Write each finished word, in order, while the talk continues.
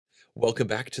Welcome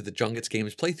back to the John Gets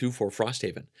Games playthrough for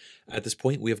Frosthaven. At this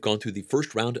point, we have gone through the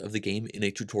first round of the game in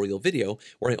a tutorial video,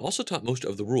 where I also taught most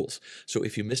of the rules. So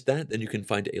if you missed that, then you can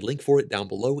find a link for it down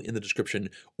below in the description,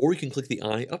 or you can click the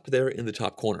eye up there in the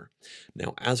top corner.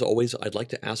 Now, as always, I'd like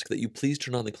to ask that you please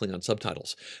turn on the Klingon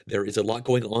subtitles. There is a lot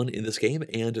going on in this game,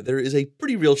 and there is a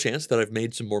pretty real chance that I've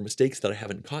made some more mistakes that I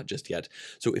haven't caught just yet.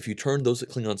 So if you turn those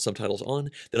Klingon subtitles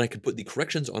on, then I can put the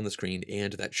corrections on the screen,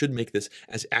 and that should make this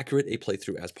as accurate a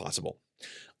playthrough as possible.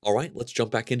 All right, let's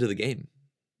jump back into the game.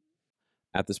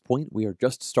 At this point, we are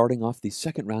just starting off the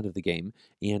second round of the game,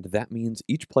 and that means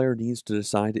each player needs to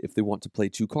decide if they want to play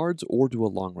 2 cards or do a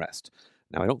long rest.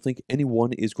 Now, I don't think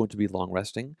anyone is going to be long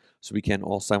resting, so we can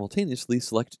all simultaneously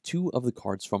select 2 of the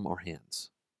cards from our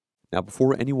hands. Now,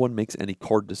 before anyone makes any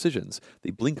card decisions, the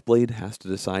Blink Blade has to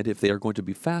decide if they are going to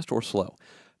be fast or slow.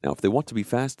 Now, if they want to be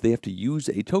fast, they have to use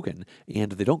a token,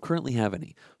 and they don't currently have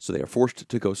any. So they are forced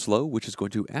to go slow, which is going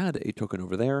to add a token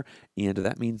over there, and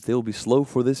that means they'll be slow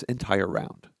for this entire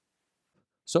round.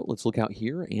 So let's look out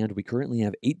here, and we currently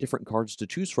have 8 different cards to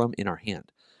choose from in our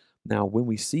hand. Now, when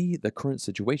we see the current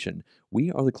situation, we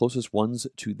are the closest ones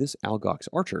to this Algox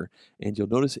Archer, and you'll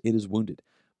notice it is wounded.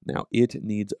 Now, it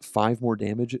needs 5 more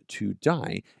damage to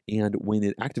die, and when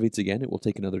it activates again, it will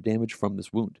take another damage from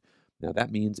this wound. Now,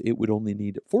 that means it would only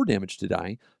need 4 damage to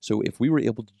die, so if we were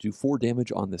able to do 4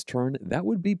 damage on this turn, that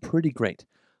would be pretty great.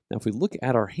 Now, if we look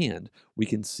at our hand, we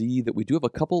can see that we do have a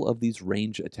couple of these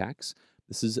range attacks.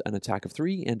 This is an attack of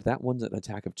 3, and that one's an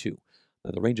attack of 2.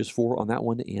 Now, the range is 4 on that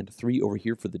one, and 3 over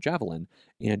here for the Javelin,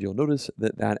 and you'll notice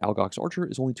that that Algox Archer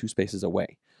is only 2 spaces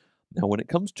away. Now, when it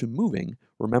comes to moving,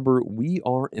 remember, we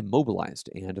are immobilized,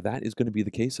 and that is going to be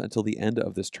the case until the end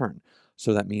of this turn.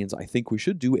 So that means I think we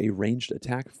should do a ranged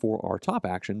attack for our top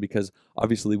action, because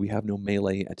obviously we have no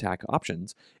melee attack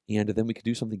options, and then we could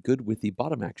do something good with the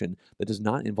bottom action that does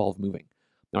not involve moving.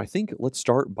 Now, I think let's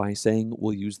start by saying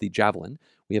we'll use the Javelin.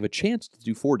 We have a chance to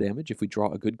do 4 damage if we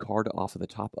draw a good card off of the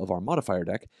top of our modifier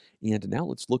deck, and now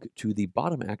let's look to the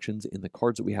bottom actions in the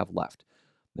cards that we have left.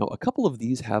 Now, a couple of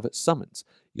these have summons.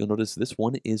 You'll notice this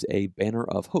one is a Banner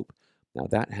of Hope. Now,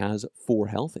 that has 4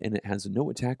 health, and it has no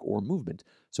attack or movement,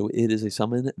 so it is a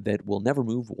summon that will never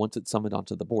move once it's summoned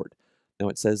onto the board. Now,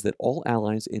 it says that all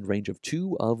allies in range of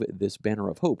 2 of this Banner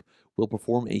of Hope will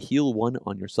perform a Heal 1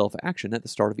 on yourself action at the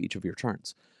start of each of your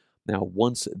turns. Now,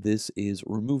 once this is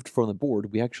removed from the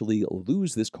board, we actually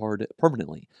lose this card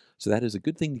permanently, so that is a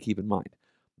good thing to keep in mind.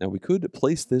 Now, we could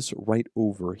place this right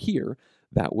over here.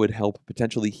 That would help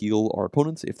potentially heal our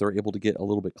opponents if they're able to get a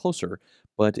little bit closer,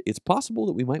 but it's possible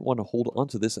that we might want to hold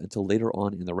onto this until later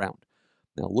on in the round.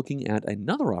 Now, looking at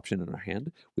another option in our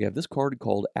hand, we have this card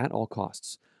called At All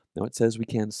Costs. Now, it says we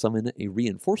can summon a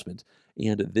reinforcement,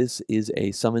 and this is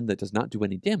a summon that does not do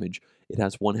any damage. It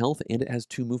has 1 health, and it has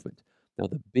 2 movement. Now,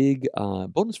 the big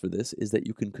bonus for this is that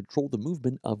you can control the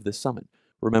movement of this summon.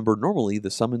 Remember, normally the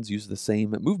summons use the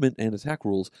same movement and attack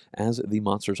rules as the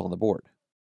monsters on the board.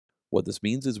 What this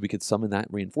means is we could summon that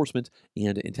reinforcement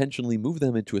and intentionally move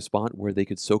them into a spot where they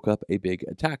could soak up a big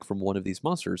attack from one of these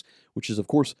monsters, which is, of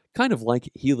course, kind of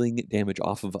like healing damage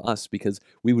off of us because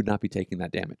we would not be taking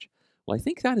that damage. Well, I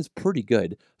think that is pretty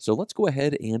good, so let's go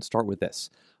ahead and start with this.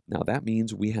 Now, that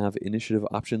means we have initiative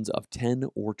options of 10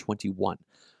 or 21.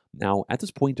 Now, at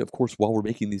this point, of course, while we're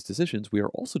making these decisions, we are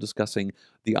also discussing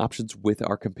the options with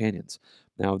our companions.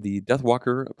 Now, the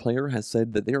Deathwalker player has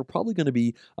said that they are probably going to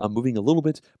be moving a little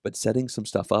bit, but setting some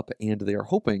stuff up, and they are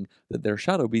hoping that their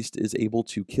Shadow Beast is able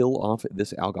to kill off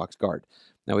this Algox Guard.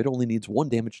 Now, it only needs 1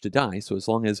 damage to die, so as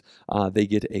long as they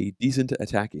get a decent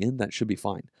attack in, that should be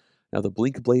fine. Now, the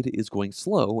Blink Blade is going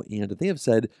slow, and they have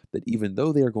said that even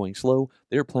though they are going slow,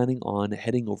 they are planning on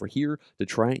heading over here to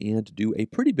try and do a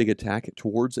pretty big attack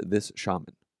towards this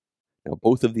shaman. Now,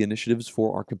 both of the initiatives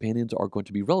for our companions are going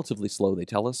to be relatively slow, they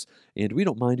tell us, and we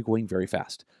don't mind going very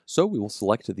fast. So we will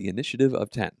select the initiative of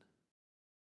 10.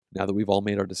 Now that we've all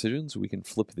made our decisions, we can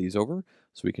flip these over,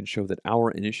 so we can show that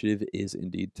our initiative is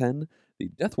indeed 10. The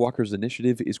Deathwalker's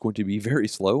initiative is going to be very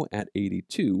slow at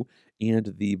 82,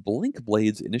 and the Blink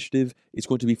Blade's initiative is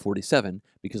going to be 47,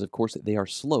 because of course they are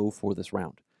slow for this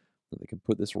round. So they can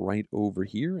put this right over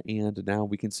here, and now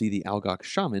we can see the Algox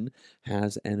Shaman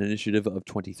has an initiative of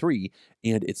 23,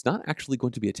 and it's not actually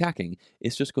going to be attacking,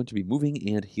 it's just going to be moving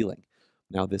and healing.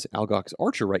 Now, this Algox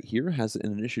Archer right here has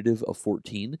an initiative of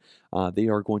 14. They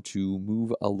are going to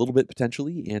move a little bit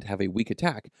potentially and have a weak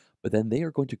attack, but then they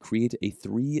are going to create a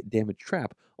 3 damage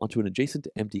trap onto an adjacent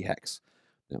empty hex.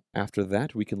 Now, after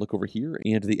that, we can look over here,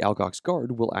 and the Algox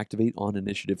Guard will activate on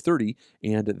initiative 30,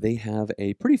 and they have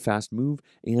a pretty fast move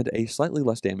and a slightly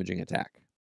less damaging attack.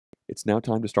 It's now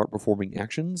time to start performing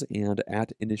actions, and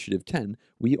at initiative 10,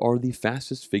 we are the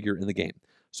fastest figure in the game.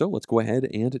 So let's go ahead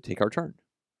and take our turn.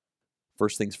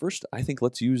 First things first, I think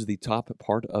let's use the top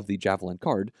part of the Javelin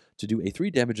card to do a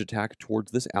 3 damage attack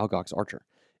towards this Algox Archer.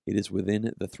 It is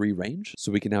within the 3 range,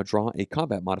 so we can now draw a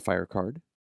combat modifier card,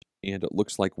 and it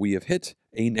looks like we have hit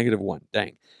a -1.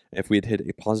 Dang. If we had hit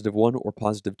a +1 or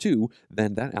 +2,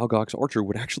 then that Algox Archer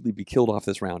would actually be killed off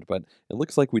this round, but it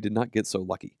looks like we did not get so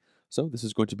lucky. So this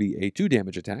is going to be a 2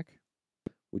 damage attack,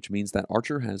 which means that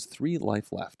Archer has 3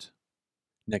 life left.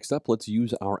 Next up, let's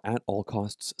use our at all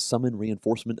costs summon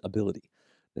reinforcement ability.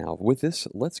 Now with this,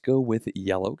 let's go with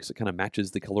yellow because it kind of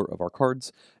matches the color of our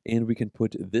cards, and we can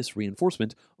put this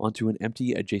reinforcement onto an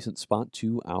empty adjacent spot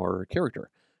to our character.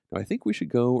 Now I think we should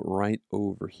go right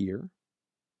over here,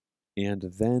 and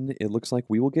then it looks like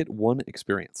we will get 1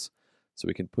 experience. So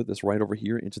we can put this right over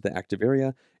here into the active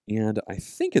area, and I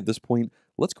think at this point,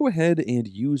 let's go ahead and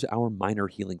use our minor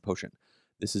healing potion.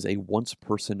 This is a once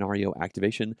per scenario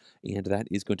activation, and that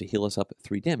is going to heal us up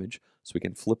 3 damage. So we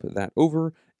can flip that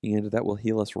over, and that will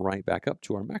heal us right back up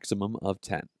to our maximum of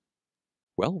 10.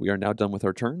 Well, we are now done with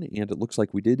our turn, and it looks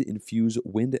like we did infuse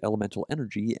wind elemental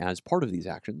energy as part of these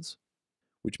actions,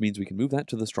 which means we can move that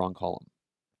to the strong column.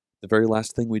 The very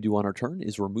last thing we do on our turn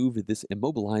is remove this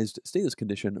immobilized status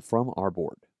condition from our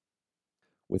board.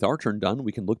 With our turn done,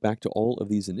 we can look back to all of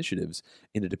these initiatives,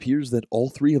 and it appears that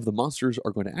all 3 of the monsters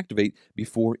are going to activate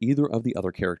before either of the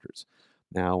other characters.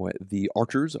 Now, the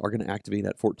archers are going to activate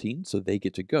at 14, so they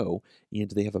get to go,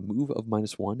 and they have a move of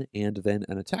 -1 and then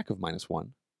an attack of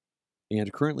 -1.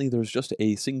 And currently there's just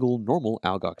a single normal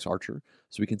Algox Archer,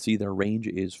 so we can see their range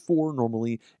is 4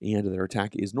 normally, and their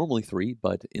attack is normally 3,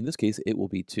 but in this case it will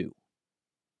be 2.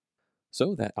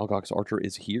 So that Algox Archer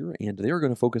is here, and they are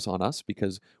going to focus on us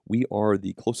because we are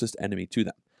the closest enemy to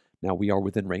them. Now we are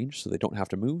within range, so they don't have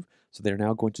to move, so they're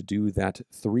now going to do that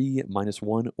 3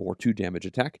 -1 or 2 damage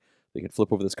attack. They can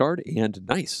flip over this card, and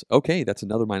nice! Okay, that's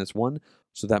another -1,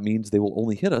 so that means they will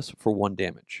only hit us for 1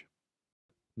 damage.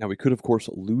 Now we could of course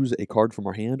lose a card from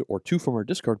our hand or 2 from our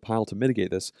discard pile to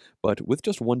mitigate this, but with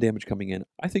just 1 damage coming in,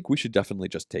 I think we should definitely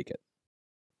just take it.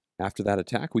 After that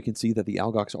attack, we can see that the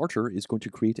Algox Archer is going to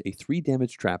create a 3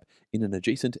 damage trap in an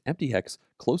adjacent empty hex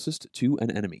closest to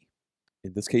an enemy.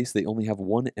 In this case, they only have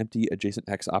 1 empty adjacent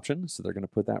hex option, so they're going to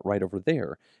put that right over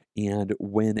there. And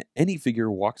when any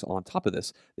figure walks on top of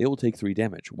this, they will take 3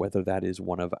 damage, whether that is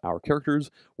one of our characters,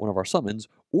 one of our summons,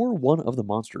 or one of the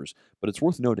monsters. But it's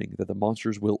worth noting that the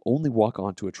monsters will only walk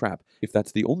onto a trap if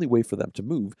that's the only way for them to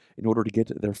move in order to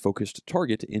get their focused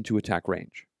target into attack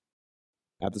range.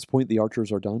 At this point, the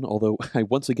archers are done, although I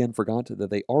once again forgot that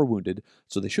they are wounded,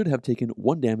 so they should have taken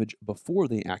 1 damage before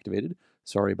they activated.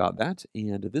 Sorry about that,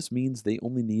 and this means they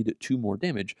only need 2 more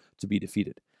damage to be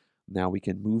defeated. Now we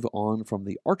can move on from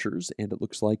the archers, and it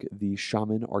looks like the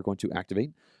shaman are going to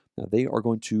activate. Now they are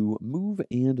going to move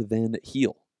and then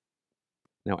heal.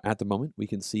 Now at the moment, we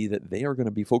can see that they are going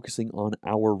to be focusing on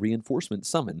our reinforcement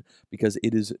summon, because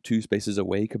it is 2 spaces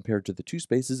away compared to the 2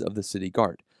 spaces of the city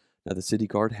guard. Now, the City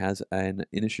Guard has an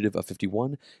initiative of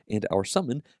 51, and our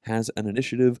Summon has an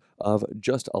initiative of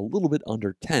just a little bit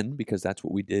under 10, because that's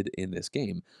what we did in this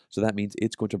game. So that means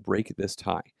it's going to break this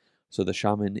tie. So the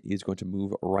Shaman is going to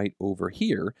move right over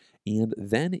here, and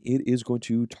then it is going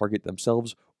to target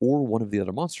themselves or one of the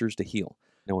other monsters to heal.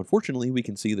 Now, unfortunately, we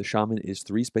can see the Shaman is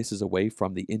 3 spaces away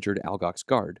from the injured Algox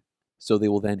Guard. So they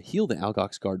will then heal the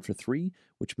Algox Guard for 3,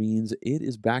 which means it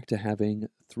is back to having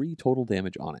 3 total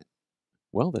damage on it.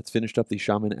 Well, that's finished up the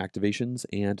Shaman activations,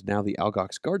 and now the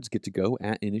Algox Guards get to go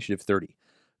at Initiative 30.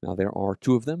 Now, there are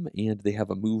 2 of them, and they have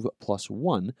a move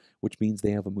 +1, which means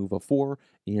they have a move of 4,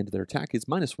 and their attack is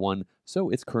 -1, so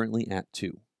it's currently at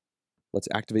 2. Let's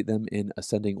activate them in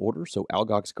ascending order, so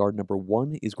Algox Guard number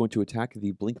 1 is going to attack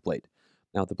the Blink Blade.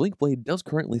 Now, the Blink Blade does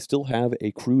currently still have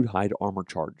a crude hide armor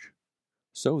charge.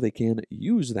 So they can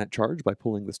use that charge by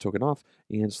pulling this token off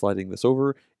and sliding this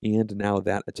over, and now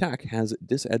that attack has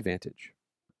disadvantage.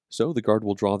 So the guard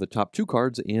will draw the top 2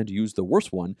 cards and use the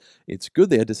worst one. It's good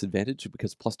they had disadvantage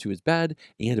because +2 is bad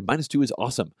and -2 is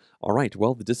awesome. All right,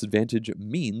 well, the disadvantage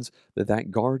means that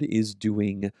that guard is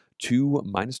doing 2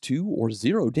 -2 or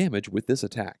 0 damage with this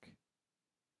attack.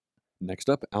 Next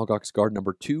up, Algox Guard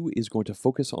number 2 is going to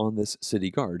focus on this city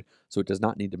guard, so it does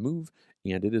not need to move,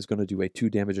 and it is going to do a 2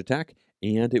 damage attack,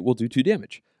 and it will do 2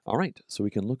 damage. All right, so we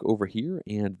can look over here,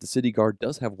 and the city guard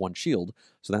does have 1 shield,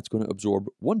 so that's going to absorb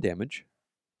 1 damage,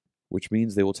 which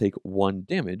means they will take 1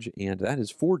 damage, and that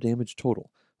is 4 damage total.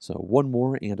 So 1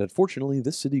 more, and unfortunately,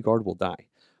 this city guard will die.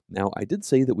 Now, I did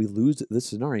say that we lose this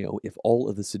scenario if all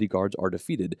of the city guards are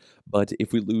defeated, but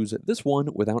if we lose this one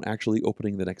without actually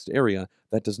opening the next area,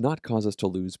 that does not cause us to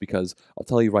lose because I'll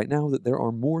tell you right now that there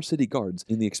are more city guards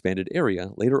in the expanded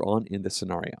area later on in this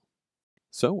scenario.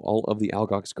 So, all of the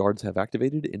Algox guards have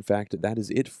activated. In fact, that is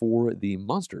it for the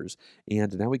monsters.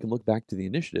 And now we can look back to the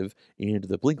initiative, and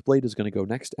the Blink Blade is going to go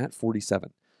next at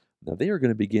 47. Now, they are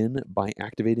going to begin by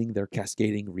activating their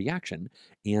cascading reaction,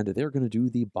 and they're going to do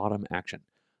the bottom action.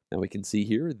 Now, we can see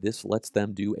here, this lets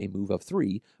them do a move of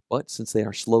 3, but since they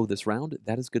are slow this round,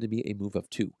 that is going to be a move of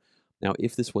 2. Now,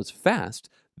 if this was fast,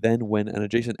 then when an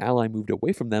adjacent ally moved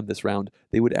away from them this round,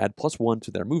 they would add +1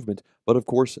 to their movement, but of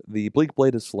course, the Blink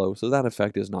Blade is slow, so that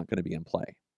effect is not going to be in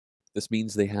play. This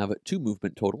means they have 2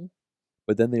 movement total,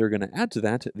 but then they are going to add to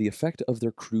that the effect of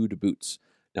their crude boots.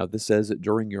 Now, this says that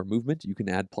during your movement, you can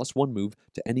add +1 move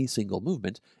to any single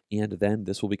movement, and then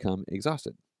this will become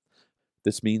exhausted.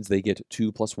 This means they get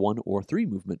 2 + 1 or 3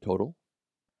 movement total,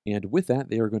 and with that,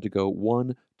 they are going to go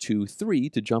 1, 2, 3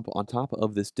 to jump on top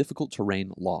of this difficult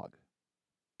terrain log.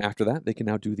 After that, they can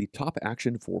now do the top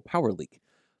action for Power Leak.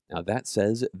 Now that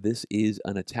says this is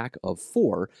an attack of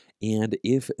 4, and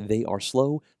if they are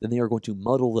slow, then they are going to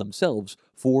muddle themselves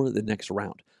for the next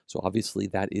round. So obviously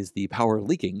that is the power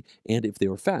leaking, and if they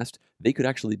were fast, they could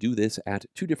actually do this at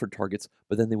 2 different targets,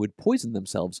 but then they would poison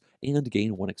themselves and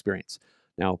gain 1 experience.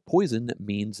 Now, poison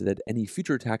means that any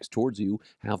future attacks towards you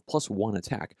have +1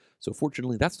 attack, so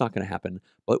fortunately that's not going to happen,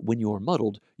 but when you are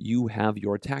muddled, you have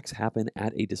your attacks happen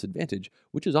at a disadvantage,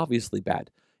 which is obviously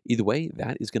bad. Either way,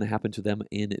 that is going to happen to them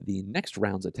in the next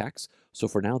round's attacks, so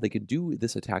for now they can do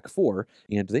this attack 4,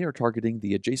 and they are targeting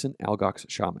the adjacent Algox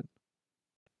Shaman.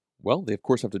 Well, they of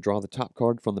course have to draw the top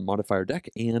card from the modifier deck,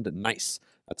 and nice!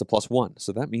 That's a +1,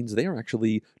 so that means they are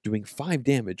actually doing 5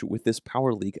 damage with this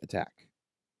Power Leak attack.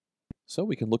 So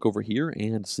we can look over here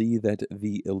and see that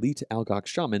the elite Algox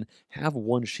Shaman have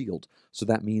 1 shield, so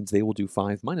that means they will do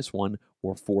 5 - 1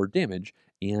 or 4 damage,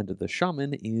 and the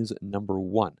Shaman is number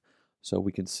 1. So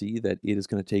we can see that it is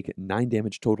going to take 9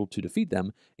 damage total to defeat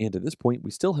them, and at this point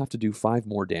we still have to do 5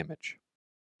 more damage.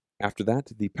 After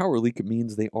that, the Power Leak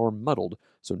means they are muddled,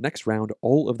 so next round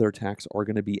all of their attacks are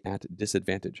going to be at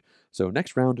disadvantage. So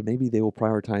next round maybe they will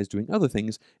prioritize doing other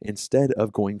things instead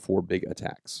of going for big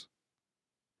attacks.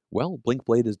 Well, Blink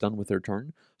Blade is done with their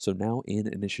turn, so now in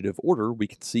initiative order, we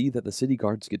can see that the city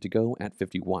guards get to go at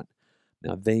 51.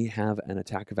 Now they have an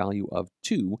attack value of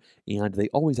 2, and they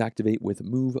always activate with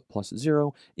move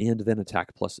 +0 and then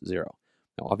attack +0.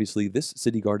 Now obviously this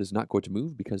city guard is not going to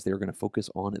move because they're going to focus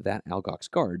on that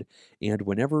Algox guard, and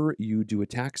whenever you do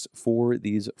attacks for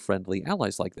these friendly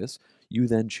allies like this, you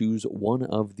then choose one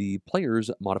of the player's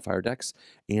modifier decks,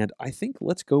 and I think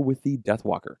let's go with the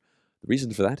Deathwalker. The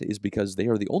reason for that is because they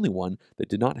are the only one that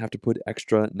did not have to put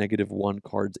extra -1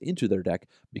 cards into their deck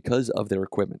because of their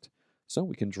equipment. So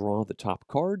we can draw the top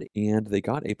card, and they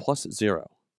got a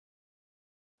 +0.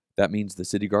 That means the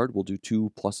City Guard will do 2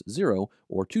 +0,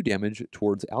 or 2 damage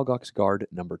towards Algox Guard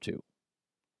number 2.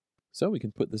 So we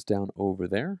can put this down over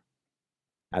there.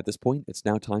 At this point, it's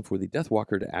now time for the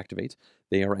Deathwalker to activate.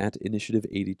 They are at initiative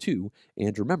 82,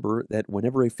 and remember that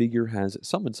whenever a figure has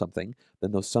summoned something,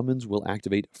 then those summons will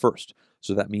activate first.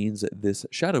 So that means this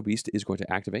Shadow Beast is going to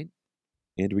activate,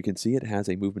 and we can see it has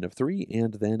a movement of 3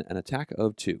 and then an attack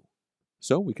of 2.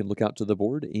 So we can look out to the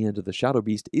board, and the Shadow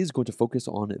Beast is going to focus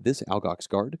on this Algox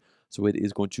Guard, so it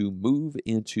is going to move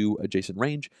into adjacent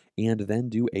range and then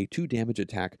do a 2 damage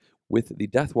attack with the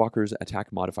Deathwalker's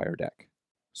attack modifier deck.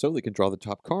 So they can draw the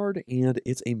top card, and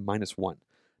it's a -1.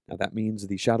 Now that means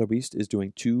the Shadow Beast is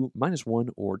doing 2 -1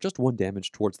 or just 1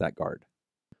 damage towards that guard.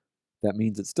 That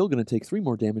means it's still going to take 3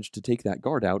 more damage to take that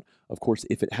guard out. Of course,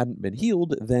 if it hadn't been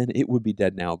healed, then it would be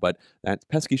dead now, but that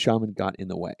pesky shaman got in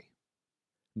the way.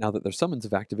 Now that their summons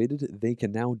have activated, they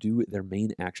can now do their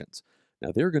main actions.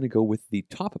 Now they're going to go with the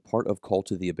top part of Call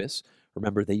to the Abyss.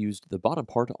 Remember, they used the bottom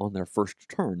part on their first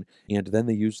turn, and then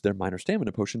they used their minor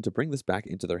stamina potion to bring this back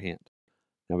into their hand.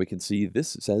 Now we can see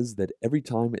this says that every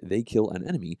time they kill an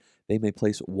enemy, they may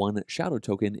place 1 shadow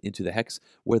token into the hex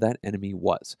where that enemy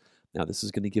was. Now this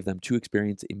is going to give them 2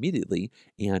 experience immediately,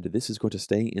 and this is going to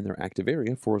stay in their active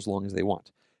area for as long as they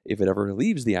want. If it ever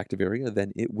leaves the active area,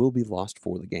 then it will be lost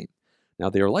for the game. Now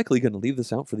they are likely going to leave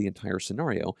this out for the entire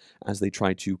scenario as they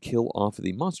try to kill off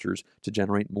the monsters to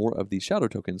generate more of these shadow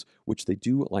tokens, which they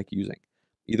do like using.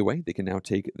 Either way, they can now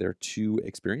take their 2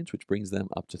 experience, which brings them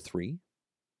up to 3.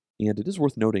 And it is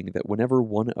worth noting that whenever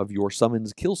one of your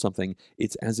summons kills something,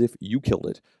 it's as if you killed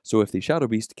it. So if the Shadow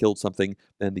Beast killed something,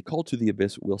 then the Call to the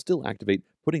Abyss will still activate,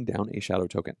 putting down a Shadow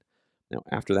token. Now,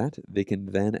 after that, they can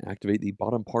then activate the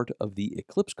bottom part of the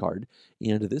Eclipse card,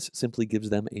 and this simply gives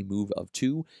them a move of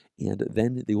 2, and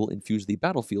then they will infuse the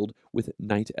battlefield with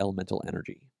Night Elemental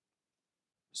Energy.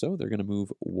 So they're going to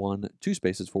move 2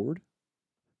 spaces forward,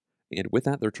 and with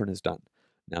that, their turn is done.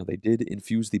 Now, they did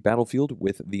infuse the battlefield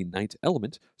with the Night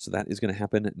Element, so that is going to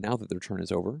happen now that their turn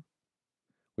is over,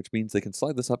 which means they can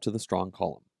slide this up to the Strong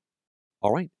column.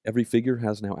 All right, every figure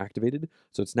has now activated,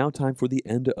 so it's now time for the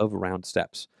end of round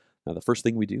steps. Now, the first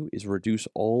thing we do is reduce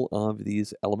all of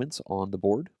these elements on the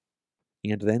board,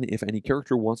 and then if any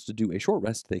character wants to do a short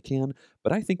rest, they can,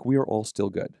 but I think we are all still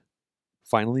good.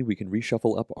 Finally, we can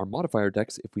reshuffle up our modifier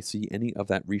decks if we see any of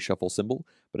that reshuffle symbol,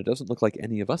 but it doesn't look like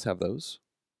any of us have those.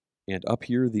 And up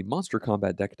here, the monster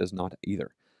combat deck does not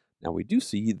either. Now, we do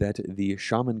see that the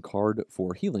Shaman card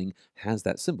for healing has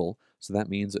that symbol, so that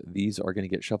means these are going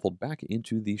to get shuffled back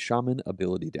into the Shaman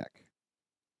ability deck.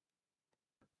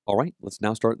 All right, let's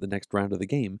now start the next round of the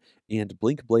game, and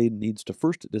Blinkblade needs to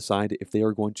first decide if they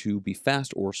are going to be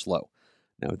fast or slow.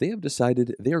 Now, they have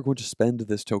decided they are going to spend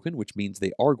this token, which means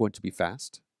they are going to be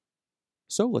fast.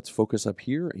 So let's focus up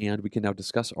here, and we can now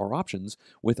discuss our options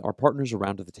with our partners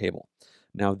around the table.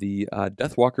 Now, the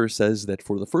Deathwalker says that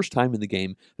for the first time in the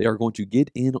game, they are going to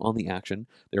get in on the action.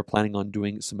 They're planning on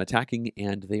doing some attacking,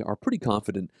 and they are pretty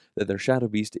confident that their Shadow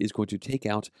Beast is going to take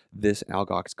out this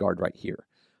Algox guard right here.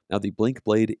 Now, the Blink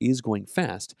Blade is going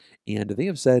fast, and they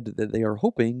have said that they are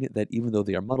hoping that even though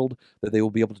they are muddled, that they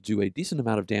will be able to do a decent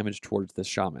amount of damage towards this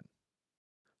Shaman.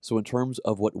 So in terms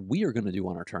of what we are going to do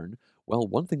on our turn, well,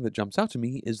 one thing that jumps out to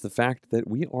me is the fact that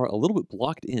we are a little bit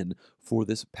blocked in for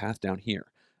this path down here.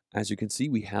 As you can see,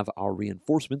 we have our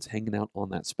reinforcements hanging out on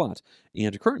that spot,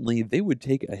 and currently they would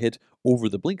take a hit over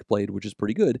the Blink Blade, which is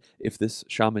pretty good if this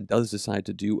Shaman does decide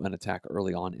to do an attack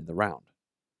early on in the round.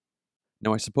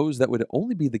 Now, I suppose that would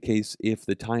only be the case if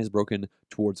the tie is broken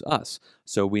towards us,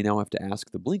 so we now have to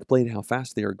ask the Blink Blade how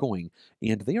fast they are going,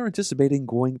 and they are anticipating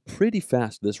going pretty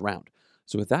fast this round.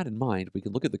 So with that in mind, we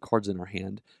can look at the cards in our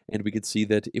hand, and we can see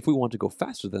that if we want to go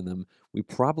faster than them, we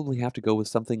probably have to go with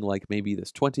something like maybe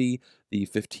this 20, the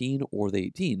 15, or the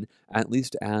 18, at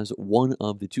least as one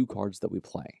of the 2 cards that we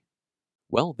play.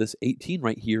 Well, this 18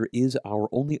 right here is our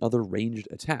only other ranged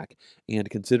attack, and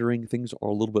considering things are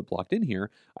a little bit blocked in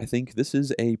here, I think this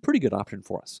is a pretty good option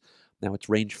for us. Now, it's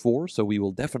range 4, so we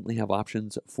will definitely have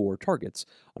options for targets.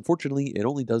 Unfortunately, it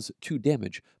only does 2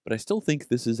 damage, but I still think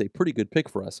this is a pretty good pick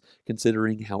for us,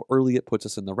 considering how early it puts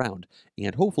us in the round,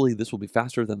 and hopefully this will be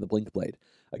faster than the Blink Blade.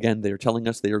 Again, they're telling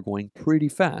us they are going pretty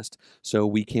fast, so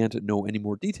we can't know any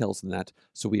more details than that,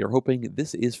 so we are hoping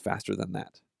this is faster than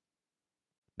that.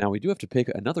 Now, we do have to pick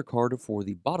another card for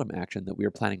the bottom action that we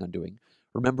are planning on doing.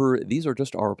 Remember, these are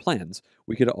just our plans.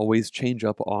 We could always change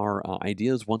up our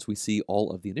ideas once we see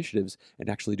all of the initiatives and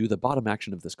actually do the bottom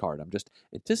action of this card. I'm just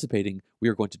anticipating we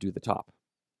are going to do the top.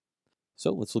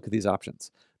 So let's look at these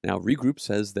options. Now, Regroup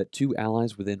says that 2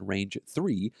 allies within range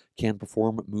 3 can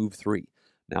perform move 3.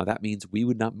 Now, that means we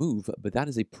would not move, but that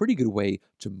is a pretty good way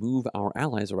to move our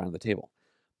allies around the table.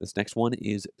 This next one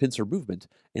is Pincer Movement,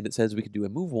 and it says we can do a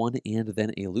move 1 and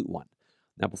then a loot 1.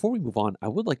 Now, before we move on, I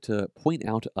would like to point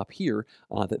out up here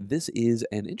that this is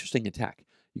an interesting attack.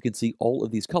 You can see all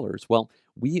of these colors. Well,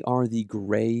 we are the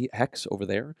gray hex over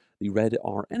there, the red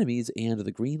are enemies, and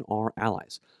the green are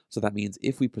allies. So that means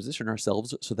if we position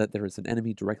ourselves so that there is an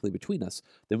enemy directly between us,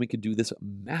 then we can do this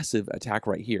massive attack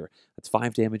right here. That's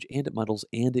 5 damage, and it muddles,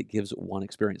 and it gives 1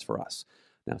 experience for us.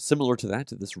 Now, similar to that,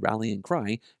 this Rallying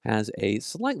Cry has a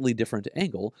slightly different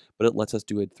angle, but it lets us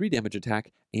do a 3 damage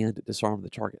attack and disarm the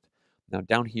target. Now,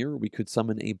 down here, we could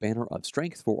summon a Banner of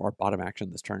Strength for our bottom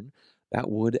action this turn. That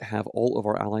would have all of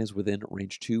our allies within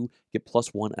range 2 get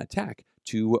 +1 attack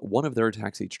to one of their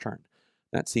attacks each turn.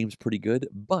 That seems pretty good,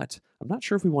 but I'm not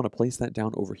sure if we want to place that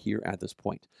down over here at this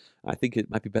point. I think it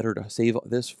might be better to save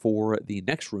this for the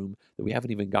next room that we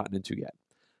haven't even gotten into yet.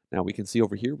 Now we can see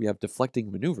over here we have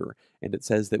Deflecting Maneuver, and it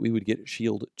says that we would get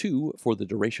Shield 2 for the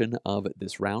duration of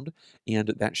this round, and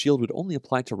that shield would only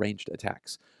apply to ranged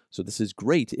attacks. So this is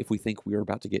great if we think we are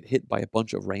about to get hit by a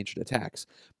bunch of ranged attacks,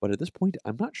 but at this point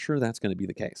I'm not sure that's going to be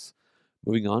the case.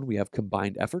 Moving on, we have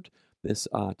Combined Effort. This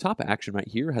top action right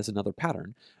here has another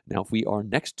pattern. Now, if we are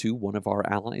next to one of our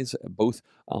allies, both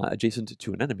adjacent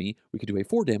to an enemy, we can do a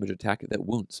 4 damage attack that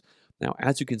wounds. Now,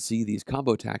 as you can see, these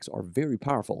combo attacks are very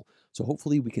powerful, so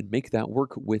hopefully we can make that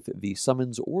work with the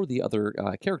summons or the other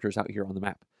characters out here on the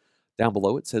map. Down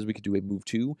below, it says we could do a move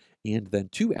 2, and then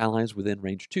 2 allies within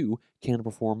range 2 can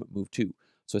perform move 2.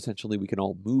 So essentially, we can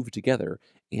all move together,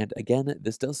 and again,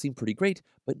 this does seem pretty great,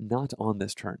 but not on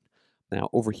this turn. Now,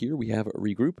 over here we have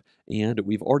regroup, and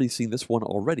we've already seen this one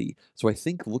already, so I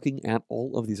think looking at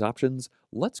all of these options,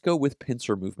 let's go with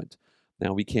pincer movement.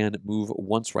 Now, we can move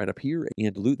once right up here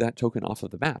and loot that token off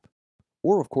of the map.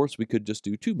 Or, of course, we could just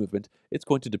do two movement. It's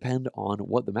going to depend on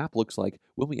what the map looks like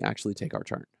when we actually take our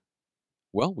turn.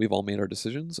 Well, we've all made our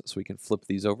decisions, so we can flip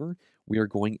these over. We are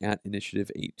going at initiative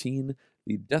 18.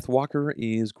 The Deathwalker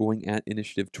is going at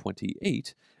initiative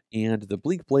 28, and the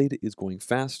Bleak Blade is going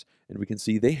fast, and we can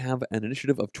see they have an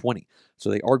initiative of 20. So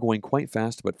they are going quite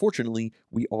fast, but fortunately,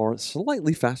 we are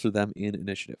slightly faster than them in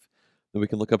initiative. Then we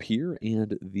can look up here,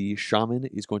 and the Shaman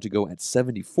is going to go at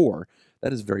 74.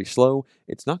 That is very slow.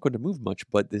 It's not going to move much,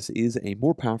 but this is a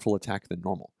more powerful attack than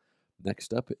normal.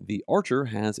 Next up, the Archer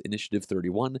has initiative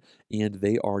 31, and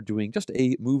they are doing just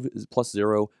a move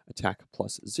 +0, attack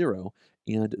 +0.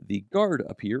 And the Guard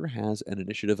up here has an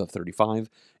initiative of 35,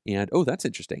 and oh, that's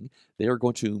interesting. They are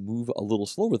going to move a little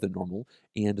slower than normal,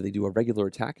 and they do a regular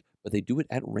attack, but they do it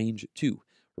at range 2.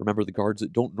 Remember, the Guards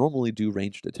don't normally do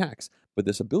ranged attacks, but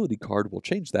this ability card will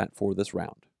change that for this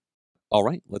round. All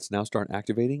right, let's now start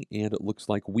activating, and it looks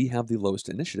like we have the lowest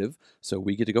initiative, so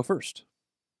we get to go first.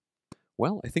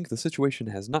 Well, I think the situation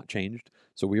has not changed,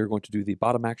 so we are going to do the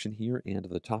bottom action here and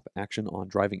the top action on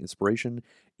Driving Inspiration,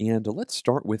 and let's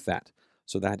start with that.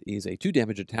 So that is a 2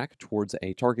 damage attack towards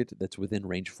a target that's within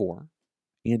range 4.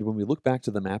 And when we look back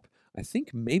to the map, I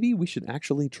think maybe we should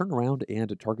actually turn around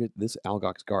and target this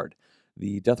Algox Guard.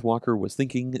 The Deathwalker was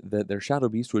thinking that their Shadow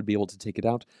Beast would be able to take it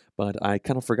out, but I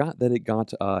kind of forgot that it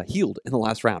got healed in the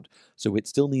last round. So it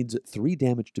still needs 3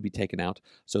 damage to be taken out,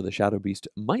 so the Shadow Beast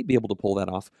might be able to pull that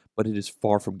off, but it is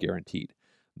far from guaranteed.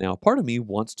 Now, part of me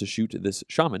wants to shoot this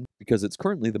Shaman, because it's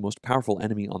currently the most powerful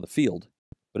enemy on the field,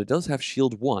 but it does have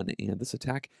shield 1, and this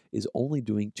attack is only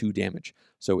doing 2 damage,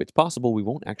 so it's possible we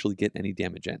won't actually get any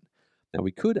damage in. Now,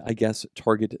 we could, I guess,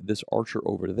 target this archer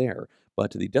over there,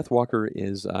 but the Deathwalker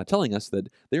is telling us that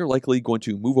they are likely going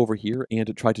to move over here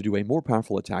and try to do a more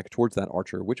powerful attack towards that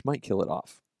archer, which might kill it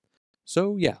off.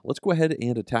 So yeah, let's go ahead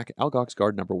and attack Algox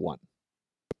Guard number 1.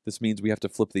 This means we have to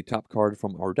flip the top card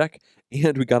from our deck,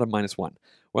 and we got a -1.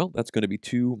 Well, that's going to be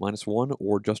 2 -1,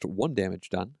 or just 1 damage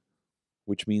done,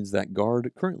 which means that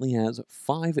guard currently has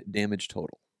 5 damage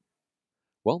total.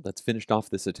 Well, that's finished off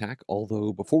this attack,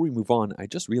 although before we move on, I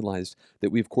just realized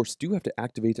that we of course do have to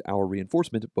activate our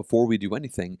reinforcement before we do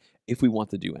anything, if we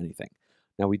want to do anything.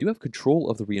 Now, we do have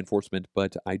control of the reinforcement,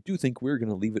 but I do think we're going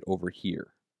to leave it over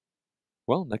here.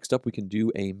 Well, next up we can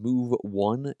do a move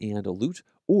 1 and a loot,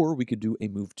 or we could do a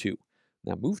move 2.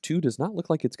 Now, move 2 does not look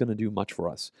like it's going to do much for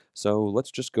us, so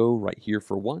let's just go right here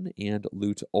for 1 and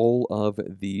loot all of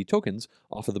the tokens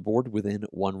off of the board within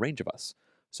 1 range of us.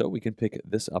 So we can pick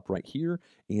this up right here,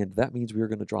 and that means we are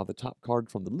going to draw the top card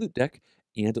from the loot deck,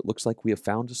 and it looks like we have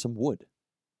found some wood.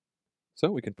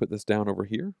 So we can put this down over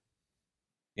here.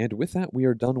 And with that, we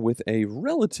are done with a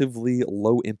relatively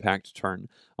low impact turn.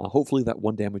 Hopefully that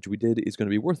 1 damage we did is going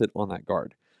to be worth it on that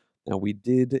guard. Now, we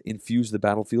did infuse the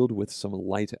battlefield with some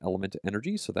light element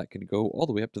energy, so that can go all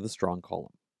the way up to the strong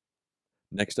column.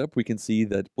 Next up, we can see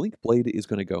that Blink Blade is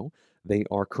going to go. They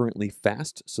are currently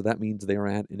fast, so that means they are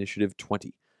at initiative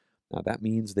 20. Now, that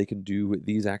means they can do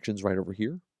these actions right over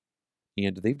here,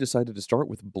 and they've decided to start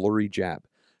with Blurry Jab.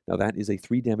 Now, that is a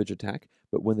 3 damage attack,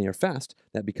 but when they are fast,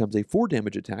 that becomes a 4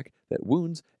 damage attack that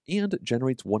wounds and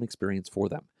generates 1 experience for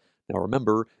them. Now,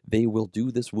 remember, they will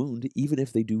do this wound even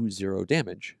if they do 0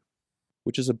 damage,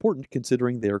 which is important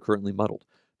considering they are currently muddled.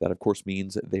 That, of course,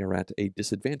 means they are at a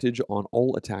disadvantage on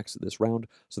all attacks this round,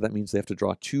 so that means they have to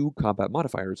draw 2 combat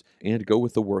modifiers and go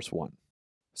with the worst one.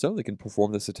 So they can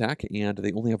perform this attack, and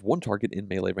they only have 1 target in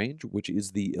melee range, which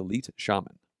is the Elite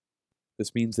Shaman.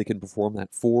 This means they can perform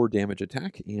that 4 damage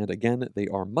attack, and again, they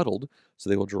are muddled, so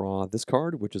they will draw this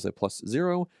card, which is a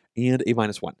 +0, and a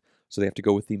 -1. So they have to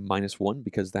go with the -1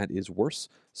 because that is worse,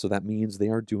 so that means they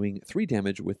are doing 3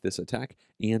 damage with this attack,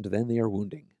 and then they are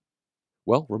wounding.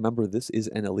 Well, remember, this is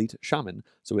an Elite Shaman,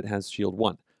 so it has shield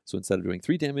 1. So instead of doing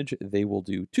 3 damage, they will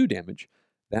do 2 damage.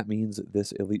 That means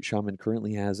this Elite Shaman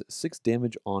currently has 6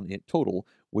 damage on it total,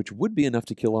 which would be enough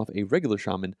to kill off a regular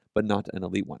Shaman, but not an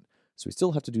Elite one. So we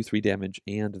still have to do 3 damage,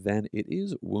 and then it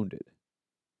is wounded.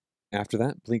 After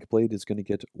that, Blink Blade is going to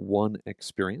get 1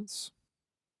 experience.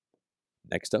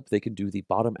 Next up, they can do the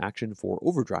bottom action for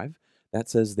Overdrive. That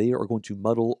says they are going to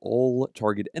muddle all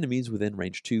target enemies within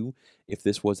range 2. If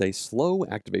this was a slow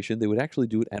activation, they would actually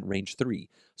do it at range 3.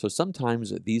 So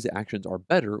sometimes these actions are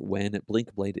better when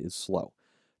Blink Blade is slow.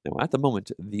 Now, at the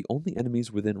moment, the only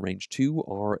enemies within range 2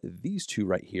 are these 2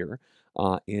 right here.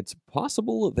 It's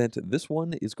possible that this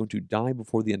one is going to die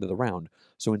before the end of the round,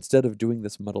 so instead of doing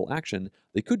this muddle action,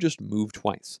 they could just move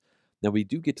twice. Now, we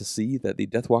do get to see that the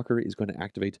Deathwalker is going to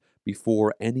activate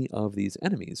before any of these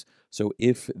enemies. So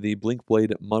if the Blink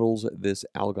Blade muddles this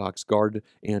Algox guard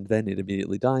and then it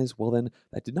immediately dies, well then,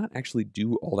 that did not actually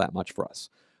do all that much for us.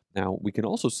 Now, we can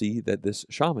also see that this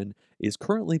Shaman is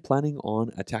currently planning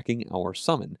on attacking our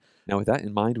summon. Now, with that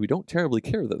in mind, we don't terribly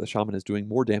care that the Shaman is doing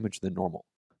more damage than normal.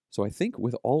 So I think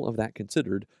with all of that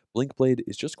considered, Blink Blade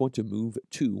is just going to move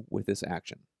 2 with this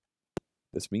action.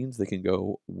 This means they can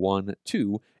go 1,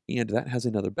 2, and that has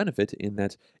another benefit in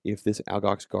that if this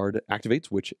Algox guard activates,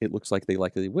 which it looks like they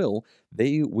likely will,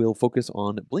 they will focus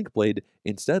on Blink Blade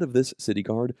instead of this city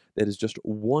guard that is just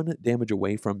 1 damage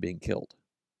away from being killed.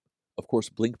 Of course,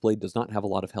 Blink Blade does not have a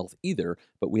lot of health either,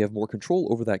 but we have more control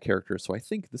over that character, so I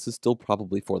think this is still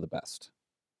probably for the best.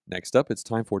 Next up, it's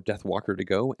time for Deathwalker to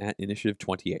go at initiative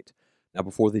 28. Now,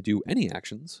 before they do any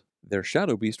actions, their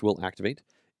Shadow Beast will activate.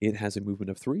 It has a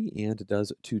movement of 3 and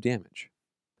does 2 damage.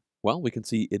 Well, we can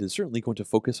see it is certainly going to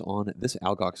focus on this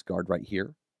Algox guard right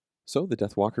here. So the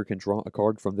Deathwalker can draw a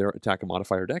card from their attack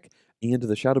modifier deck, and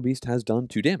the Shadow Beast has done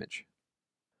 2 damage.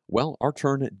 Well, our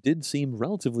turn did seem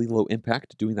relatively low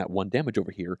impact doing that 1 damage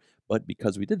over here, but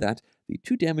because we did that, the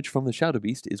 2 damage from the Shadow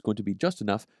Beast is going to be just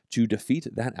enough to defeat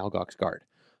that Algox guard.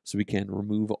 So we can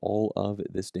remove all of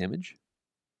this damage.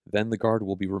 Then the guard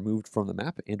will be removed from the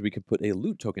map, and we can put a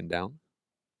loot token down.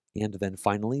 And then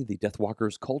finally, the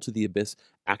Deathwalker's Call to the Abyss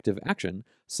active action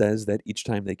says that each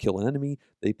time they kill an enemy,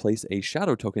 they place a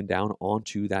shadow token down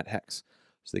onto that hex.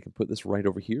 So they can put this right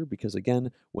over here because,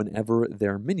 again, whenever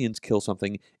their minions kill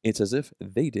something, it's as if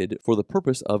they did for the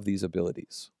purpose of these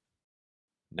abilities.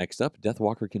 Next up,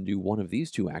 Deathwalker can do one of these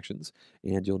 2 actions,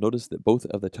 and you'll notice that both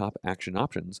of the top action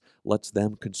options lets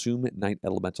them consume Night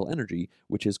Elemental Energy,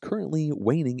 which is currently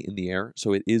waning in the air,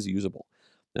 so it is usable.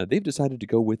 Now, they've decided to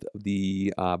go with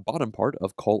the bottom part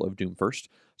of Call of Doom first,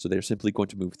 so they're simply going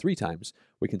to move 3 times.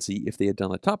 We can see if they had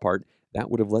done the top part, that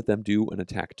would have let them do an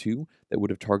attack 2 that would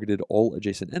have targeted all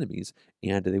adjacent enemies,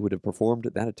 and they would have performed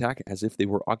that attack as if they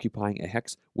were occupying a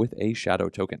hex with a shadow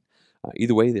token.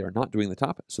 Either way, they are not doing the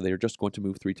top, so they are just going to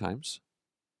move 3 times,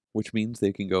 which means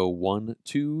they can go 1,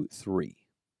 2, 3.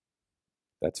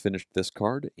 That's finished this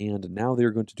card, and now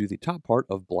they're going to do the top part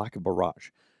of Black Barrage.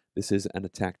 This is an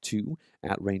attack 2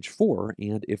 at range 4,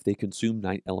 and if they consume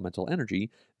Night Elemental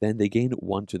Energy, then they gain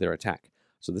 1 to their attack.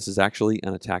 So this is actually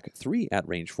an attack 3 at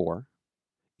range 4,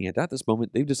 and at this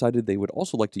moment, they've decided they would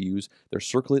also like to use their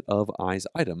Circlet of Eyes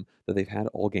item that they've had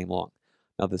all game long.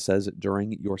 Now this says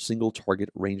during your single target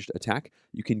ranged attack,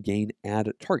 you can gain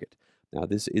Add Target. Now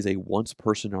this is a once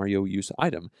per scenario use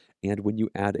item, and when you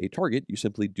add a target, you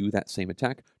simply do that same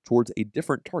attack towards a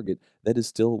different target that is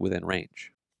still within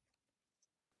range.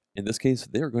 In this case,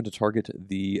 they are going to target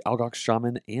the Algox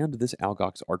Shaman and this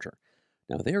Algox Archer.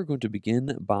 Now, they are going to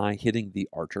begin by hitting the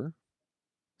Archer.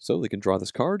 So they can draw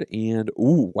this card, and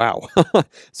ooh, wow.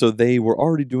 So they were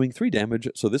already doing 3 damage,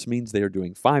 so this means they are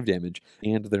doing 5 damage,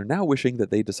 and they're now wishing that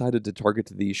they decided to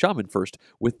target the Shaman first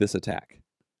with this attack.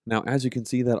 Now, as you can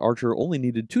see, that Archer only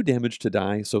needed 2 damage to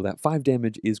die, so that 5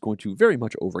 damage is going to very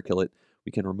much overkill it.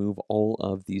 We can remove all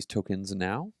of these tokens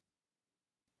now,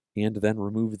 and then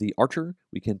remove the Archer.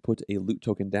 We can put a loot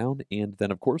token down, and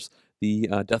then, of course, the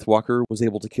Deathwalker was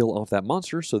able to kill off that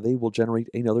monster, so they will generate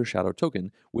another Shadow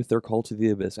token with their Call to the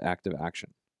Abyss active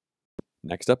action.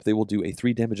 Next up, they will do a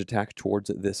 3 damage attack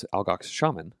towards this Algox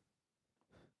Shaman.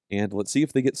 And let's see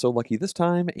if they get so lucky this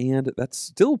time, and that's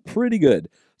still pretty good.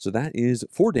 So that is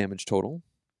 4 damage total,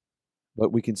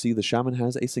 but we can see the Shaman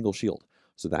has a single shield.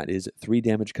 So that is 3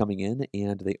 damage coming in,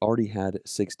 and they already had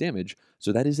 6 damage.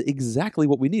 So that is exactly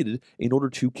what we needed in order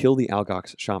to kill the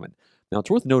Algox Shaman. Now, it's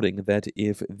worth noting that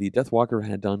if the Deathwalker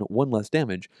had done 1 less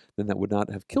damage, then that would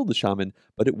not have killed the Shaman,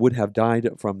 but it would have died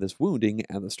from this wounding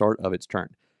at the start of its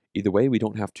turn. Either way, we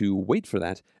don't have to wait for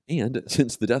that, and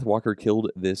since the Deathwalker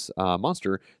killed this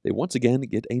monster, they once again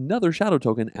get another Shadow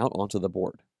token out onto the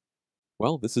board.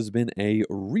 Well, this has been a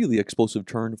really explosive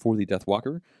turn for the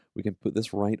Deathwalker. We can put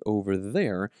this right over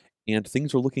there, and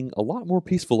things are looking a lot more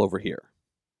peaceful over here.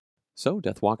 So,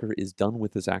 Deathwalker is done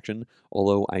with this action,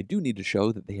 although I do need to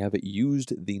show that they have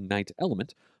used the Night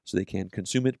Element, so they can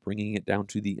consume it, bringing it down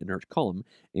to the inert column,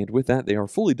 and with that, they are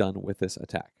fully done with this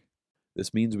attack.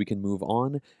 This means we can move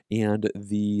on, and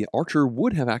the Archer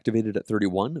would have activated at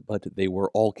 31, but they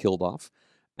were all killed off.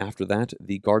 After that,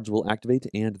 the guards will activate,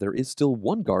 and there is still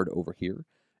 1 guard over here.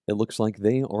 It looks like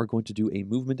they are going to do a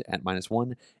movement at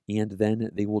 -1, and then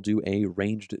they will do a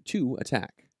ranged 2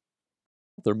 attack.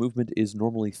 Their movement is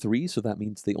normally 3, so that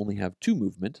means they only have 2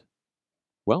 movement.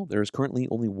 Well, there is currently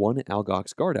only 1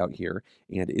 Algox guard out here,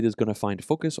 and it is going to find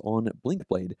focus on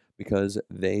Blinkblade because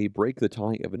they break the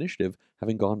tie of initiative,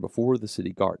 having gone before the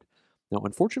city guard. Now,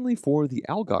 unfortunately for the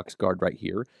Algox guard right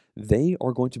here, they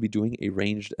are going to be doing a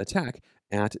ranged attack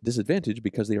at disadvantage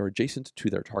because they are adjacent to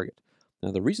their target.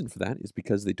 Now, the reason for that is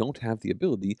because they don't have the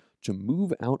ability to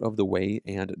move out of the way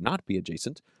and not be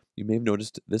adjacent. You may have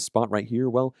noticed this spot right here.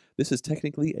 Well, this is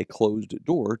technically a closed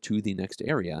door to the next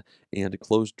area, and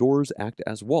closed doors act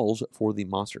as walls for the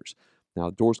monsters. Now,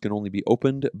 doors can only be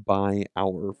opened by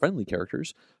our friendly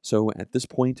characters, so at this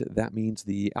point, that means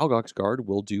the Algox Guard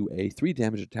will do a 3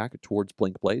 damage attack towards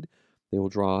Blinkblade. They will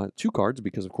draw 2 cards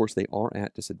because, of course, they are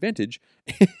at disadvantage.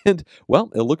 And, well,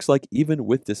 it looks like even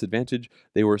with disadvantage,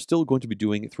 they were still going to be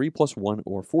doing 3 plus 1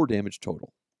 or 4 damage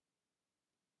total.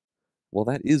 Well,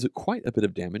 that is quite a bit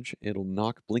of damage. It'll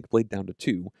knock Blinkblade down to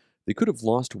 2. They could have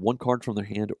lost 1 card from their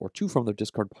hand or 2 from their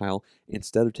discard pile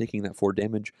instead of taking that 4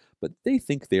 damage, but they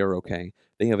think they are okay.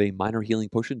 They have a minor healing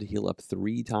potion to heal up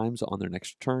 3 times on their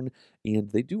next turn, and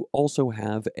they do also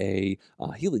have a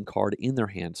healing card in their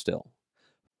hand still.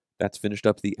 That's finished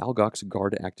up the Algox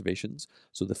guard activations.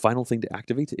 So the final thing to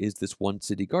activate is this one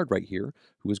city guard right here,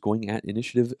 who is going at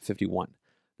initiative 51.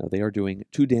 Now they are doing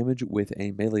 2 damage with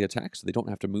a melee attack, so they don't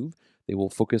have to move. They will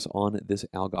focus on this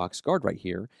Algox guard right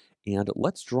here. And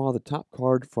let's draw the top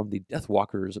card from the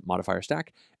Deathwalker's modifier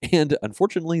stack. And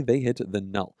unfortunately, they hit the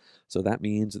null. So that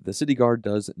means the city guard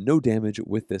does no damage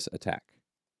with this attack.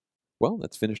 Well,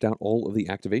 that's finished out all of the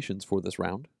activations for this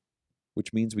round,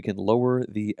 which means we can lower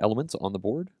the elements on the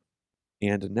board.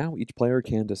 And now each player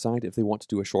can decide if they want to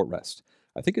do a short rest.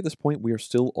 I think at this point we are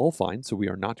still all fine, so we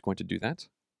are not going to do that.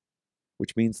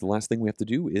 Which means the last thing we have to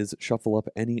do is shuffle up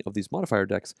any of these modifier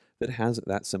decks that has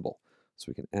that symbol. So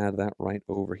we can add that right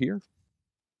over here.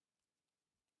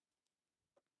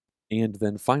 And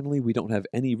then finally, we don't have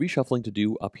any reshuffling to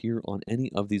do up here on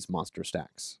any of these monster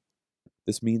stacks.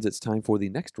 This means it's time for the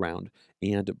next round,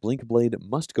 and Blinkblade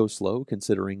must go slow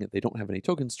considering they don't have any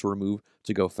tokens to remove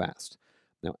to go fast.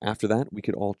 Now, after that, we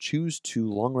could all choose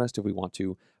to long rest if we want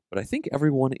to, but I think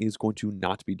everyone is going to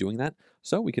not be doing that,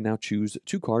 so we can now choose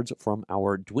 2 cards from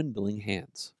our dwindling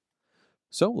hands.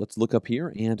 So let's look up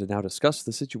here and now discuss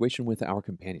the situation with our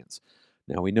companions.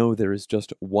 Now we know there is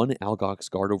just 1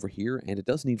 Algox guard over here, and it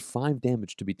does need 5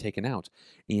 damage to be taken out,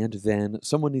 and then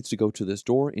someone needs to go to this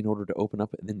door in order to open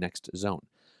up the next zone.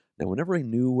 Now whenever a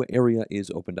new area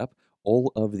is opened up,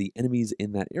 all of the enemies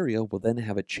in that area will then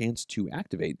have a chance to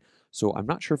activate, so I'm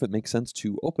not sure if it makes sense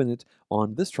to open it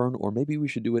on this turn, or maybe we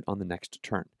should do it on the next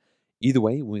turn. Either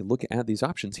way, when we look at these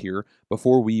options here,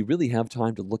 before we really have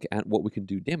time to look at what we can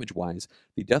do damage-wise,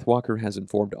 the Deathwalker has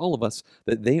informed all of us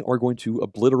that they are going to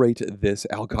obliterate this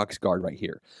Algox guard right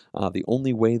here. The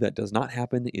only way that does not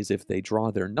happen is if they draw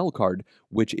their null card,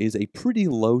 which is a pretty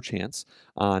low chance.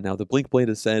 Now, the Blinkblade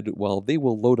has said, well, they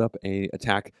will load up a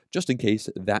attack just in case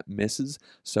that misses,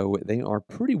 so they are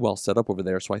pretty well set up over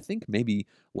there, so I think maybe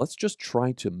let's just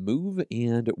try to move,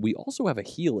 and we also have a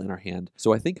heal in our hand,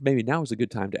 so I think maybe now is a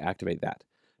good time to activate that.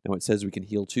 Now it says we can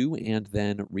heal 2 and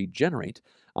then regenerate.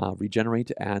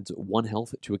 Regenerate adds 1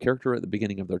 health to a character at the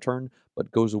beginning of their turn,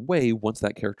 but goes away once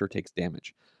that character takes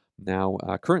damage. Now,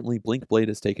 currently Blinkblade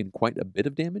has taken quite a bit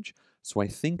of damage, so I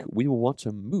think we will want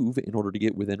to move in order to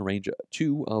get within range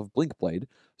 2 of Blinkblade.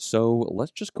 So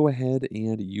let's just go ahead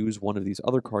and use one of these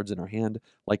other cards in our hand,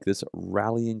 like this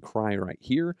Rallying Cry right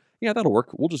here. Yeah, that'll work.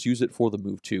 We'll just use it for the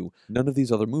move too. None of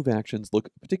these other move actions look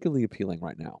particularly appealing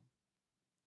right now.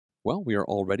 Well, we are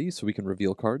all ready, so we can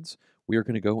reveal cards. We are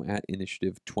going to go at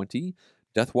initiative 20.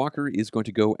 Deathwalker is going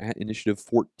to go at initiative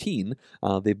 14.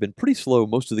 They've been pretty slow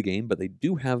most of the game, but they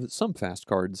do have some fast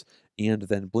cards. And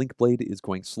then Blinkblade is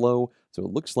going slow, so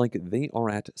it looks like they are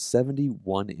at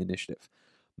 71 initiative.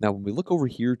 Now, when we look over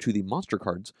here to the monster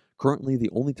cards, currently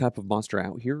the only type of monster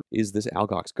out here is this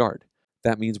Algox Guard.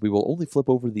 That means we will only flip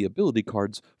over the ability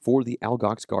cards for the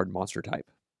Algox Guard monster type.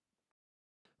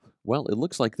 Well, it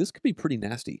looks like this could be pretty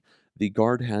nasty. The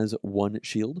guard has 1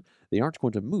 shield, they aren't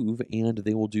going to move, and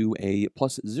they will do a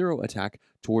 +0 attack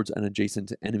towards an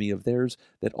adjacent enemy of theirs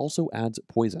that also adds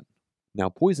poison. Now,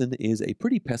 poison is a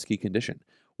pretty pesky condition.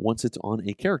 Once it's on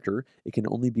a character, it can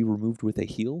only be removed with a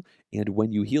heal, and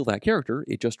when you heal that character,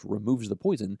 it just removes the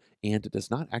poison, and does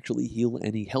not actually heal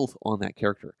any health on that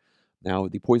character. Now,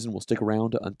 the poison will stick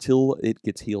around until it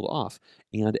gets healed off,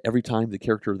 and every time the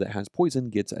character that has poison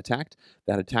gets attacked,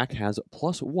 that attack has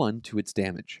 +1 to its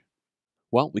damage.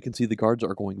 Well, we can see the guards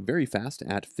are going very fast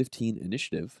at 15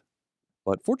 initiative,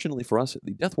 but fortunately for us,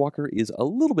 the Deathwalker is a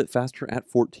little bit faster at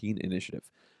 14 initiative.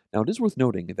 Now, it is worth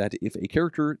noting that if a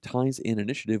character ties in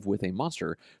initiative with a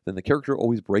monster, then the character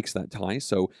always breaks that tie,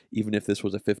 so even if this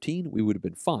was a 15, we would have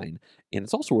been fine. And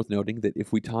it's also worth noting that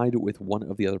if we tied with one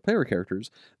of the other player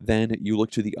characters, then you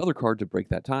look to the other card to break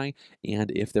that tie, and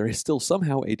if there is still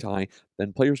somehow a tie,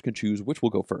 then players can choose which will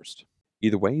go first.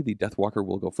 Either way, the Deathwalker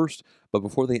will go first, but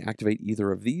before they activate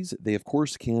either of these, they of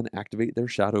course can activate their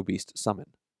Shadow Beast summon.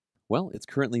 Well, it's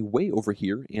currently way over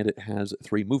here, and it has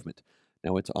 3 movement.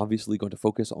 Now, it's obviously going to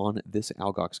focus on this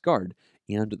Algox guard,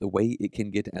 and the way it can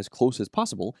get as close as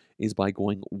possible is by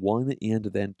going 1 and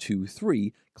then 2,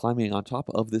 3, climbing on top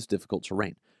of this difficult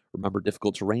terrain. Remember,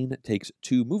 difficult terrain takes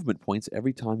 2 movement points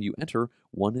every time you enter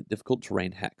one difficult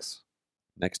terrain hex.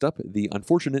 Next up, the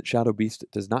unfortunate Shadow Beast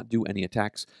does not do any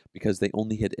attacks because they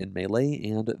only hit in melee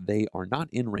and they are not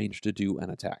in range to do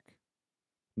an attack.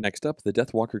 Next up, the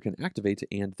Deathwalker can activate,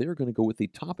 and they're going to go with the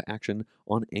top action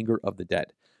on Anger of the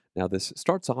Dead. Now, this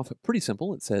starts off pretty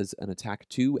simple. It says an attack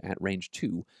 2 at range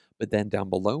 2, but then down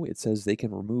below it says they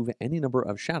can remove any number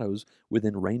of shadows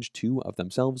within range 2 of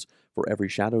themselves. For every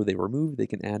shadow they remove, they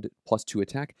can add +2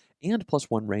 attack and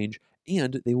 +1 range,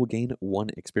 and they will gain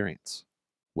 1 experience.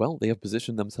 Well, they have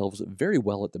positioned themselves very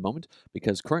well at the moment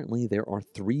because currently there are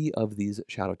 3 of these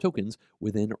shadow tokens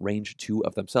within range 2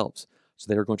 of themselves.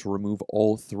 So they are going to remove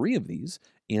all 3 of these,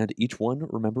 and each one,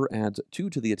 remember, adds 2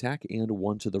 to the attack and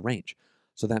 1 to the range.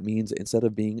 So that means instead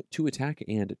of being 2 attack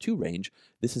and 2 range,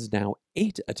 this is now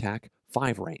 8 attack,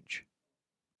 5 range.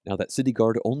 Now that City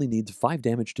Guard only needs 5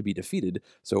 damage to be defeated,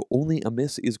 so only a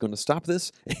miss is going to stop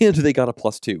this, and they got a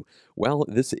 +2. Well,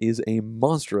 this is a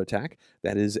monster attack.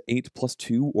 That is 8 +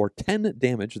 2 or 10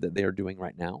 damage that they are doing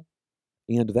right now.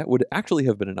 And that would actually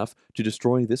have been enough to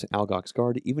destroy this Algox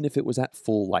Guard even if it was at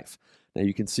full life. Now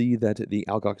you can see that the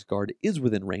Algox Guard is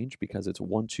within range because it's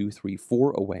 1, 2, 3,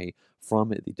 4 away from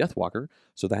the Deathwalker,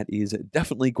 so that is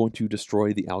definitely going to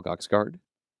destroy the Algox Guard.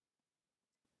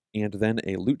 And then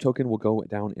a loot token will go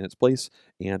down in its place,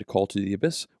 and Call to the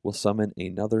Abyss will summon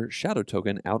another shadow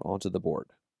token out onto the board.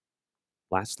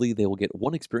 Lastly, they will get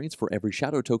 1 experience for every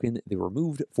shadow token they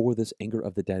removed for this Anger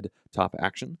of the Dead top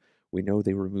action. We know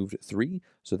they removed 3,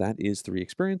 so that is 3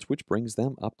 experience, which brings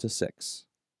them up to 6.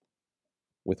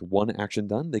 With 1 action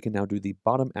done, they can now do the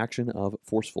bottom action of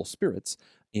Forceful Spirits,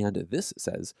 and this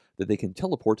says that they can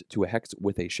teleport to a hex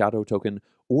with a shadow token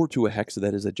or to a hex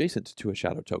that is adjacent to a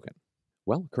shadow token.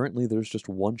 Well, currently there's just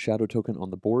 1 shadow token on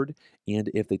the board, and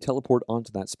if they teleport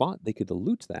onto that spot, they could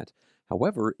loot that.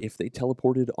 However, if they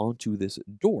teleported onto this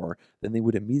door, then they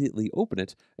would immediately open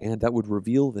it, and that would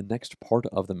reveal the next part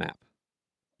of the map.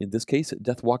 In this case,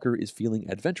 Deathwalker is feeling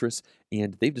adventurous,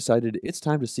 and they've decided it's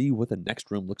time to see what the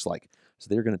next room looks like. So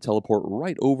they're going to teleport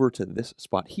right over to this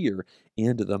spot here,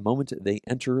 and the moment they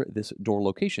enter this door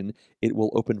location, it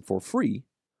will open for free.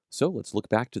 So let's look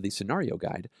back to the scenario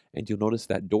guide, and you'll notice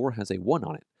that door has a 1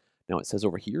 on it. Now it says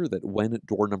over here that when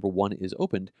door number 1 is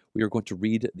opened, we are going to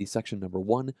read the section number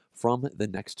 1 from the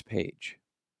next page.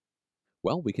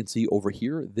 Well, we can see over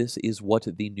here, this is what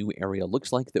the new area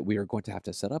looks like that we are going to have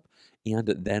to set up. And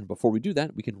then before we do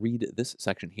that, we can read this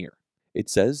section here. It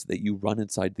says that you run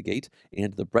inside the gate,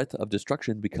 and the breadth of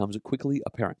destruction becomes quickly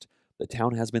apparent. The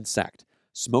town has been sacked.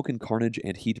 Smoke and carnage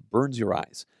and heat burns your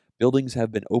eyes. Buildings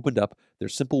have been opened up, their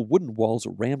simple wooden walls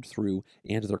rammed through,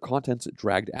 and their contents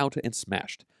dragged out and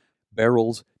smashed.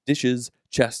 Barrels, dishes,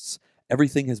 chests,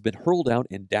 everything has been hurled out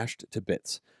and dashed to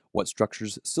bits. What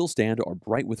structures still stand are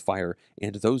bright with fire,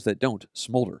 and those that don't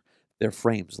smolder, their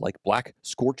frames like black,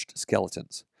 scorched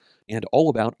skeletons. And all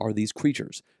about are these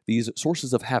creatures, these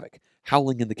sources of havoc,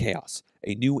 howling in the chaos,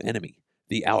 a new enemy,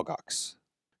 the Algox.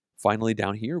 Finally,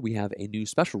 down here, we have a new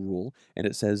special rule, and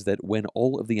it says that when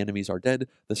all of the enemies are dead,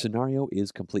 the scenario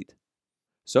is complete.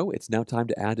 So it's now time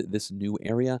to add this new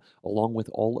area, along with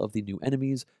all of the new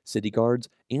enemies, city guards,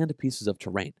 and pieces of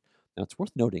terrain. Now, it's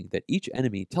worth noting that each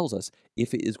enemy tells us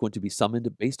if it is going to be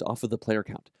summoned based off of the player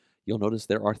count. You'll notice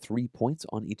there are 3 points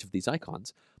on each of these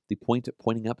icons. The point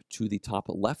pointing up to the top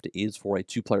left is for a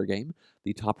 2-player game,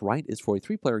 the top right is for a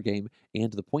 3-player game,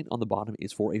 and the point on the bottom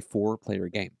is for a 4-player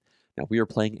game. Now, we are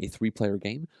playing a 3-player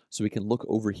game, so we can look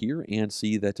over here and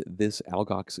see that this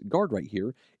Algox guard right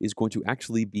here is going to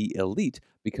actually be elite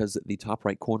because the top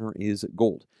right corner is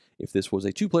gold. If this was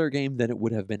a 2-player game, then it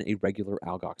would have been a regular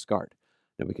Algox guard.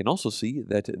 Now we can also see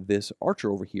that this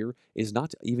archer over here is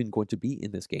not even going to be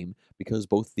in this game because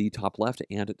both the top left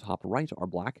and top right are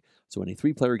black. So in a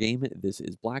 3-player game, this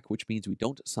is black, which means we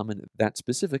don't summon that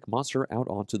specific monster out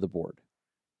onto the board.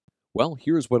 Well,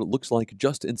 here's what it looks like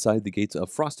just inside the gates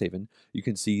of Frosthaven. You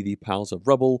can see the piles of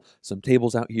rubble, some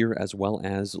tables out here, as well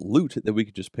as loot that we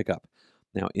could just pick up.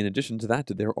 Now, in addition to that,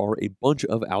 there are a bunch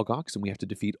of Algox, and we have to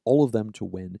defeat all of them to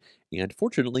win. And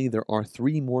fortunately, there are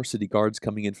 3 more city guards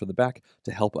coming in from the back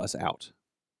to help us out.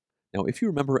 Now, if you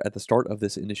remember at the start of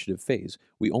this initiative phase,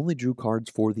 we only drew cards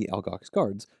for the Algox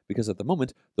guards because at the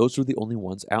moment, those are the only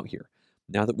ones out here.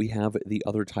 Now that we have the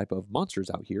other type of monsters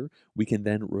out here, we can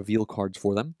then reveal cards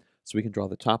for them. So we can draw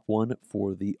the top one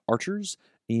for the archers,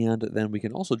 and then we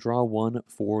can also draw one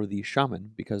for the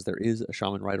shaman because there is a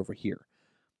shaman right over here.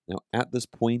 Now, at this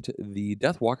point, the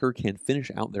Deathwalker can finish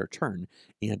out their turn,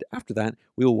 and after that,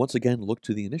 we will once again look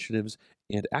to the initiatives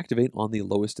and activate on the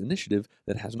lowest initiative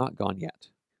that has not gone yet.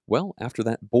 Well, after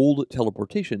that bold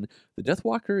teleportation, the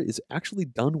Deathwalker is actually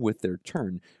done with their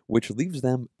turn, which leaves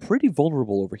them pretty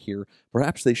vulnerable over here.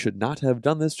 Perhaps they should not have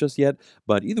done this just yet,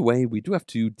 but either way, we do have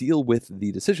to deal with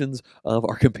the decisions of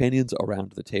our companions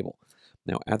around the table.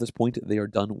 Now, at this point, they are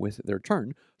done with their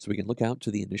turn, so we can look out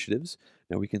to the initiatives.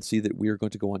 Now, we can see that we are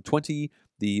going to go on 20,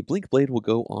 the Blink Blade will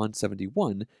go on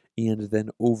 71, and then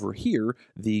over here,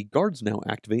 the guards now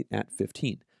activate at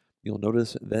 15. You'll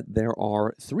notice that there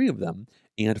are 3 of them,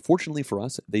 and fortunately for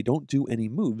us, they don't do any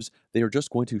moves. They are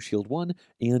just going to shield 1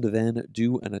 and then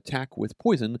do an attack with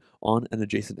poison on an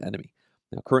adjacent enemy.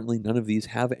 Now, currently, none of these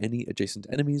have any adjacent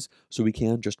enemies, so we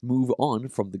can just move on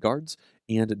from the guards,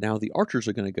 and now the archers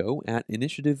are going to go at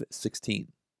initiative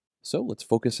 16. So let's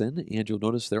focus in, and you'll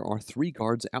notice there are 3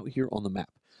 guards out here on the map.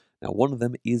 Now, one of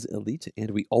them is elite, and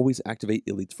we always activate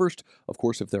elites first. Of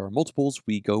course, if there are multiples,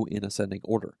 we go in ascending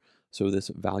order. So this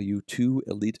value 2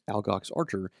 elite Algox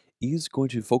archer is going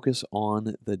to focus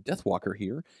on the Deathwalker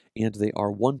here, and they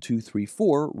are 1, 2, 3,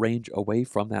 4 range away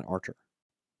from that archer.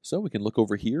 So we can look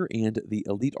over here, and the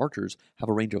elite archers have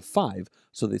a range of 5,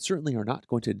 so they certainly are not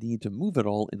going to need to move at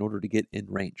all in order to get in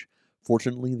range.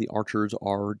 Fortunately, the archers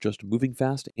are just moving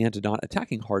fast and not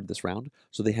attacking hard this round,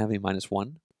 so they have a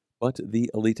 -1. But the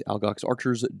elite Algox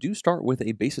archers do start with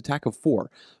a base attack of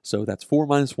 4, so that's 4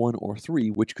 -1 or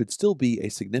 3, which could still be a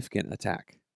significant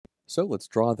attack. So let's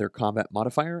draw their combat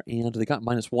modifier, and they got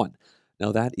 -1.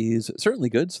 Now that is certainly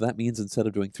good, so that means instead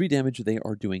of doing 3 damage, they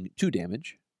are doing 2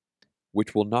 damage,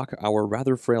 which will knock our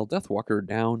rather frail Deathwalker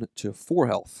down to 4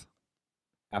 health.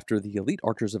 After the elite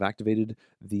archers have activated,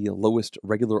 the lowest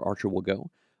regular archer will go.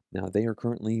 Now they are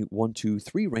currently 1, 2,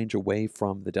 3 range away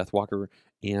from the Deathwalker,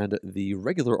 and the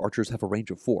regular archers have a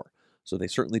range of 4. So they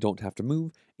certainly don't have to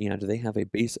move, and they have a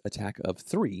base attack of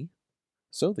 3.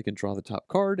 So they can draw the top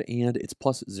card, and it's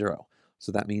 +0.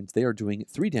 So that means they are doing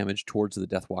 3 damage towards the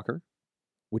Deathwalker,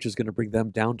 which is going to bring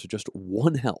them down to just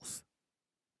 1 health.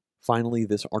 Finally,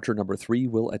 this archer number 3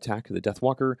 will attack the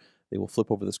Deathwalker. They will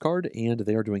flip over this card, and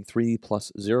they are doing 3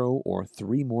 + 0, or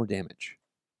 3 more damage.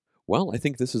 Well, I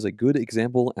think this is a good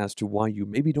example as to why you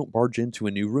maybe don't barge into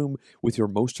a new room with your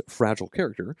most fragile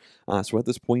character. So at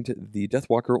this point, the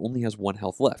Deathwalker only has 1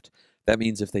 health left. That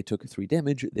means if they took 3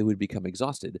 damage, they would become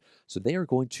exhausted. So they are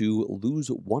going to lose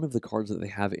one of the cards that they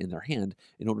have in their hand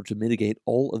in order to mitigate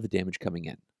all of the damage coming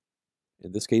in.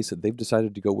 In this case, they've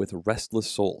decided to go with Restless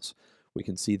Souls. We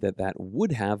can see that that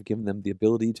would have given them the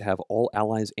ability to have all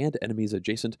allies and enemies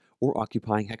adjacent or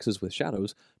occupying hexes with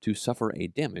shadows to suffer a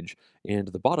damage, and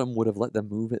the bottom would have let them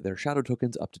move their shadow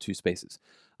tokens up to 2 spaces.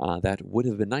 That would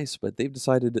have been nice, but they've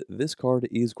decided this card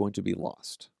is going to be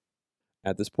lost.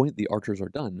 At this point, the archers are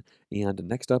done, and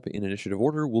next up in initiative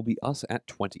order will be us at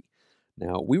 20.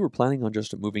 Now, we were planning on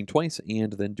just moving twice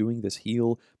and then doing this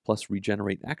heal plus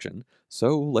regenerate action,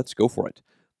 so let's go for it.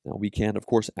 Now, we can, of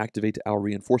course, activate our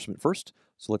reinforcement first,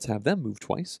 so let's have them move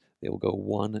twice. They will go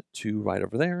 1, 2 right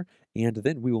over there, and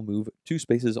then we will move 2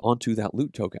 spaces onto that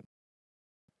loot token.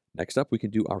 Next up, we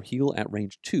can do our heal at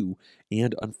range 2,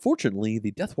 and unfortunately,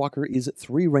 the Deathwalker is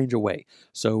 3 range away,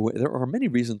 so there are many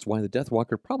reasons why the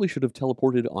Deathwalker probably should have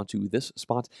teleported onto this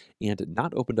spot and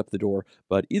not opened up the door,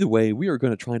 but either way, we are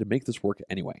going to try to make this work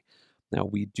anyway. Now,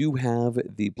 we do have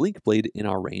the Blink Blade in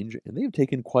our range, and they have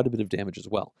taken quite a bit of damage as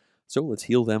well. So let's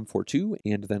heal them for 2,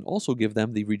 and then also give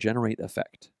them the regenerate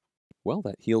effect. Well,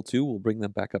 that heal 2 will bring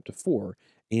them back up to 4,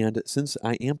 and since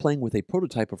I am playing with a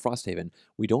prototype of Frosthaven,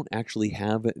 we don't actually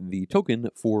have the token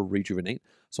for rejuvenate,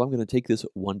 so I'm going to take this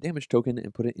 1 damage token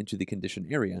and put it into the condition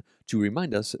area to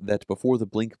remind us that before the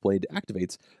Blink Blade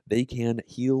activates, they can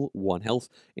heal 1 health,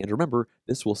 and remember,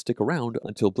 this will stick around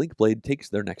until Blink Blade takes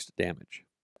their next damage.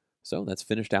 So that's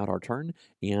finished out our turn,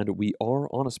 and we are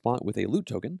on a spot with a loot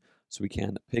token, so we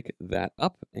can pick that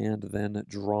up and then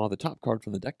draw the top card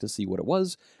from the deck to see what it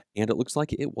was, and it looks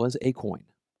like it was a coin.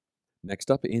 Next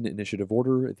up in initiative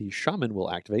order, the Shaman will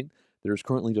activate. There's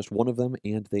currently just 1 of them,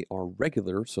 and they are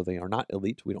regular, so they are not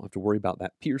elite. We don't have to worry about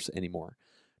that Pierce anymore.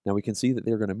 Now we can see that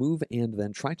they're going to move and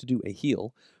then try to do a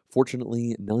heal.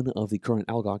 Fortunately, none of the current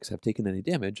Algox have taken any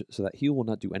damage, so that heal will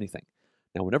not do anything.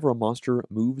 Now, whenever a monster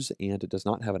moves and does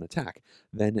not have an attack,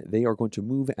 then they are going to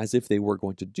move as if they were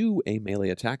going to do a melee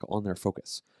attack on their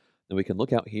focus. Now we can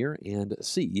look out here and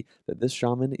see that this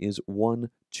shaman is 1,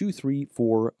 2, 3,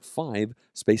 4, 5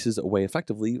 spaces away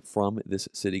effectively from this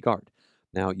city guard.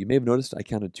 Now, you may have noticed I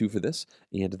counted 2 for this,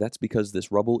 and that's because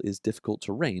this rubble is difficult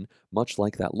terrain, much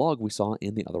like that log we saw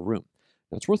in the other room.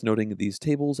 Now, it's worth noting these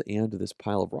tables and this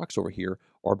pile of rocks over here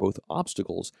are both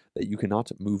obstacles that you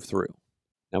cannot move through.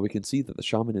 Now we can see that the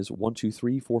shaman is 1, 2,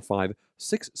 3, 4, 5,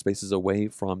 6 spaces away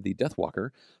from the Deathwalker,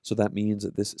 so that means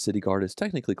that this city guard is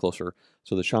technically closer,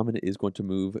 so the shaman is going to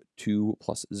move 2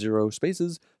 plus 0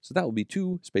 spaces, so that will be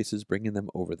 2 spaces bringing them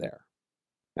over there.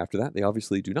 After that, they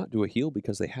obviously do not do a heal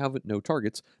because they have no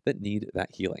targets that need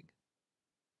that healing.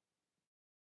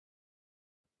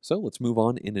 So let's move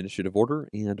on in initiative order,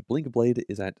 and Blink Blade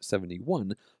is at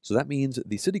 71, so that means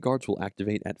the city guards will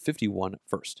activate at 51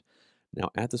 first. Now,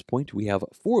 at this point, we have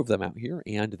 4 of them out here,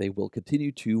 and they will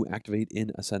continue to activate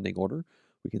in ascending order.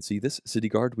 We can see this city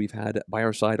guard we've had by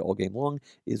our side all game long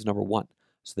is number 1.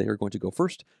 So they are going to go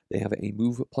first. They have a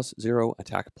move plus 0,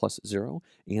 attack plus 0,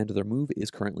 and their move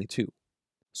is currently 2.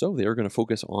 So they are going to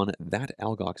focus on that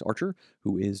Algox archer,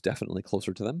 who is definitely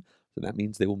closer to them. So that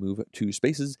means they will move 2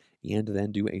 spaces and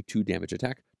then do a 2 damage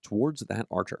attack towards that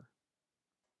archer.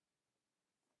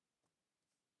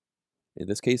 In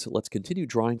this case, let's continue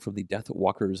drawing from the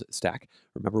Deathwalker's stack.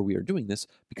 Remember, we are doing this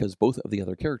because both of the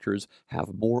other characters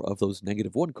have more of those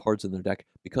 -1 cards in their deck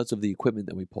because of the equipment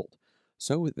that we pulled.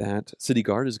 So that City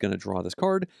Guard is going to draw this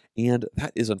card, and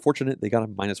that is unfortunate. They got a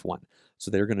 -1.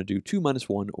 So they're going to do 2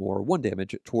 -1 or 1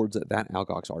 damage towards that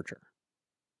Algox Archer.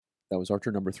 That was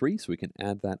Archer number 3, so we can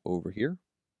add that over here.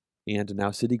 And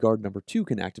now City Guard number 2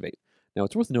 can activate. Now,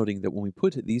 it's worth noting that when we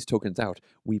put these tokens out,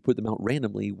 we put them out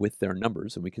randomly with their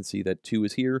numbers, and we can see that 2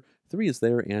 is here, 3 is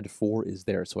there, and 4 is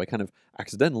there. So I kind of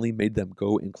accidentally made them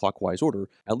go in clockwise order,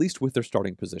 at least with their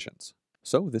starting positions.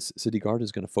 So this City Guard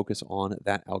is going to focus on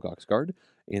that Algox Guard,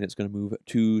 and it's going to move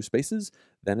 2 spaces,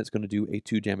 then it's going to do a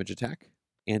 2 damage attack.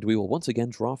 And we will once again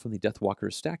draw from the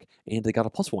Deathwalker's stack, and they got a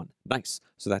 +1. Nice.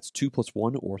 So that's 2 +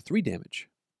 1 or 3 damage.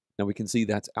 Now we can see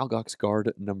that's Algox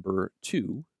Guard number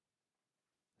 2.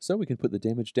 So we can put the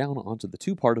damage down onto the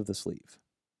 2 part of the sleeve.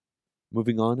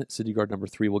 Moving on, City Guard number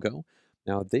 3 will go.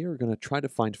 Now they are going to try to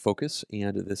find focus,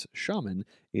 and this shaman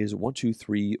is 1, 2,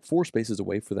 3, 4 spaces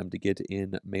away for them to get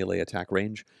in melee attack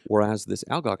range, whereas this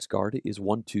Algox Guard is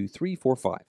 1, 2, 3, 4,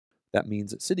 5. That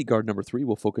means City Guard number 3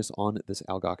 will focus on this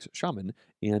Algox shaman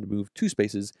and move 2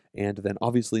 spaces, and then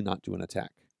obviously not do an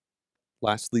attack.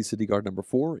 Lastly, City Guard number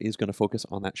 4 is going to focus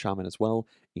on that shaman as well,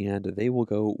 and they will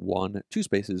go 1, 2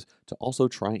 spaces to also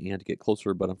try and get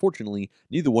closer, but unfortunately,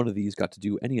 neither one of these got to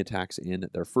do any attacks in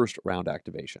their first round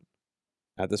activation.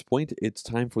 At this point, it's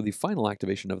time for the final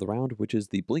activation of the round, which is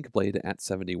the Blink Blade at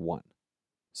 71.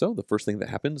 So the first thing that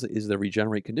happens is the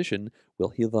Regenerate condition will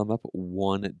heal them up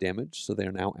 1 damage, so they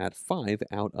are now at 5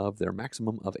 out of their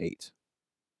maximum of 8.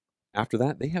 After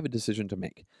that, they have a decision to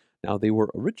make. Now, they were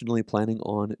originally planning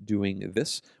on doing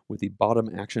this with the bottom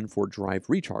action for Drive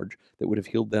Recharge that would have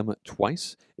healed them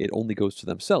twice. It only goes to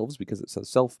themselves because it says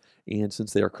self, and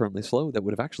since they are currently slow, that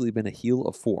would have actually been a heal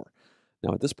of 4.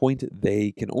 Now, at this point,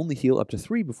 they can only heal up to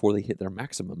 3 before they hit their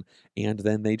maximum, and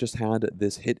then they just had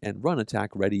this hit and run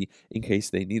attack ready in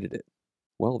case they needed it.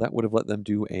 Well, that would have let them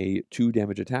do a 2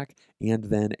 damage attack and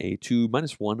then a 2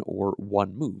 -1 or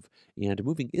 1 move. And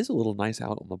moving is a little nice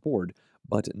out on the board,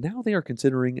 but now they are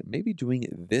considering maybe doing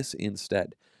this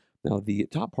instead. Now, the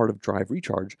top part of Drive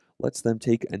Recharge lets them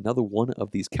take another one of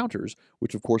these counters,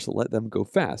 which of course let them go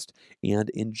fast, and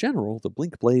in general, the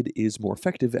Blink Blade is more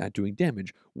effective at doing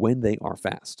damage when they are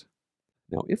fast.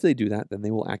 Now, if they do that, then they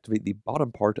will activate the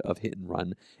bottom part of Hit and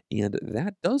Run, and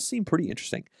that does seem pretty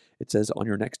interesting. It says on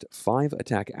your next 5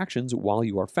 attack actions while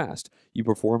you are fast, you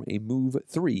perform a move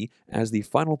 3 as the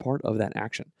final part of that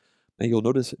action. Now, you'll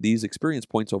notice these experience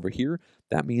points over here.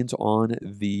 That means on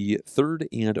the 3rd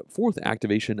and 4th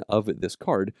activation of this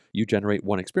card, you generate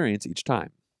 1 experience each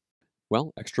time.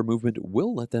 Well, extra movement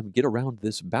will let them get around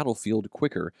this battlefield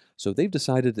quicker, so they've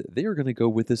decided they are going to go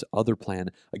with this other plan.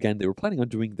 Again, they were planning on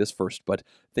doing this first, but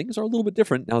things are a little bit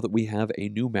different now that we have a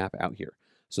new map out here.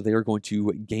 So they are going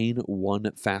to gain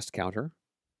 1 fast counter,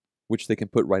 which they can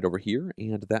put right over here,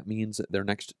 and that means their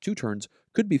next 2 turns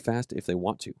could be fast if they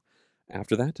want to.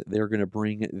 After that, they're going to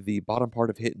bring the bottom part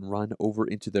of Hit and Run over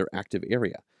into their active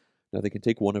area. Now they can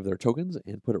take one of their tokens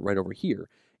and put it right over here,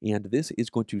 and this is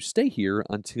going to stay here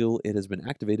until it has been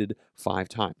activated 5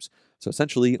 times. So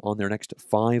essentially, on their next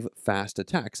 5 fast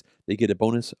attacks, they get a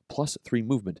bonus +3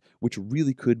 movement, which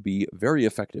really could be very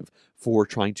effective for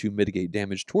trying to mitigate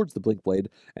damage towards the Blink Blade,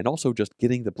 and also just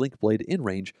getting the Blink Blade in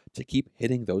range to keep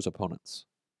hitting those opponents.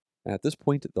 At this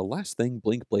point, the last thing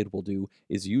Blink Blade will do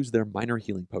is use their Minor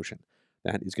Healing Potion.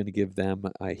 That is going to give them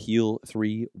a heal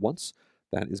 3 once.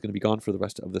 That is going to be gone for the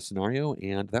rest of the scenario,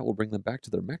 and that will bring them back to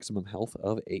their maximum health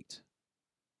of 8.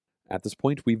 At this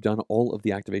point, we've done all of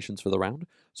the activations for the round,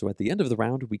 so at the end of the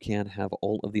round, we can have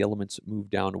all of the elements move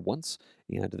down once,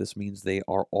 and this means they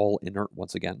are all inert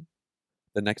once again.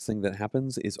 The next thing that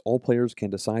happens is all players can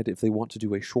decide if they want to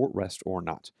do a short rest or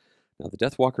not. Now, the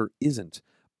Deathwalker isn't,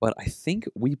 but I think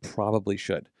we probably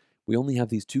should. We only have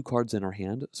these 2 cards in our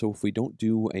hand, so if we don't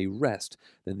do a rest,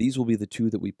 then these will be the 2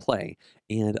 that we play,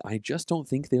 and I just don't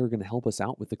think they are going to help us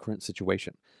out with the current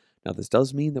situation. Now, this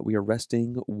does mean that we are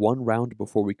resting 1 round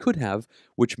before we could have,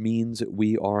 which means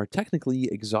we are technically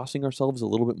exhausting ourselves a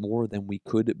little bit more than we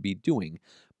could be doing.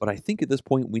 But I think at this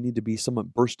point we need to be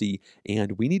somewhat bursty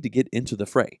and we need to get into the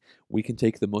fray. We can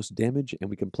take the most damage and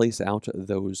we can place out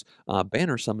those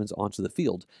banner summons onto the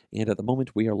field. And at the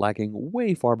moment we are lagging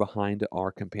way far behind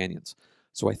our companions.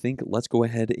 So I think let's go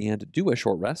ahead and do a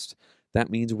short rest. That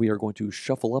means we are going to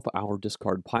shuffle up our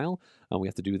discard pile. We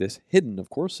have to do this hidden, of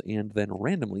course, and then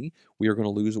randomly we are going to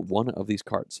lose one of these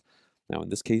cards. Now, in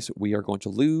this case, we are going to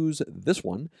lose this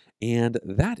one, and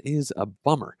that is a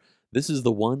bummer. This is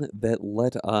the one that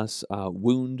let us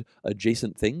wound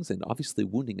adjacent things, and obviously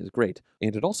wounding is great.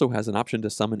 And it also has an option to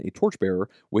summon a Torchbearer,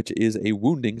 which is a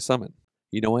wounding summon.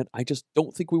 You know what, I just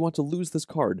don't think we want to lose this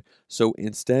card, so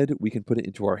instead we can put it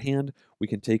into our hand, we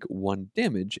can take 1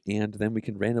 damage, and then we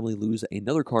can randomly lose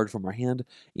another card from our hand,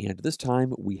 and this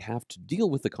time we have to deal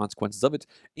with the consequences of it,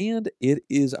 and it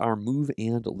is our move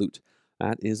and loot.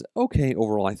 That is okay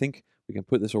overall, I think. We can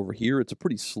put this over here, it's a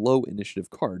pretty slow initiative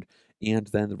card, and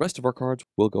then the rest of our cards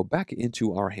will go back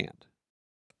into our hand.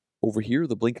 Over here,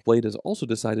 the Blink Blade has also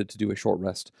decided to do a short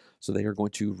rest, so they are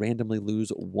going to randomly lose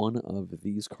one of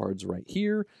these cards right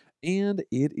here, and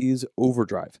it is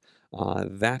Overdrive.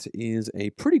 That is a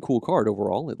pretty cool card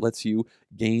overall. It lets you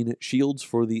gain shields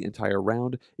for the entire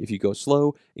round if you go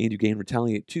slow, and you gain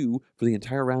Retaliate 2 for the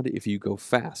entire round if you go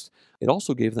fast. It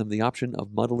also gave them the option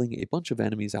of muddling a bunch of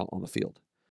enemies out on the field.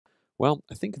 Well,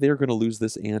 I think they're going to lose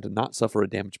this and not suffer a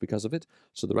damage because of it,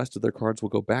 so the rest of their cards will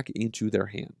go back into their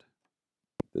hand.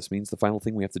 This means the final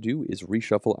thing we have to do is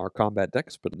reshuffle our combat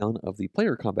decks, but none of the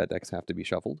player combat decks have to be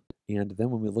shuffled. And then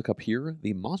when we look up here,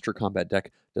 the monster combat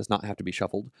deck does not have to be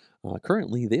shuffled.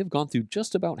 Currently, they have gone through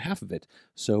just about half of it,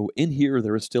 so in here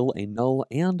there is still a null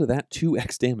and that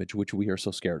 2x damage, which we are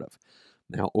so scared of.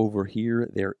 Now over here,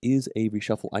 there is a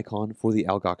reshuffle icon for the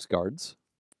Algox Guards.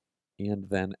 And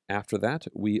then after that,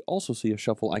 we also see a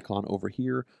shuffle icon over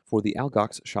here for the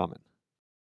Algox Shaman.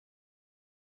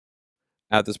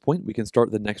 At this point, we can start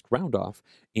the next round off,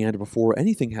 and before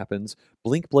anything happens,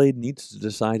 Blink Blade needs to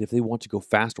decide if they want to go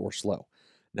fast or slow.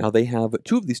 Now, they have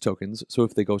 2 of these tokens, so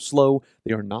if they go slow,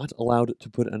 they are not allowed to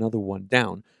put another one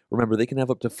down. Remember, they can have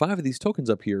up to 5 of these tokens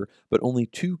up here, but only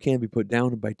 2 can be put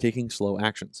down by taking slow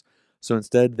actions. So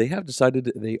instead, they have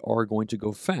decided they are going to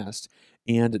go fast,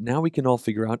 and now we can all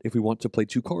figure out if we want to play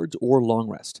 2 cards or long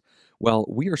rest. Well,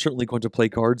 we are certainly going to play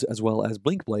cards as well as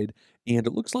Blink Blade, and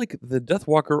it looks like the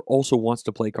Deathwalker also wants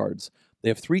to play cards. They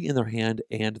have 3 in their hand,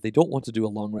 and they don't want to do a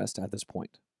long rest at this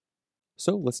point.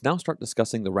 So let's now start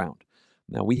discussing the round.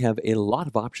 Now, we have a lot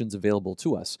of options available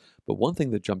to us, but one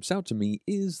thing that jumps out to me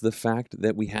is the fact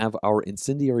that we have our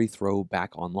Incendiary Throw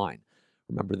back online.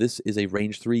 Remember, this is a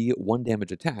range 3, 1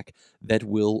 damage attack that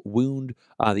will wound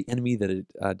the enemy that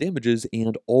it damages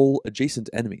and all adjacent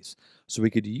enemies. So we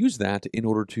could use that in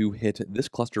order to hit this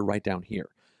cluster right down here.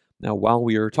 Now, while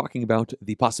we are talking about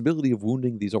the possibility of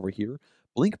wounding these over here,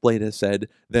 Blink Blade has said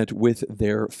that with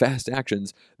their fast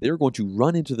actions, they're going to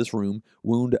run into this room,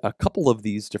 wound a couple of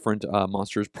these different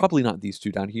monsters, probably not these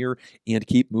 2 down here, and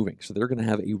keep moving. So they're going to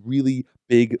have a really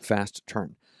big, fast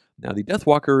turn. Now, the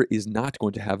Deathwalker is not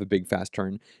going to have a big fast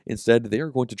turn. Instead, they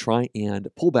are going to try and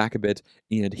pull back a bit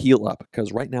and heal up,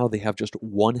 because right now they have just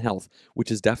 1 health, which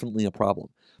is definitely a problem.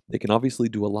 They can obviously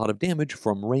do a lot of damage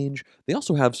from range. They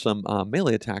also have some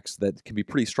melee attacks that can be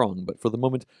pretty strong, but for the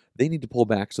moment, they need to pull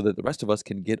back so that the rest of us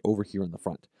can get over here in the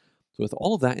front. So with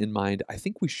all of that in mind, I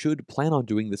think we should plan on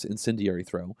doing this Incendiary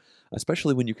Throw,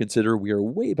 especially when you consider we are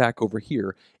way back over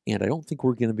here, and I don't think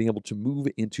we're going to be able to move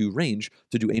into range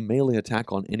to do a melee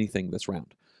attack on anything this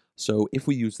round. So if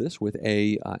we use this with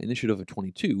a initiative of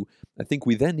 22, I think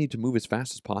we then need to move as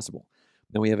fast as possible.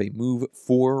 Now we have a move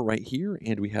 4 right here,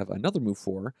 and we have another move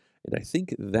 4, and I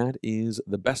think that is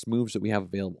the best moves that we have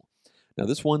available. Now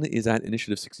this one is at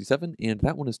initiative 67, and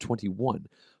that one is 21.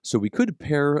 So we could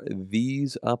pair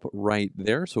these up right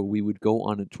there, so we would go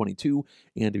on at 22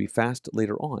 and be fast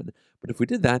later on. But if we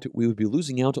did that, we would be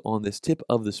losing out on this tip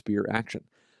of the spear action.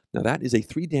 Now that is a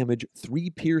 3 damage, 3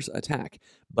 pierce attack,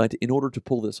 but in order to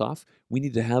pull this off, we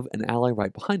need to have an ally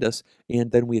right behind us,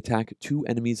 and then we attack 2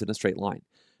 enemies in a straight line.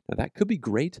 Now that could be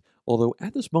great, although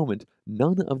at this moment,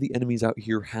 none of the enemies out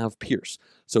here have Pierce,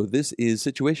 so this is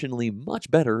situationally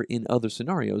much better in other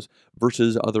scenarios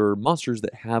versus other monsters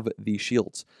that have these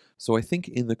shields. So I think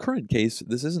in the current case,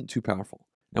 this isn't too powerful.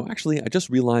 Now actually, I just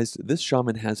realized this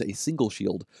shaman has a single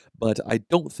shield, but I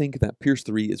don't think that Pierce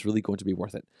 3 is really going to be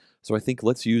worth it. So I think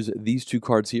let's use these 2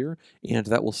 cards here, and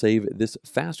that will save this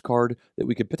fast card that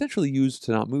we could potentially use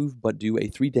to not move, but do a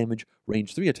 3 damage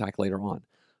range 3 attack later on.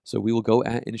 So we will go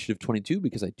at initiative 22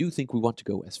 because I do think we want to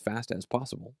go as fast as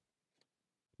possible.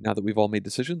 Now that we've all made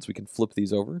decisions, we can flip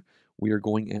these over. We are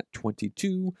going at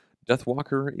 22.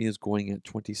 Deathwalker is going at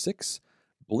 26.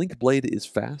 Blink Blade is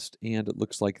fast, and it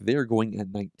looks like they're going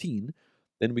at 19.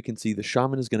 Then we can see the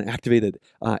Shaman is going to activate at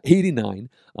 89.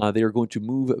 They are going to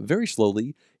move very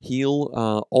slowly,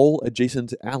 heal all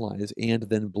adjacent allies, and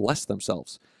then bless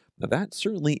themselves. Now that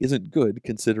certainly isn't good,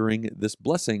 considering this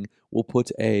blessing will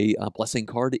put a blessing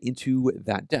card into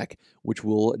that deck, which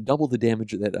will double the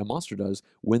damage that a monster does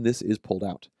when this is pulled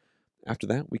out. After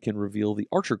that, we can reveal the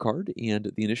Archer card,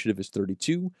 and the initiative is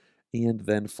 32, and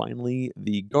then finally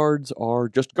the guards are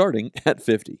just guarding at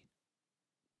 50.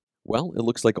 Well, it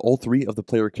looks like all 3 of the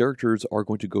player characters are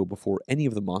going to go before any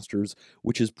of the monsters,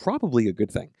 which is probably a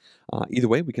good thing. Either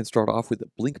way, we can start off with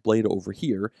Blink Blade over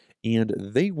here, and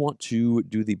they want to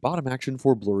do the bottom action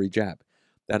for Blurry Jab.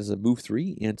 That is a move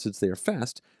 3, and since they are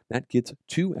fast, that gets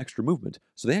 2 extra movement,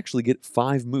 so they actually get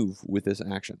 5 move with this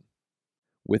action.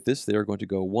 With this, they are going to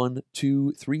go 1,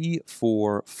 2, 3,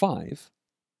 4, 5.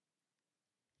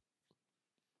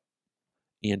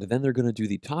 And then they're going to do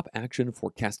the top action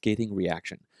for Cascading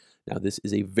Reaction. Now, this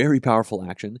is a very powerful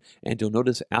action, and you'll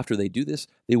notice after they do this,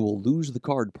 they will lose the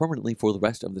card permanently for the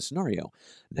rest of the scenario.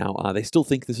 Now, they still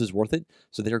think this is worth it,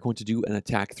 so they are going to do an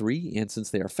attack 3, and since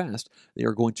they are fast, they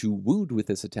are going to wound with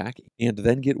this attack, and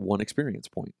then get 1 experience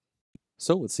point.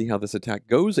 So let's see how this attack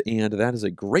goes, and that is a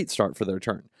great start for their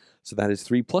turn. So that is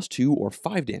 3 plus 2, or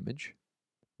 5 damage,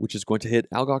 which is going to hit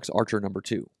Algok's Archer number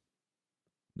 2.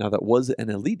 Now that was an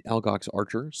elite Algok's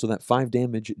Archer, so that 5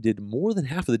 damage did more than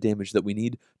half of the damage that we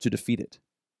need to defeat it.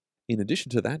 In addition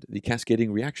to that, the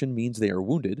Cascading Reaction means they are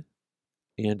wounded,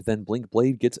 and then Blink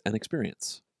Blade gets an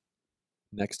experience.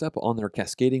 Next up on their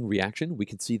Cascading Reaction, we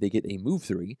can see they get a move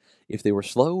 3. If they were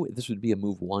slow, this would be a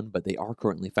move 1, but they are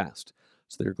currently fast.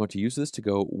 So they're going to use this to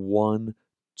go 1,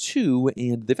 2,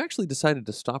 and they've actually decided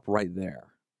to stop right there.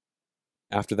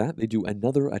 After that, they do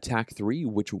another attack 3,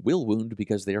 which will wound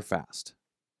because they are fast.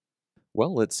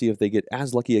 Well, let's see if they get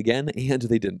as lucky again, and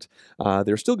they didn't.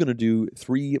 They're still going to do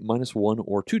 3 minus 1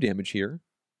 or 2 damage here,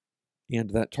 and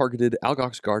that targeted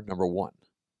Algok's Guard number 1.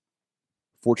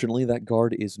 Fortunately, that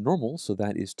guard is normal, so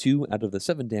that is 2 out of the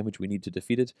 7 damage we need to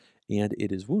defeat it, and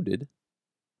it is wounded.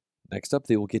 Next up,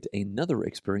 they will get another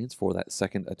experience for that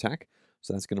second attack,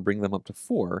 so that's going to bring them up to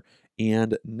 4,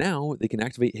 and now they can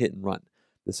activate Hit and Run.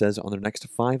 This says on their next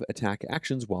 5 attack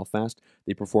actions while fast,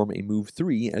 they perform a move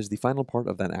 3 as the final part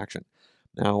of that action.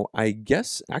 Now, I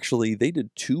guess actually they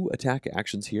did 2 attack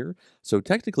actions here, so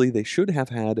technically they should have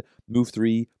had move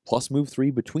 3 plus move 3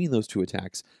 between those 2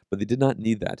 attacks, but they did not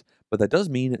need that. But that does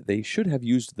mean they should have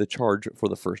used the charge for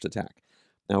the first attack.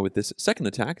 Now, with this second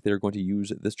attack, they're going to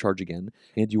use this charge again,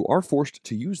 and you are forced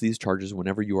to use these charges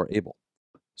whenever you are able.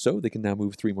 So they can now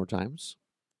move 3 more times.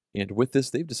 And with this,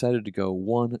 they've decided to go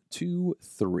 1, 2,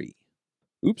 3.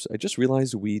 Oops, I just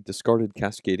realized we discarded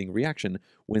Cascading Reaction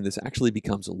when this actually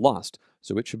becomes lost,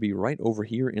 so it should be right over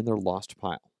here in their lost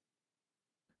pile.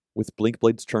 With Blink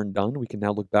Blade's turn done, we can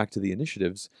now look back to the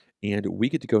initiatives, and we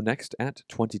get to go next at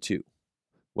 22.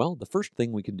 Well, the first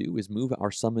thing we can do is move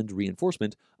our summoned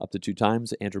reinforcement up to 2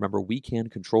 times, and remember, we can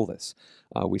control this.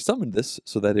 We summoned this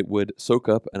so that it would soak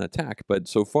up an attack, but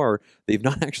so far, they've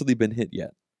not actually been hit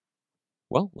yet.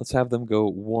 Well, let's have them go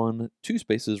 1, 2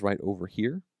 spaces right over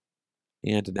here.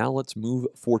 And now let's move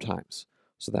 4 times.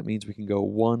 So that means we can go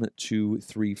 1, 2,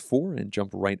 3, 4 and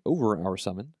jump right over our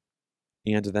summon.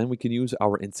 And then we can use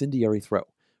our Incendiary Throw.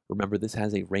 Remember, this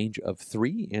has a range of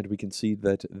 3, and we can see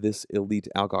that this elite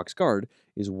Algok's Guard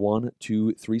is 1,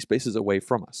 2, 3 spaces away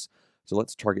from us. So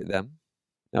let's target them.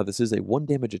 Now, this is a 1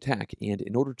 damage attack, and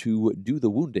in order to do the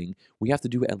wounding, we have to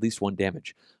do at least 1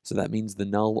 damage. So that means the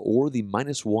null or the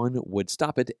 -1 would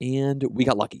stop it, and we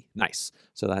got lucky. Nice.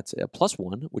 So that's a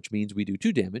 +1, which means we do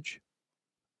 2 damage.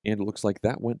 And it looks like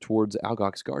that went towards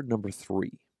Algok's guard number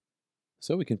 3.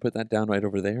 So we can put that down right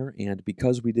over there, and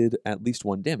because we did at least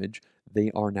 1 damage,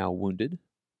 they are now wounded.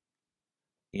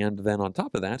 And then on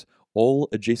top of that, all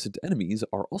adjacent enemies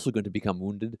are also going to become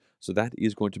wounded, so that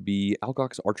is going to be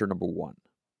Algok's archer number 1.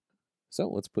 So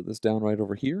let's put this down right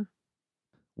over here.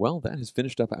 Well, that has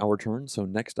finished up our turn, so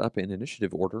next up in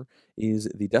initiative order is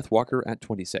the Deathwalker at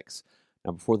 26.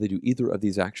 Now, before they do either of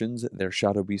these actions, their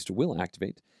Shadow Beast will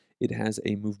activate. It has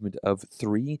a movement of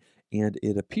 3, and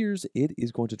it appears it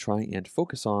is going to try and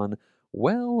focus on,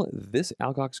 well, this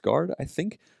Algok's guard, I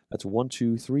think. That's 1,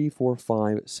 2, 3, 4,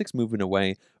 5, 6 movement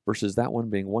away, versus that one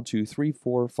being 1, 2, 3,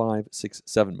 4, 5, 6,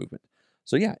 7 movement.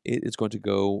 So yeah, it is going to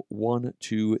go 1,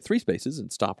 2, 3 spaces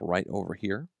and stop right over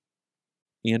here.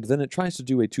 And then it tries to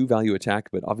do a 2-value attack,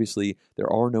 but obviously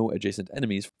there are no adjacent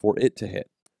enemies for it to hit.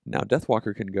 Now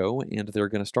Deathwalker can go, and they're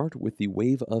going to start with the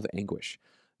Wave of Anguish.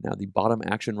 Now the bottom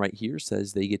action right here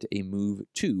says they get a move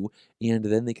 2, and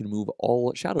then they can move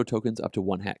all shadow tokens up to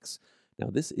 1 hex.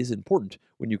 Now this is important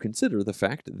when you consider the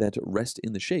fact that Rest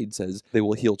in the Shade says they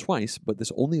will heal twice, but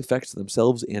this only affects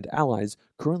themselves and allies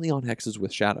currently on hexes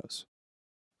with shadows.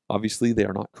 Obviously, they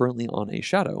are not currently on a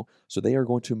shadow, so they are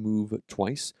going to move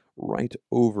twice right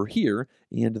over here,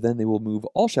 and then they will move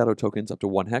all shadow tokens up to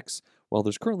 1 hex, while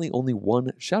there's currently only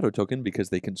 1 shadow token because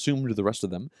they consumed the rest of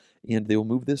them, and they will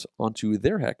move this onto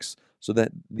their hex so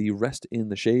that the Rest in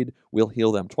the Shade will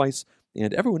heal them twice,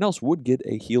 and everyone else would get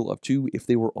a heal of 2 if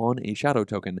they were on a shadow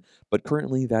token, but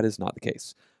currently that is not the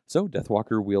case. So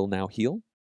Deathwalker will now heal,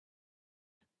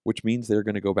 which means they're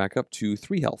going to go back up to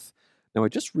 3 health. Now, I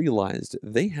just realized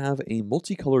they have a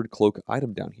multicolored cloak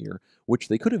item down here, which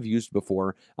they could have used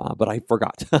before, but I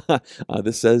forgot.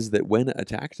 This says that when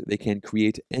attacked, they can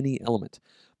create any element.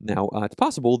 Now, it's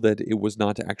possible that it was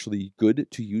not actually good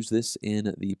to use this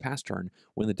in the past turn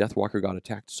when the Deathwalker got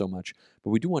attacked so much, but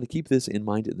we do want to keep this in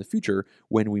mind in the future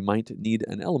when we might need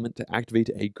an element to activate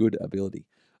a good ability.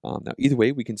 Now, either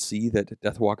way, we can see that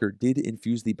Deathwalker did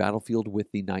infuse the battlefield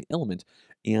with the Night element,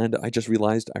 and I just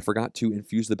realized I forgot to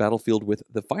infuse the battlefield with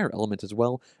the Fire element as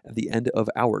well at the end of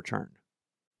our turn.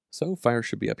 So Fire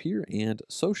should be up here, and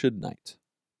so should Night.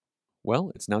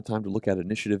 Well, it's now time to look at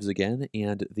initiatives again,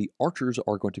 and the Archers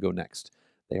are going to go next.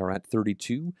 They are at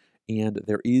 32, and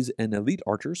there is an Elite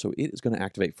Archer, so it is going to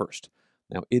activate first.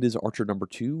 Now, it is Archer number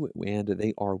 2, and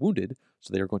they are wounded,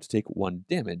 so they are going to take 1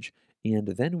 damage. And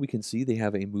then we can see they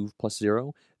have a move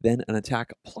 +0, then an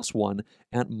attack +1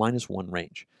 at -1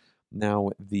 range.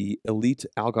 Now, the elite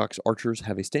Algok's archers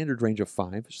have a standard range of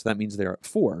 5, so that means they're at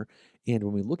 4. And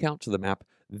when we look out to the map,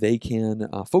 they can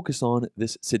focus on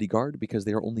this city guard because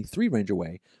they are only 3 range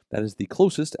away. That is the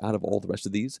closest out of all the rest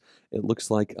of these. It looks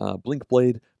like Blink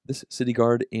Blade, this city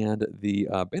guard, and the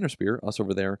Banner Spear, us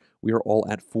over there, we are all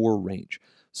at 4 range.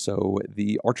 So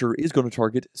the archer is going to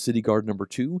target city guard number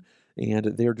 2, and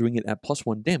they are doing it at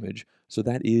 +1 damage, so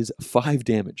that is 5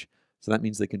 damage. So that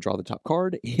means they can draw the top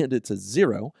card, and it's a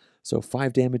 0, so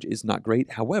 5 damage is not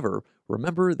great. However,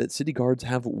 remember that city guards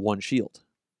have 1 shield.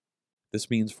 This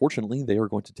means, fortunately, they are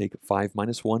going to take 5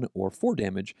 -1 or 4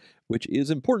 damage, which is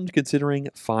important considering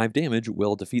 5 damage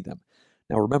will defeat them.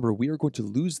 Now remember, we are going to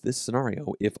lose this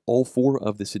scenario if all 4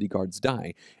 of the city guards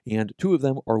die, and 2 of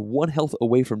them are 1 health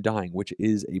away from dying, which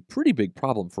is a pretty big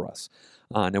problem for us.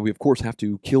 Now we of course have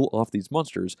to kill off these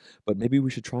monsters, but maybe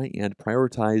we should try and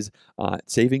prioritize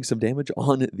saving some damage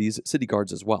on these city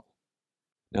guards as well.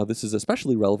 Now, this is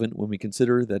especially relevant when we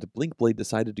consider that Blink Blade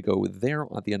decided to go there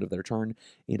at the end of their turn,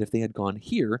 and if they had gone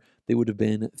here, they would have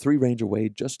been 3 range away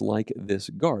just like this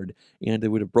guard, and they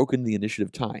would have broken the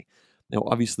initiative tie. Now,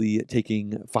 obviously,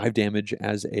 taking 5 damage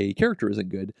as a character isn't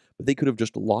good, but they could have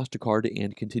just lost a card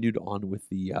and continued on with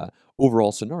the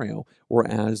overall scenario,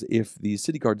 whereas if the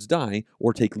city guards die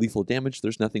or take lethal damage,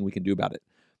 there's nothing we can do about it.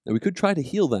 Now, we could try to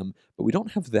heal them, but we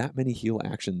don't have that many heal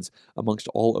actions amongst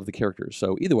all of the characters,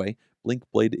 so either way, Blink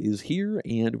Blade is here,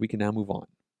 and we can now move on.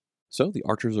 So the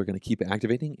archers are going to keep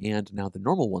activating, and now the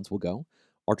normal ones will go.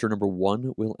 Archer number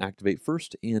 1 will activate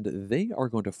first, and they are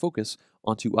going to focus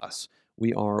onto us.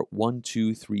 We are 1,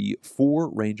 2, 3, 4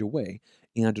 range away,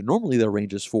 and normally their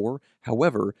range is 4.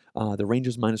 However, the range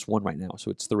is -1 right now,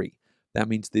 so it's 3. That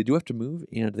means they do have to move,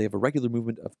 and they have a regular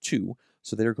movement of 2,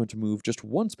 so they're going to move just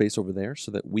 1 space over there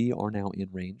so that we are now in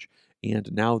range.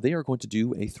 And now they are going to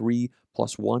do a 3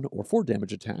 + 1 or 4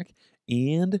 damage attack,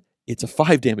 and it's a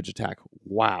 5 damage attack.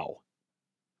 Wow.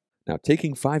 Now,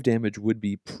 taking 5 damage would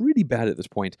be pretty bad at this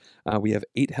point. We have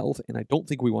 8 health, and I don't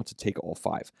think we want to take all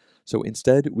 5. So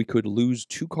instead, we could lose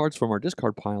 2 cards from our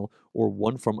discard pile or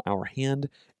 1 from our hand,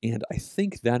 and I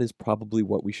think that is probably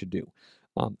what we should do.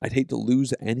 I'd hate to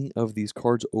lose any of these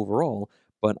cards overall,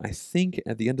 but I think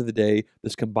at the end of the day,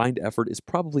 this combined effort is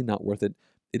probably not worth it.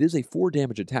 It is a 4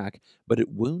 damage attack, but it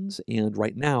wounds, and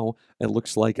right now, it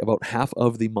looks like about half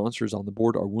of the monsters on the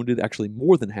board are wounded, actually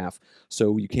more than half,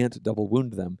 so you can't double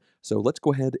wound them. So let's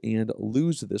go ahead and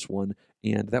lose this one,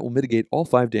 and that will mitigate all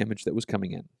 5 damage that was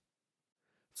coming in.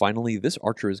 Finally, this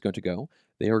archer is going to go.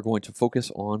 They are going to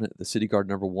focus on the city guard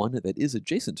number 1 that is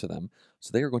adjacent to them.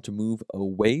 So they are going to move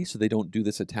away so they don't do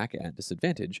this attack at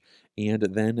disadvantage. And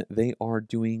then they are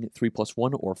doing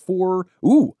 3+1 or 4,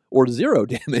 or 0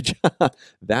 damage.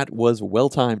 That was well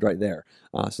timed right there.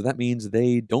 So that means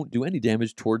they don't do any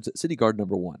damage towards city guard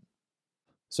number 1.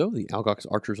 So the Algox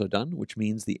archers are done, which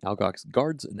means the Algox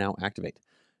guards now activate.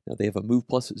 Now they have a move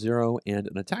 +0 and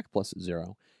an attack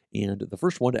 +0, and the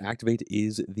first one to activate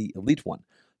is the elite one.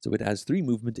 So it has 3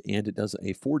 movement and it does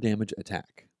a 4 damage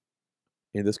attack.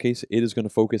 In this case, it is going to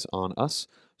focus on us,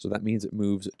 so that means it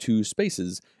moves 2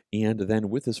 spaces, and then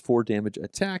with this 4 damage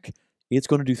attack, it's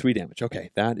going to do 3 damage. Okay,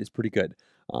 that is pretty good.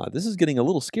 This is getting a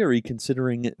little scary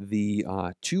considering the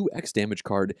 2x damage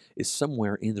card is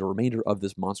somewhere in the remainder of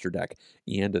this monster deck,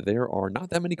 and there are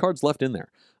not that many cards left in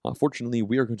there. Fortunately,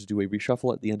 we are going to do a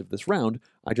reshuffle at the end of this round.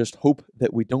 I just hope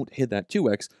that we don't hit that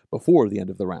 2x before the end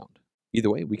of the round. Either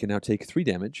way, we can now take 3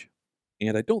 damage,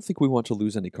 and I don't think we want to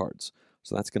lose any cards,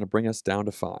 so that's going to bring us down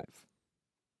to 5.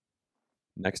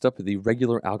 Next up, the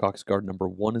regular Algox guard number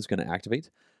 1 is going to activate.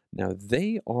 Now,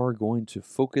 they are going to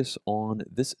focus on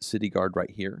this city guard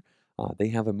right here. They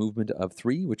have a movement of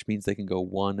 3, which means they can go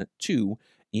 1, 2,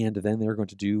 and then they're going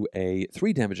to do a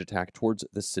 3 damage attack towards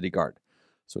this city guard.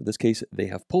 So in this case, they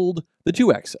have pulled the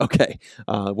 2x. Okay,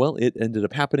 well, it ended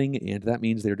up happening, and that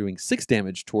means they're doing 6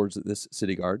 damage towards this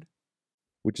city guard,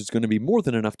 which is going to be more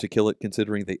than enough to kill it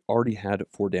considering they already had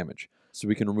 4 damage. So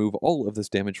we can remove all of this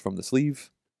damage from the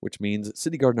sleeve, which means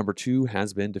city guard number 2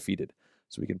 has been defeated.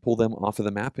 So we can pull them off of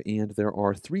the map, and there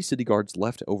are 3 city guards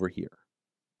left over here.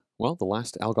 Well, the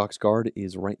last Algox guard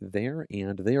is right there,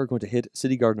 and they are going to hit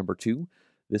city guard number 2.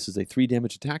 This is a 3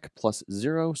 damage attack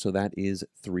 +0, so that is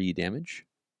 3 damage,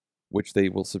 which they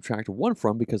will subtract 1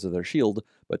 from because of their shield,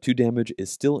 but 2 damage is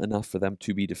still enough for them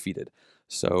to be defeated.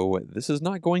 So this is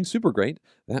not going super great.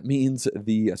 That means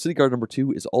the city guard number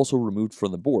 2 is also removed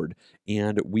from the board,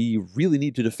 and we really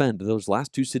need to defend those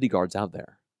last 2 city guards out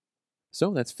there.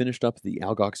 So that's finished up the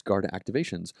Algox guard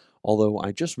activations, although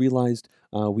I just realized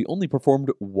we only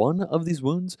performed 1 of these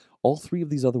wounds. All 3 of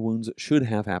these other wounds should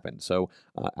have happened. So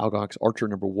Algox archer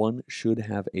number 1 should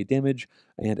have a damage,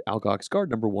 and Algox guard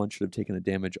number 1 should have taken a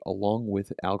damage along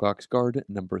with Algox guard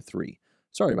number 3.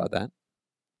 Sorry about that.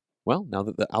 Well, now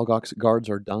that the Algox guards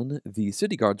are done, the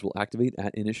city guards will activate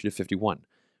at initiative 51.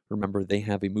 Remember, they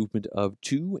have a movement of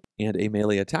 2 and a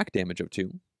melee attack damage of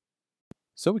 2.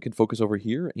 So we can focus over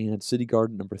here, and city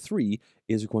guard number 3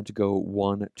 is going to go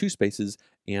 1, 2 spaces,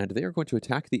 and they are going to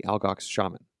attack the Algox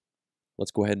shaman.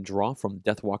 Let's go ahead and draw from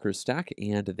Deathwalker's stack,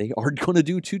 and they are going to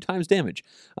do 2 times damage.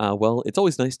 Well, it's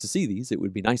always nice to see these. It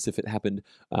would be nice if it happened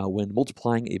when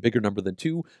multiplying a bigger number than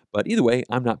 2, but either way,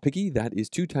 I'm not picky. That is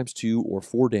 2 times 2 or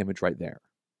 4 damage right there.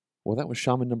 Well, that was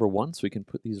shaman number 1, so we can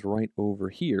put these right over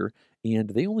here,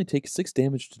 and they only take 6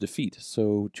 damage to defeat,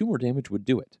 so 2 more damage would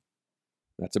do it.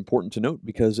 That's important to note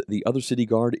because the other city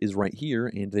guard is right here,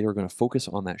 and they are going to focus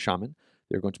on that shaman.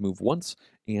 They're going to move once,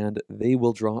 and they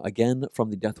will draw again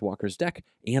from the Deathwalker's deck,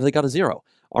 and they got a 0.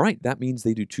 All right, that means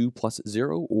they do 2 plus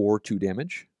 0, or 2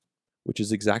 damage, which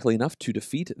is exactly enough to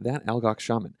defeat that Algox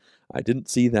shaman. I didn't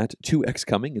see that 2x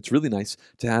coming. It's really nice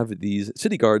to have these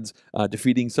city guards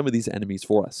defeating some of these enemies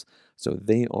for us. So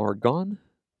they are gone.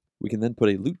 We can then put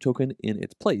a loot token in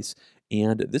its place,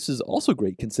 and this is also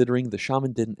great considering the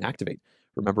shaman didn't activate.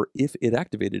 Remember, if it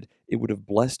activated, it would have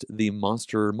blessed the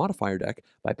monster modifier deck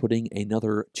by putting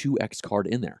another 2x card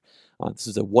in there. This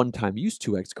is a one-time use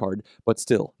 2x card, but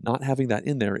still, not having that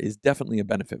in there is definitely a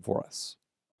benefit for us.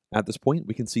 At this point,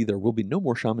 we can see there will be no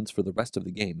more shamans for the rest of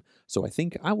the game, so I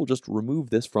think I will just remove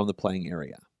this from the playing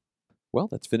area. Well,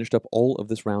 that's finished up all of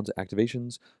this round's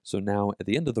activations, so now at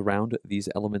the end of the round, these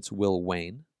elements will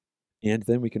wane, and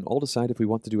then we can all decide if we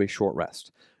want to do a short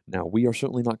rest. Now, we are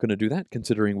certainly not going to do that,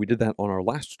 considering we did that on our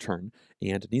last turn,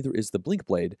 and neither is the Blink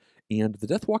Blade, and the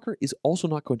Deathwalker is also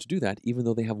not going to do that, even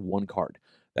though they have 1 card.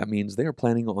 That means they are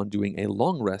planning on doing a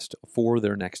long rest for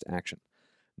their next action.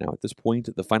 Now, at this point,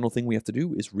 the final thing we have to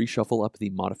do is reshuffle up the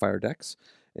modifier decks.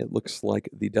 It looks like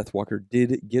the Deathwalker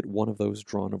did get one of those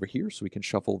drawn over here, so we can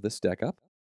shuffle this deck up.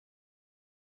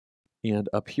 And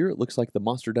up here, it looks like the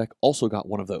monster deck also got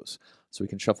one of those, so we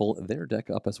can shuffle their deck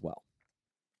up as well.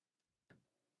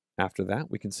 After that,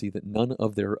 we can see that none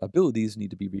of their abilities need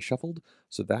to be reshuffled,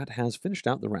 so that has finished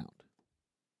out the round.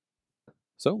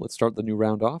 So let's start the new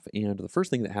round off, and the first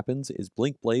thing that happens is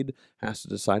Blink Blade has to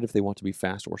decide if they want to be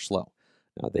fast or slow.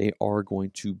 Now they are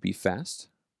going to be fast,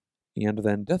 and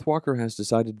then Deathwalker has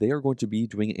decided they are going to be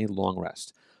doing a long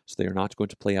rest. So they are not going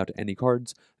to play out any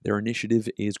cards. Their initiative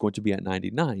is going to be at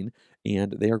 99,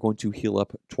 and they are going to heal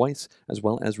up twice, as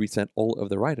well as reset all of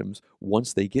their items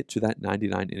once they get to that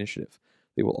 99 initiative.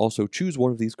 They will also choose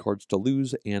one of these cards to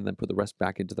lose, and then put the rest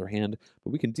back into their hand,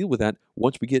 but we can deal with that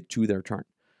once we get to their turn.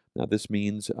 Now this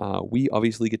means we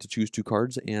obviously get to choose 2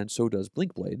 cards, and so does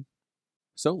Blinkblade.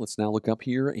 So let's now look up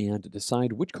here and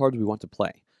decide which cards we want to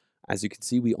play. As you can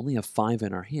see, we only have 5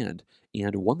 in our hand,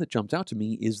 and one that jumped out to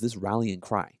me is this Rallying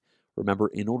Cry. Remember,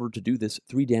 in order to do this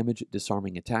 3 damage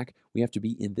disarming attack, we have to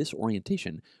be in this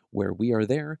orientation, where we are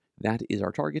there, that is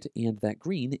our target, and that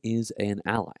green is an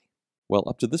ally. Well,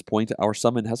 up to this point, our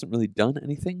summon hasn't really done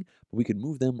anything, but we could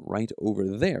move them right over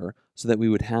there so that we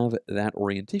would have that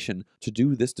orientation to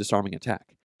do this disarming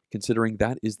attack. Considering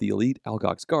that is the elite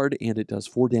Algok's Guard and it does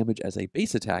 4 damage as a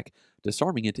base attack,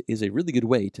 disarming it is a really good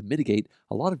way to mitigate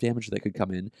a lot of damage that could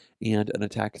come in, and an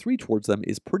attack 3 towards them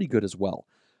is pretty good as well.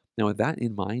 Now with that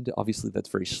in mind, obviously that's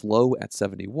very slow at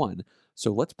 71,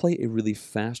 so let's play a really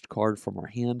fast card from our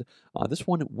hand. This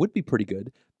one would be pretty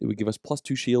good. It would give us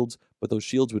 +2 shields, but those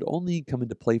shields would only come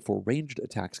into play for ranged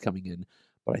attacks coming in.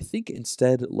 But I think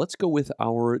instead, let's go with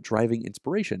our Driving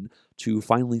Inspiration to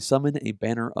finally summon a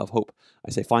Banner of Hope.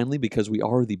 I say finally because we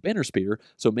are the Banner Spear,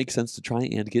 so it makes sense to try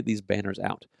and get these banners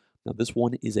out. Now this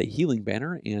one is a healing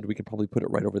banner, and we can probably put it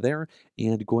right over there,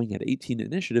 and going at 18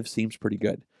 initiative seems pretty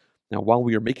good. Now, while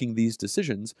we are making these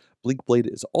decisions,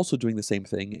 Blinkblade is also doing the same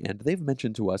thing, and they've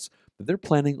mentioned to us that they're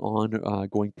planning on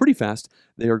going pretty fast.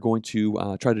 They are going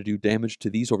to try to do damage to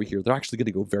these over here. They're actually going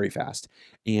to go very fast,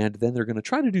 and then they're going to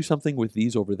try to do something with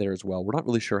these over there as well. We're not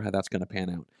really sure how that's going to pan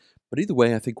out, but either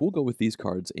way, I think we'll go with these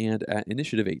cards, and at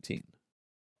initiative 18.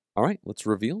 All right, let's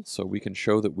reveal so we can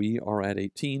show that we are at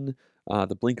 18.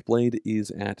 The Blinkblade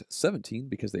is at 17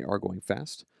 because they are going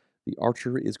fast. The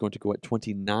Archer is going to go at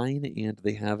 29, and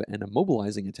they have an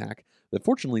immobilizing attack that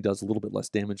fortunately does a little bit less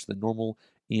damage than normal,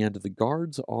 and the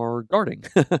guards are guarding.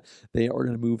 They are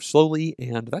going to move slowly,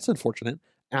 and that's unfortunate.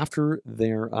 After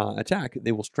their attack,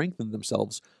 they will strengthen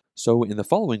themselves, so in the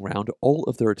following round, all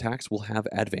of their attacks will have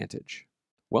advantage.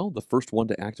 Well, the first one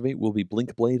to activate will be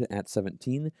Blinkblade at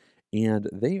 17, and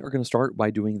they are going to start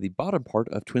by doing the bottom part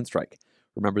of Twin Strike.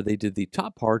 Remember, they did the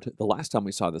top part the last time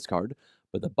we saw this card,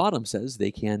 but the bottom says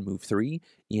they can move 3,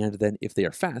 and then if they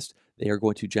are fast, they are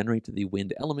going to generate the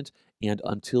wind element, and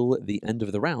until the end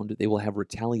of the round, they will have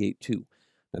Retaliate 2.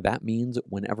 Now that means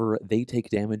whenever they take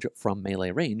damage from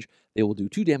melee range, they will do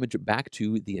 2 damage back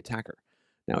to the attacker.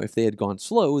 Now, if they had gone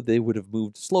slow, they would have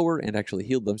moved slower and actually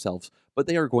healed themselves, but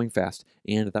they are going fast,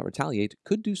 and that Retaliate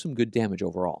could do some good damage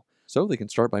overall. So they can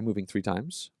start by moving 3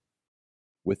 times.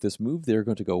 With this move, they're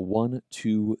going to go 1,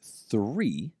 2,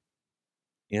 3,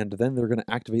 and then they're going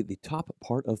to activate the top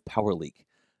part of Power Leak.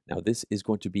 Now this is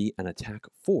going to be an attack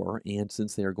 4, and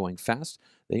since they are going fast,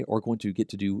 they are going to get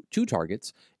to do 2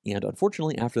 targets, and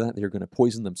unfortunately after that they're going to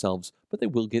poison themselves, but they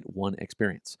will get 1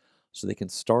 experience. So they can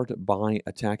start by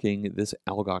attacking this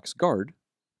Algok's Guard,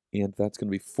 and that's going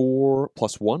to be 4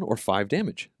 + 1 or 5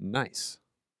 damage. Nice.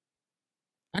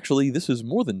 Actually, this is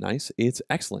more than nice, it's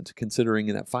excellent, considering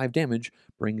that 5 damage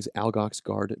brings Algok's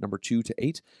Guard number 2 to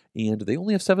 8, and they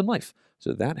only have 7 life,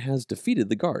 so that has defeated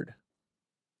the Guard.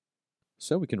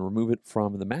 So we can remove it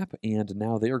from the map, and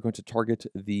now they are going to target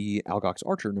the Algok's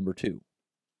Archer number 2.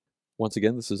 Once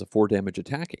again, this is a 4 damage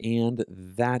attack, and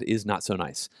that is not so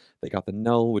nice. They got the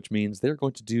null, which means they're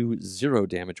going to do 0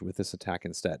 damage with this attack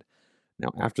instead.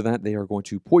 Now after that, they are going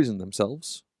to poison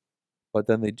themselves, but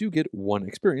then they do get 1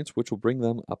 experience, which will bring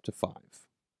them up to 5.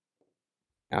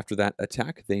 After that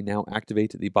attack, they now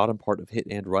activate the bottom part of Hit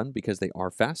and Run because they are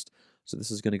fast. So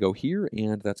this is going to go here,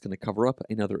 and that's going to cover up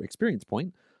another experience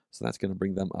point. So that's going to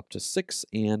bring them up to 6,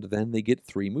 and then they get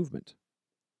 3 movement.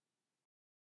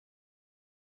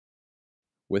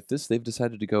 With this, they've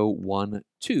decided to go 1,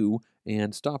 2,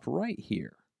 and stop right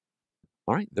here.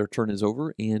 All right, their turn is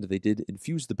over, and they did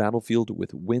infuse the battlefield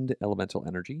with Wind Elemental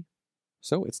Energy.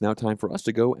 So it's now time for us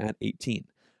to go at 18.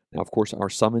 Now, of course, our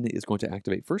summon is going to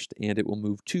activate first, and it will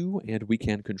move 2, and we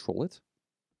can control it.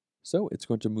 So it's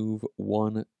going to move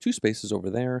 1, 2 spaces over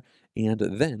there, and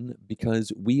then,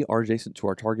 because we are adjacent to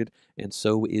our target, and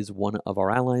so is one of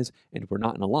our allies, and we're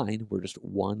not in a line, we're just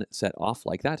 1 set off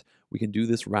like that, we can do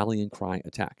this Rallying Cry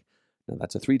attack. Now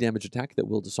that's a 3 damage attack that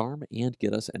will disarm and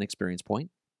get us an experience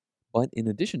point. But in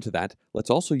addition to that, let's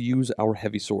also use our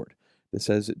heavy sword. This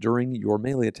says during your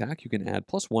melee attack, you can add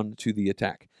 +1 to the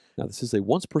attack. Now this is a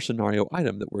once per scenario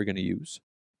item that we're going to use.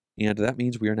 And that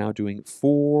means we are now doing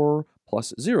 4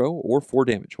 plus 0 or 4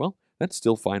 damage. Well, that's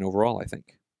still fine overall, I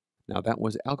think. Now that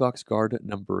was Algok's guard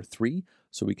number 3,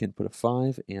 so we can put a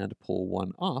 5 and pull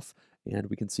 1 off, and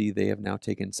we can see they have now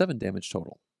taken 7 damage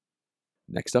total.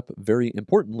 Next up, very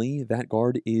importantly, that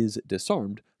guard is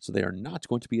disarmed, so they are not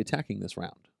going to be attacking this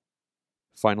round.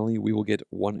 Finally, we will get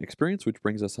 1 experience, which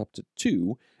brings us up to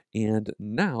 2, and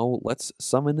now let's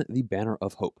summon the Banner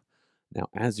of Hope. Now,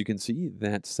 as you can see,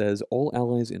 that says all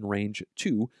allies in range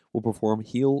 2 will perform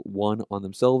heal 1 on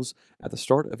themselves at the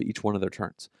start of each one of their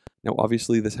turns. Now,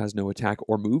 obviously, this has no attack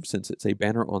or move since it's a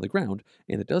banner on the ground,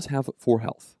 and it does have 4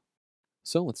 health.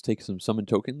 So let's take some summon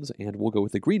tokens, and we'll go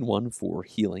with the green one for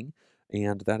healing,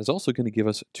 and that is also going to give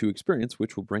us 2 experience,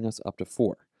 which will bring us up to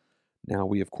 4. Now,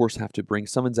 we of course have to bring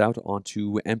summons out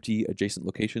onto empty adjacent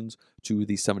locations to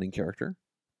the summoning character,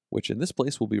 which in this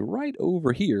place will be right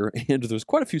over here, and there's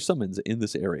quite a few summons in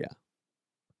this area.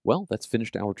 Well, that's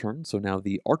finished our turn, so now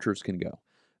the archers can go.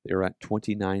 They're at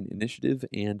 29 initiative,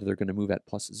 and they're going to move at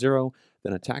 +0,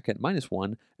 then attack at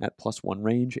 -1 at +1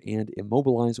 range, and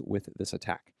immobilize with this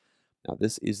attack. Now,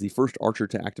 this is the first archer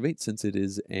to activate since it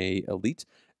is a elite,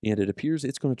 and it appears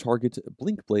it's going to target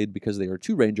Blinkblade because they are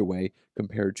 2 range away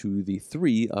compared to the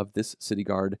 3 of this city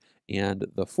guard and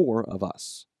the 4 of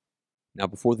us. Now,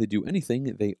 before they do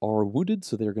anything, they are wounded,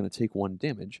 so they're going to take 1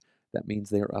 damage. That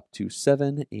means they are up to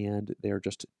 7, and they are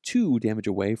just 2 damage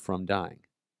away from dying.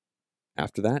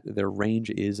 After that, their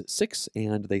range is 6,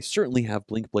 and they certainly have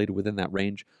Blinkblade within that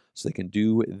range, so they can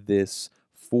do this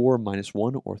 4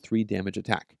 -1 or 3 damage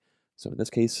attack. So in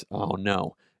this case, oh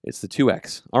no, it's the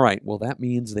 2x. All right, well that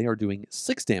means they are doing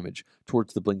 6 damage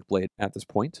towards the Blinkblade at this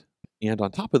point. And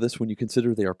on top of this, when you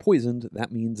consider they are poisoned,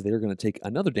 that means they're going to take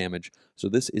another damage. So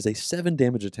this is a 7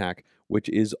 damage attack, which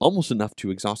is almost enough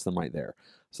to exhaust them right there.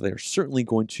 So they are certainly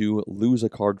going to lose a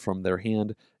card from their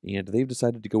hand, and they've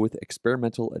decided to go with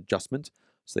Experimental Adjustment,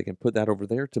 so they can put that over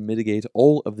there to mitigate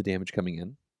all of the damage coming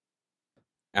in.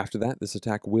 After that, this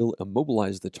attack will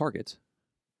immobilize the target,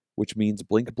 which means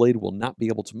Blinkblade will not be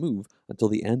able to move until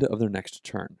the end of their next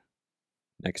turn.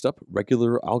 Next up,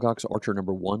 regular Algok's Archer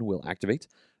number 1 will activate.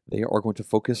 They are going to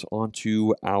focus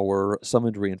onto our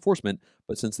summoned reinforcement,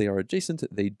 but since they are adjacent,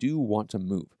 they do want to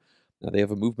move. Now they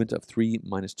have a movement of 3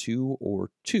 -2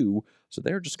 or 2, so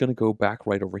they're just going to go back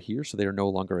right over here, so they are no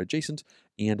longer adjacent,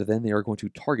 and then they are going to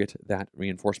target that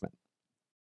reinforcement.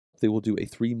 They will do a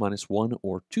 3 -1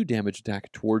 or 2 damage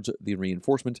attack towards the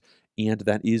reinforcement, and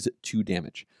that is 2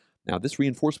 damage. Now, this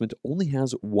reinforcement only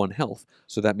has 1 health,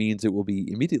 so that means it will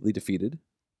be immediately defeated,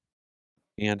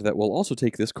 and that will also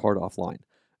take this card offline.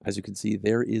 As you can see,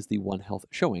 there is the 1 health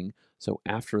showing, so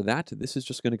after that, this is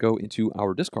just going to go into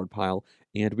our discard pile,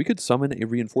 and we could summon a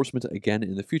reinforcement again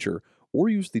in the future, or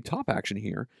use the top action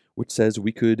here, which says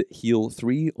we could heal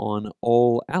 3 on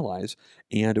all allies,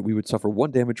 and we would suffer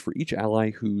 1 damage for each ally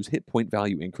whose hit point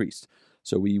value increased.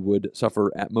 So we would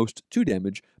suffer at most 2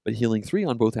 damage, but healing 3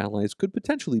 on both allies could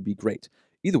potentially be great.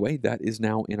 Either way, that is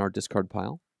now in our discard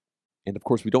pile. And of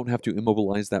course, we don't have to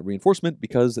immobilize that reinforcement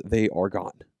because they are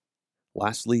gone.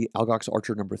 Lastly, Algok's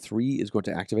Archer number 3 is going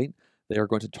to activate. They are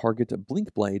going to target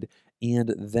Blinkblade, and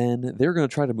then they're going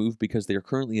to try to move because they are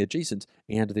currently adjacent,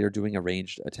 and they are doing a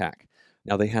ranged attack.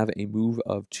 Now they have a move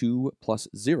of 2 +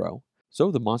 0,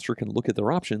 so the monster can look at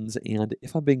their options, and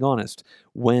if I'm being honest,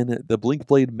 when the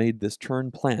Blinkblade made this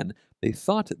turn plan, they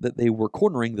thought that they were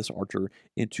cornering this archer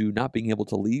into not being able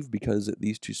to leave because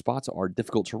these 2 spots are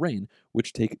difficult terrain,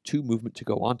 which take 2 movement to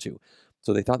go onto.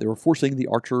 So they thought they were forcing the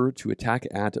archer to attack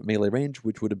at melee range,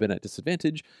 which would have been at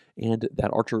disadvantage, and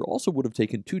that archer also would have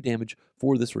taken 2 damage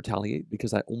for this retaliate, because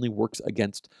that only works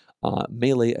against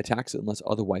melee attacks unless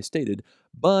otherwise stated.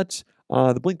 But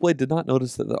the Blinkblade did not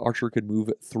notice that the archer could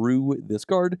move through this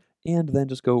guard and then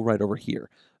just go right over here.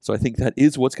 So I think that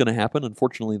is what's going to happen.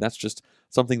 Unfortunately, that's just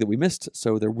something that we missed,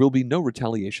 so there will be no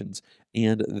retaliations,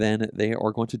 and then they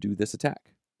are going to do this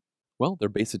attack. Well, their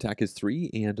base attack is 3,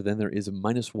 and then there is a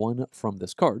 -1 from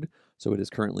this card, so it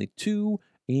is currently 2,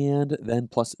 and then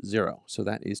 +0. So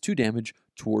that is 2 damage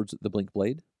towards the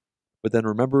Blinkblade. But then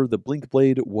remember, the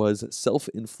Blinkblade was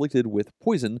self-inflicted with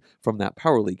poison from that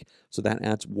power leak, so that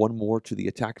adds 1 more to the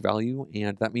attack value,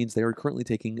 and that means they are currently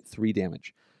taking 3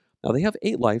 damage. Now they have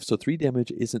 8 life, so 3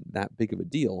 damage isn't that big of a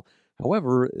deal.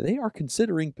 However, they are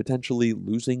considering potentially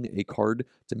losing a card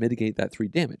to mitigate that 3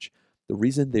 damage. The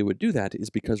reason they would do that is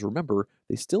because, remember,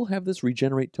 they still have this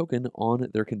regenerate token on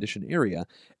their condition area,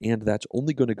 and that's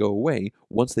only going to go away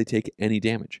once they take any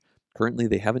damage. Currently,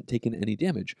 they haven't taken any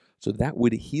damage, so that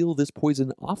would heal this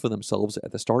poison off of themselves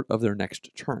at the start of their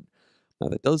next turn. Now,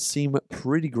 that does seem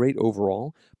pretty great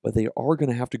overall, but they are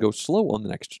going to have to go slow on the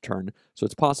next turn, so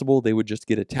it's possible they would just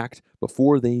get attacked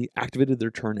before they activated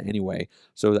their turn anyway.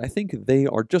 So I think they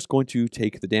are just going to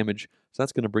take the damage, so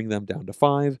that's going to bring them down to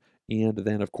 5, and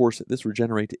then, of course, this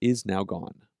regenerate is now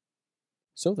gone.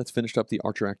 So that's finished up the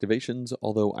Archer activations,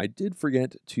 although I did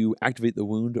forget to activate the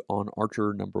wound on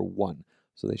Archer number 1,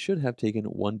 so they should have taken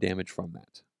 1 damage from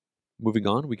that. Moving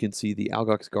on, we can see the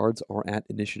Algox guards are at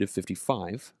initiative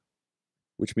 55,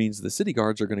 which means the city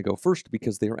guards are going to go first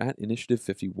because they are at initiative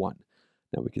 51.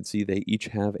 Now we can see they each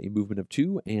have a movement of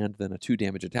 2 and then a 2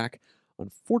 damage attack.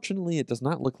 Unfortunately, it does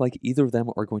not look like either of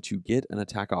them are going to get an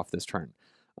attack off this turn.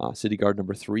 City guard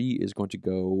number 3 is going to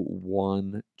go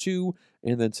 1, 2,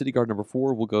 and then city guard number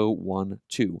 4 will go 1,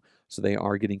 2. So they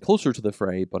are getting closer to the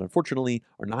fray, but unfortunately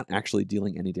are not actually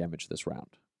dealing any damage this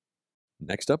round.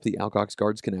 Next up, the Algox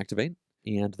guards can activate,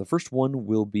 and the first one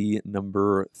will be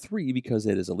number 3 because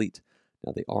it is elite.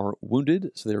 Now they are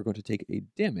wounded, so they're going to take a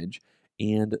damage,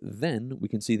 and then we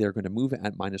can see they're going to move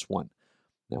at -1.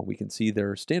 Now we can see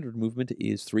their standard movement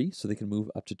is 3, so they can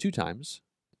move up to 2 times.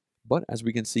 But as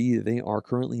we can see, they are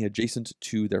currently adjacent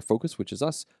to their focus, which is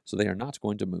us, so they are not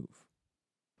going to move.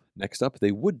 Next up,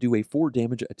 they would do a 4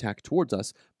 damage attack towards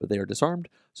us, but they are disarmed,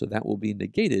 so that will be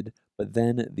negated, but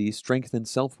then the strength and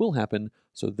self will happen,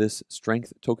 so this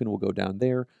strength token will go down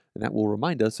there, and that will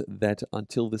remind us that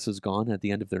until this is gone at the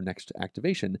end of their next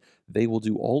activation, they will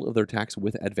do all of their attacks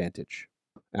with advantage.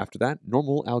 After that,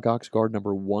 normal Algox guard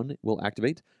number 1 will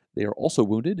activate. They are also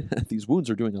wounded. These wounds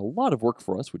are doing a lot of work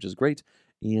for us, which is great,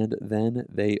 and then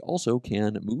they also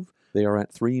can move. They are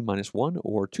at 3 -1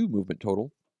 or 2 movement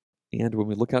total. And when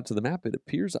we look out to the map, it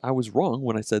appears I was wrong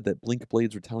when I said that Blink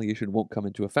Blade's retaliation won't come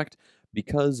into effect,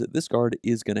 because this guard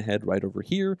is going to head right over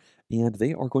here, and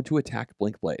they are going to attack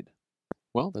Blink Blade.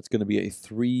 Well, that's going to be a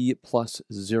 3 +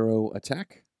 0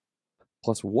 attack,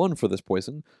 +1 for this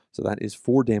poison, so that is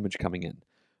 4 damage coming in.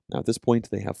 Now at this point,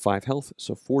 they have 5 health,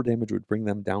 so 4 damage would bring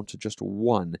them down to just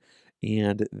 1,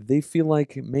 and they feel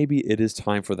like maybe it is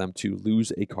time for them to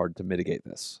lose a card to mitigate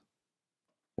this.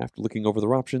 After looking over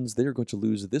their options, they are going to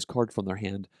lose this card from their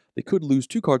hand. They could lose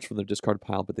 2 cards from their discard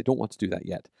pile, but they don't want to do that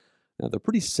yet. Now, they're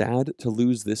pretty sad to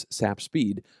lose this sap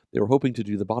speed. They were hoping to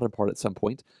do the bottom part at some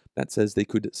point. That says they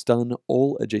could stun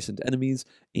all adjacent enemies,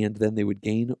 and then they would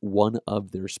gain 1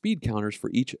 of their speed counters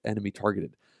for each enemy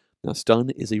targeted. Now, stun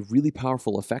is a really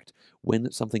powerful effect.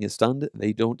 When something is stunned,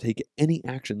 they don't take any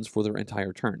actions for their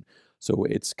entire turn. So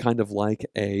it's kind of like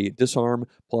a disarm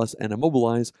plus an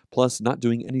immobilize plus not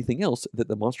doing anything else that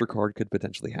the monster card could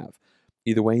potentially have.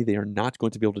 Either way, they are not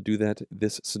going to be able to do that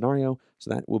this scenario, so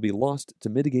that will be lost to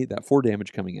mitigate that 4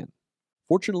 damage coming in.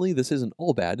 Fortunately, this isn't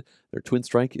all bad. Their Twin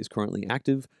Strike is currently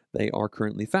active, they are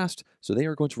currently fast, so they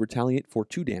are going to retaliate for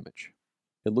 2 damage.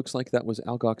 It looks like that was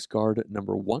Algox guard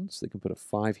number 1, so they can put a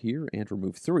 5 here and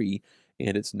remove 3,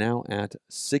 and it's now at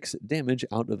 6 damage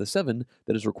out of the 7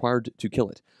 that is required to kill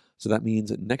it. So that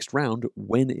means next round,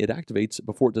 when it activates,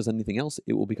 before it does anything else,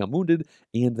 it will become wounded,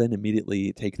 and then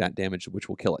immediately take that damage, which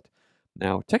will kill it.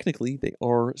 Now, technically, they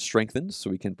are strengthened, so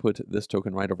we can put this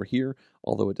token right over here,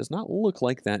 although it does not look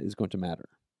like that is going to matter.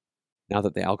 Now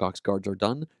that the Algox guards are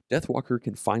done, Deathwalker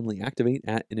can finally activate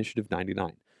at initiative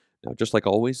 99. Now, just like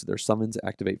always, their summons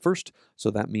activate first, so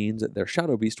that means their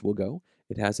Shadow Beast will go.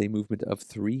 It has a movement of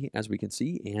 3, as we can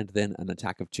see, and then an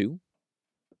attack of 2.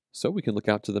 So we can look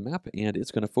out to the map, and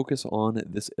it's going to focus on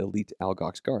this elite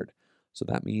Algox guard. So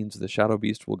that means the Shadow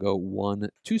Beast will go 1,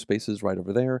 2 spaces right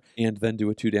over there, and then do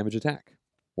a 2 damage attack.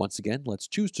 Once again, let's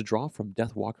choose to draw from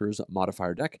Deathwalker's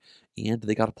modifier deck, and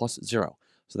they got a +0.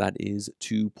 So that is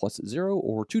 2 + 0,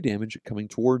 or 2 damage coming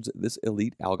towards this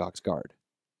elite Algox guard.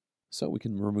 So we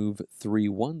can remove 3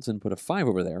 1s and put a 5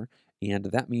 over there, and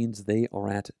that means they are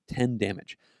at 10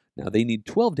 damage. Now, they need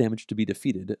 12 damage to be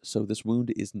defeated, so this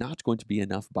wound is not going to be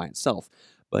enough by itself,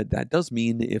 but that does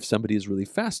mean if somebody is really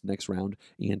fast next round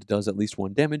and does at least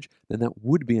 1 damage, then that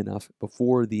would be enough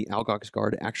before the Algox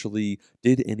guard actually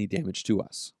did any damage to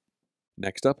us.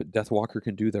 Next up, Deathwalker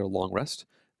can do their long rest.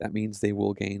 That means they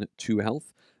will gain 2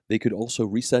 health. They could also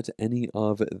reset any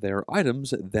of their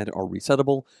items that are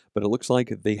resettable, but it looks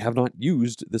like they have not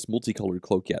used this multicolored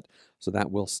cloak yet, so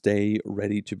that will stay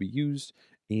ready to be used,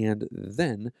 and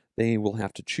then they will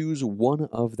have to choose one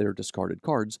of their discarded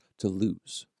cards to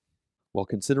lose. While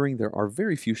considering there are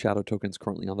very few shadow tokens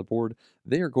currently on the board,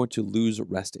 they are going to lose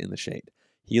Rest in the Shade.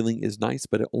 Healing is nice,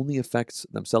 but it only affects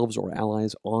themselves or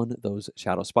allies on those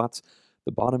shadow spots.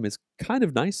 The bottom is kind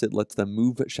of nice. It lets them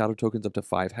move shadow tokens up to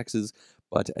 5 hexes,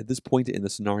 but at this point in the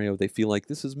scenario, they feel like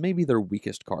this is maybe their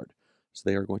weakest card. So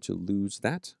they are going to lose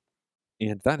that.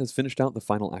 And that has finished out the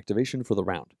final activation for the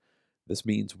round. This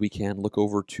means we can look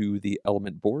over to the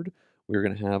element board. We're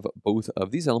going to have both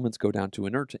of these elements go down to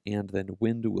inert, and then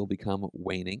wind will become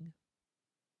waning.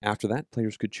 After that,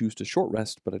 players could choose to short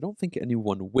rest, but I don't think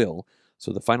anyone will.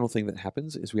 So the final thing that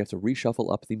happens is we have to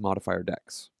reshuffle up the modifier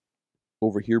decks.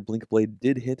 Over here, Blinkblade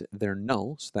did hit their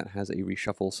null, so that has a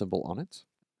reshuffle symbol on it.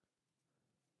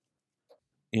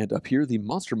 And up here, the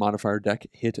monster modifier deck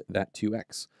hit that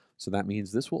 2x. So that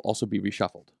means this will also be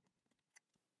reshuffled.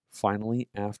 Finally,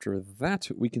 after that,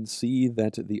 we can see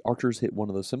that the archers hit one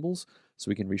of those symbols, so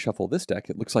we can reshuffle this deck.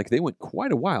 It looks like they went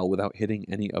quite a while without hitting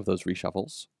any of those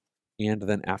reshuffles. And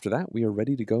then after that, we are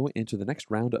ready to go into the next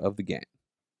round of the game.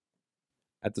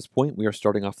 At this point, we are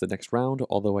starting off the next round,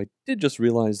 although I did just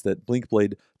realize that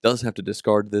Blinkblade does have to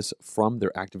discard this from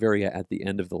their active area at the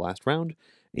end of the last round,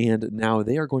 and now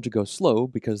they are going to go slow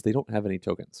because they don't have any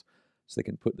tokens. So they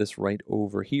can put this right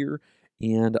over here,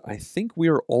 and I think we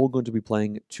are all going to be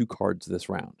playing 2 cards this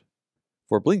round.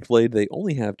 For Blinkblade, they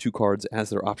only have 2 cards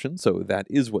as their option, so that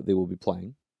is what they will be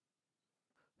playing.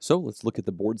 So let's look at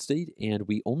the board state, and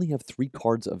we only have 3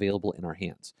 cards available in our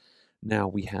hands. Now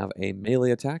we have a melee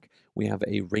attack, we have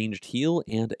a ranged heal,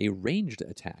 and a ranged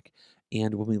attack.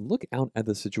 And when we look out at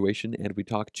the situation and we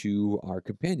talk to our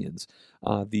companions,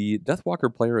 the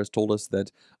Deathwalker player has told us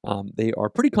that they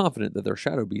are pretty confident that their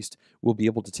Shadow Beast will be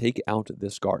able to take out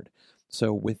this guard.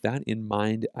 So with that in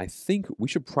mind, I think we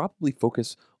should probably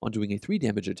focus on doing a 3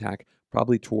 damage attack,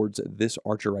 probably towards this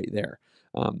archer right there.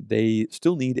 They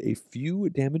still need a few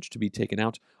damage to be taken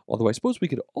out, although I suppose we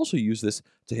could also use this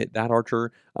to hit that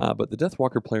archer, but the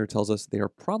Deathwalker player tells us they are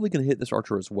probably going to hit this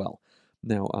archer as well.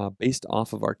 Now, based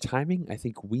off of our timing, I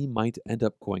think we might end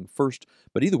up going first,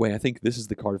 but either way, I think this is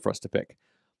the card for us to pick.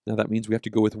 Now, that means we have to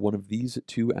go with one of these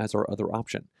 2 as our other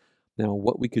option. Now,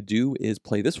 what we could do is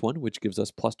play this one, which gives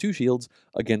us +2 shields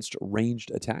against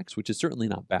ranged attacks, which is certainly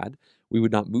not bad. We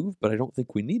would not move, but I don't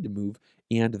think we need to move,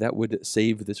 and that would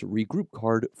save this regroup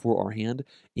card for our hand,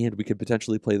 and we could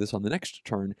potentially play this on the next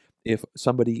turn if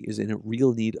somebody is in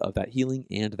real need of that healing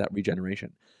and that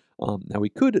regeneration. Now, we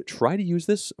could try to use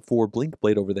this for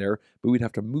Blinkblade over there, but we'd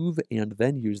have to move and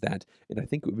then use that, and I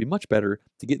think it would be much better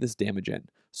to get this damage in.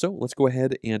 So let's go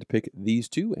ahead and pick these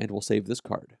 2, and we'll save this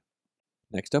card.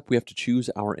 Next up, we have to choose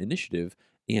our initiative,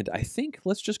 and I think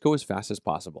let's just go as fast as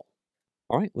possible.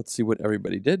 All right, let's see what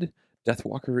everybody did.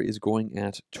 Deathwalker is going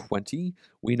at 20.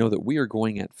 We know that we are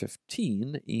going at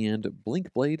 15, and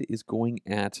Blinkblade is going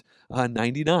at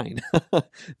 99.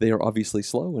 They are obviously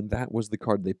slow, and that was the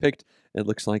card they picked. It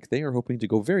looks like they are hoping to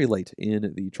go very late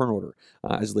in the turn order,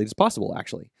 as late as possible,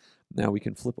 actually. Now we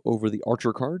can flip over the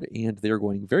Archer card, and they're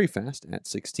going very fast at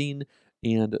 16,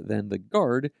 and then the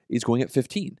Guard is going at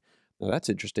 15. Now that's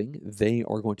interesting. They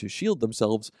are going to shield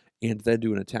themselves and then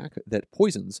do an attack that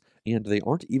poisons, and they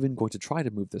aren't even going to try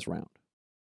to move this round.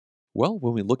 Well,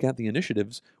 when we look at the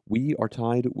initiatives, we are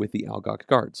tied with the Algok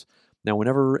guards. Now,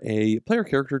 whenever a player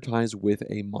character ties with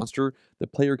a monster, the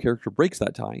player character breaks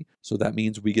that tie, so that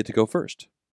means we get to go first.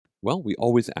 Well, we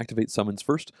always activate summons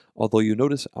first, although you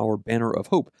notice our Banner of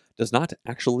Hope does not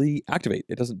actually activate.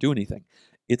 It doesn't do anything.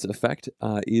 Its effect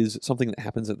is something that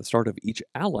happens at the start of each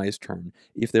ally's turn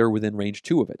if they're within range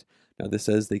 2 of it. Now, this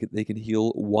says they can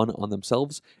heal 1 on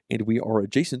themselves, and we are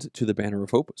adjacent to the Banner of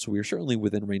Hope, so we are certainly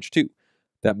within range 2.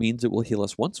 That means it will heal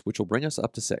us once, which will bring us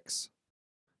up to 6.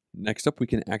 Next up, we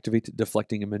can activate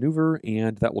Deflecting a Maneuver,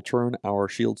 and that will turn our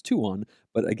shields 2 on,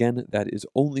 but again, that is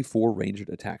only for ranged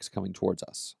attacks coming towards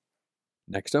us.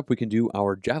 Next up, we can do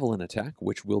our Javelin attack,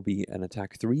 which will be an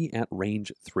attack 3 at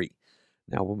range 3.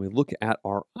 Now, when we look at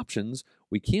our options,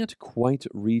 we can't quite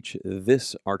reach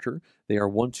this archer. They are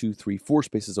 1, 2, 3, 4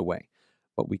 spaces away.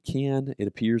 But we can, it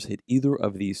appears, hit either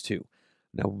of these 2.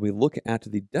 Now, when we look at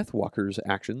the Deathwalker's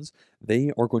actions,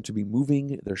 they are going to be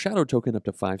moving their shadow token up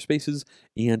to 5 spaces,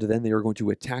 and then they are going to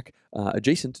attack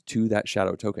adjacent to that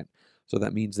shadow token. So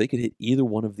that means they could hit either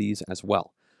one of these as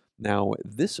well. Now,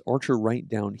 this archer right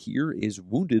down here is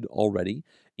wounded already,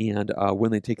 and when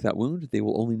they take that wound, they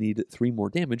will only need 3 more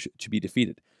damage to be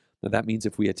defeated. Now, that means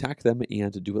if we attack them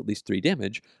and do at least 3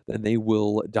 damage, then they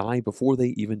will die before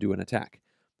they even do an attack.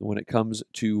 When it comes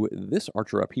to this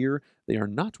archer up here, they are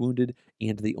not wounded,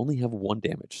 and they only have 1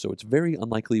 damage, so it's very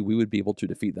unlikely we would be able to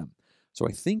defeat them. So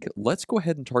I think let's go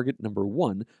ahead and target number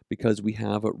 1, because we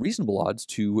have reasonable odds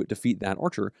to defeat that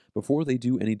archer before they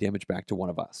do any damage back to one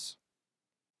of us.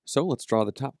 So let's draw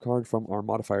the top card from our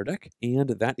modifier deck, and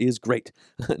that is great.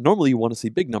 Normally you want to see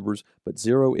big numbers, but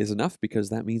 0 is enough because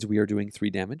that means we are doing 3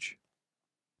 damage,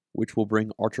 which will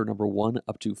bring archer number 1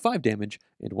 up to 5 damage,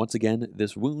 and once again,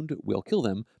 this wound will kill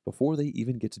them before they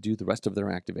even get to do the rest of their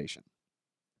activation.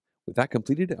 With that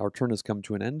completed, our turn has come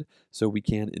to an end, so we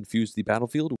can infuse the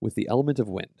battlefield with the element of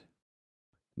wind.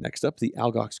 Next up, the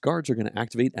Algox guards are going to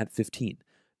activate at 15.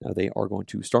 Now they are going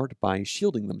to start by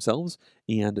shielding themselves,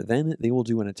 and then they will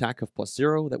do an attack of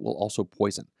 +0 that will also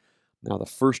poison. Now the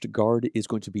first guard is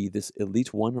going to be this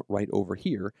elite one right over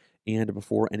here, and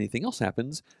before anything else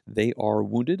happens, they are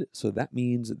wounded, so that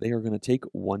means they are going to take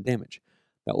 1 damage.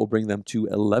 That will bring them to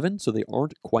 11, so they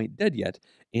aren't quite dead yet,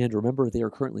 and remember they are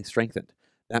currently strengthened.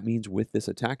 That means with this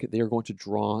attack, they are going to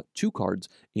draw 2 cards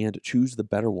and choose the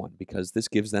better one, because this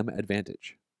gives them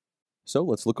advantage. So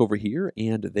let's look over here,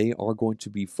 and they are going to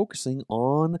be focusing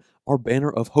on our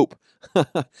Banner of Hope.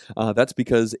 That's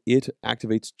because it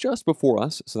activates just before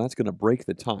us, so that's going to break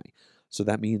the tie. So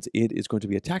that means it is going to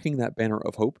be attacking that Banner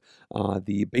of Hope.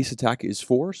 The base attack is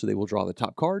 4, so they will draw the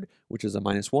top card, which is a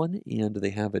 -1, and they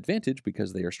have advantage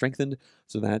because they are strengthened,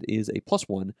 so that is a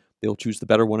 +1. They'll choose the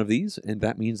better one of these, and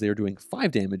that means they are doing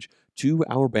 5 damage to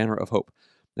our Banner of Hope.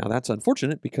 Now that's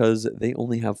unfortunate because they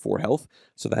only have 4 health,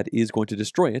 so that is going to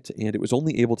destroy it, and it was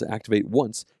only able to activate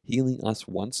once, healing us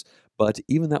once, but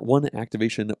even that one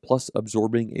activation plus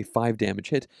absorbing a 5 damage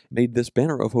hit made this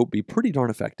Banner of Hope be pretty darn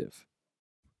effective.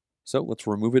 So let's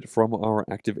remove it from our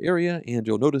active area, and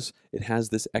you'll notice it has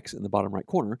this X in the bottom right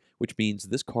corner, which means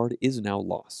this card is now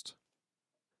lost.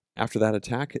 After that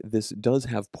attack, this does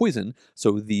have poison,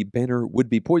 so the banner would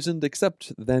be poisoned,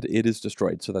 except that it is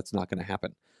destroyed, so that's not going to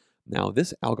happen. Now,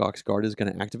 this Algox guard is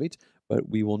going to activate, but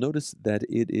we will notice that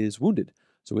it is wounded.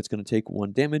 So it's going to take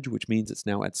 1 damage, which means it's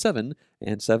now at 7,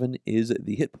 and 7 is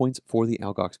the hit points for the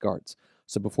Algox guards.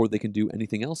 So before they can do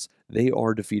anything else, they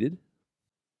are defeated,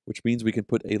 which means we can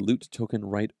put a loot token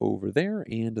right over there,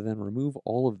 and then remove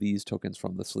all of these tokens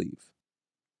from the sleeve.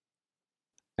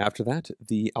 After that,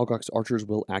 the Algox archers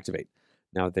will activate.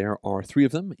 Now, there are 3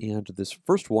 of them, and this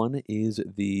first one is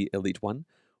the elite one.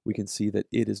 We can see that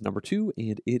it is number 2,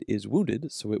 and it is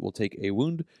wounded, so it will take a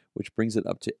wound, which brings it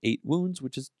up to 8 wounds,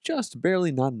 which is just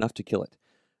barely not enough to kill it.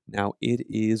 Now, it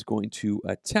is going to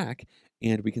attack,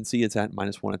 and we can see it's at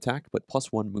 -1 attack, but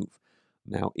 +1 move.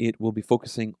 Now, it will be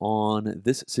focusing on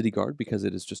this city guard because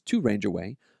it is just 2 range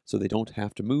away, so they don't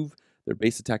have to move. Their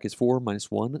base attack is 4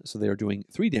 -1, so they are doing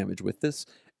 3 damage with this,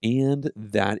 and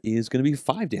that is going to be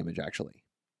 5 damage, actually.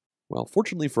 Well,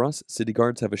 fortunately for us, city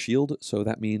guards have a shield, so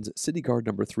that means city guard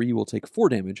number 3 will take 4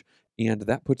 damage, and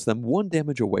that puts them 1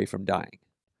 damage away from dying.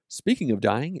 Speaking of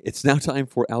dying, it's now time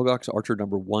for Algox archer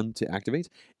number 1 to activate,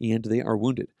 and they are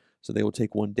wounded. So they will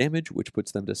take 1 damage, which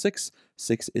puts them to 6.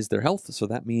 6 is their health, so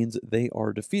that means they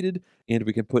are defeated, and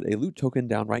we can put a loot token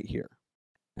down right here.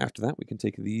 After that, we can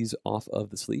take these off of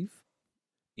the sleeve.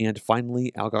 And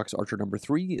finally, Algox archer number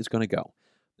 3 is going to go.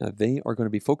 Now, they are going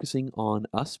to be focusing on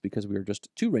us because we are just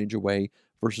 2 range away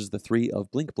versus the 3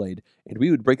 of Blinkblade, and we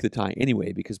would break the tie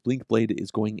anyway because Blinkblade is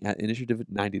going at initiative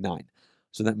 99.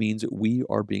 So that means we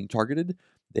are being targeted.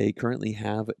 They currently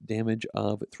have damage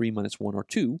of 3 -1 or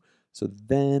 2, so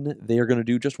then they are going to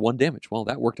do just 1 damage. Well,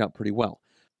 that worked out pretty well.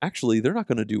 Actually, they're not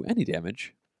going to do any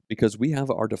damage because we have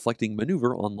our deflecting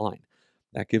maneuver online.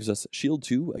 That gives us shield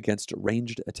 2 against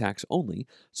ranged attacks only,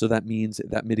 so that means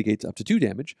that mitigates up to 2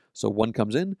 damage. So 1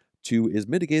 comes in, 2 is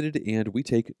mitigated, and we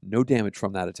take no damage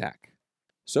from that attack.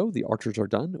 So the archers are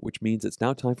done, which means it's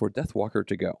now time for Deathwalker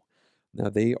to go. Now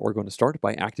they are going to start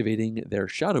by activating their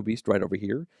Shadow Beast right over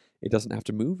here. It doesn't have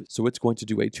to move, so it's going to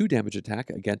do a 2 damage attack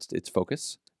against its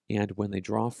focus. And when they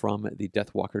draw from the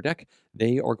Deathwalker deck,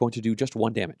 they are going to do just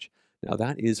 1 damage. Now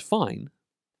that is fine,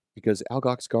 because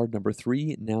Algox guard number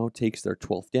 3 now takes their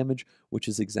 12th damage, which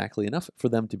is exactly enough for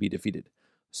them to be defeated.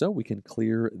 So we can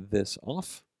clear this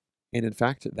off. And in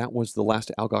fact, that was the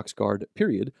last Algox guard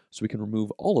period, so we can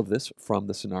remove all of this from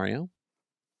the scenario.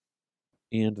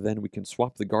 And then we can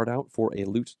swap the guard out for a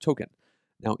loot token.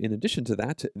 Now, in addition to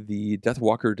that, the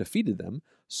Deathwalker defeated them,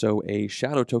 so a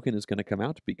shadow token is going to come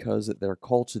out because their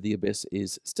Call to the Abyss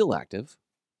is still active.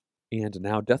 And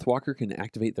now Deathwalker can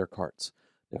activate their cards.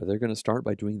 Now they're going to start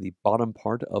by doing the bottom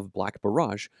part of Black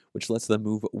Barrage, which lets them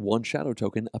move 1 shadow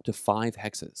token up to 5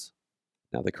 hexes.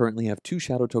 Now they currently have 2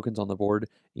 shadow tokens on the board,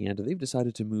 and they've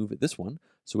decided to move this one,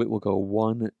 so it will go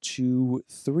 1, 2,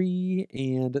 3,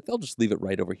 and they'll just leave it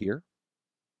right over here.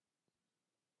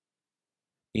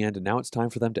 And now it's time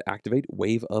for them to activate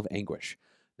Wave of Anguish.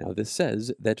 Now this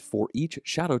says that for each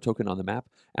shadow token on the map,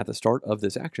 at the start of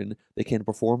this action, they can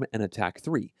perform an attack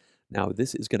 3. Now,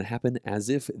 this is going to happen as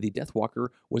if the Deathwalker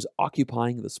was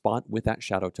occupying the spot with that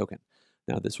shadow token.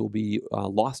 Now, this will be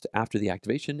lost after the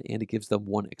activation, and it gives them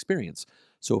 1 experience.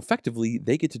 So effectively,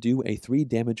 they get to do a 3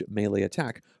 damage melee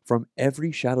attack from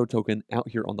every shadow token out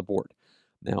here on the board.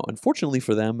 Now, unfortunately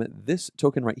for them, this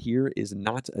token right here is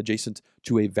not adjacent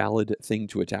to a valid thing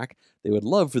to attack. They would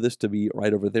love for this to be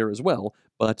right over there as well,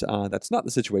 but that's not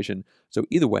the situation. So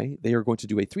either way, they are going to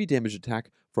do a 3 damage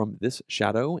attack from this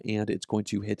shadow, and it's going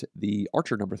to hit the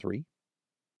archer number 3.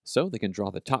 So they can draw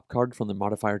the top card from the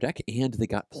modifier deck, and they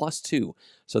got +2.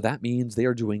 So that means they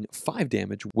are doing 5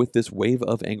 damage with this Wave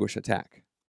of Anguish attack.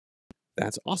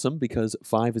 That's awesome because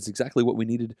 5 is exactly what we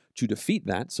needed to defeat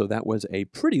that, so that was a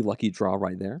pretty lucky draw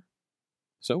right there.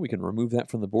 So we can remove that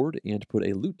from the board and put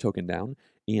a loot token down,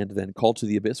 and then Call to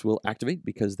the Abyss will activate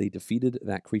because they defeated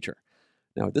that creature.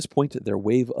 Now at this point, their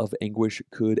Wave of Anguish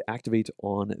could activate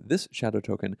on this shadow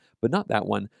token, but not that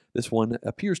one. This one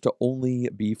appears to only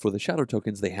be for the shadow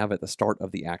tokens they have at the start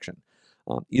of the action.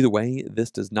 Either way,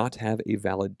 this does not have a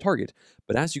valid target,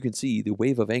 but as you can see, the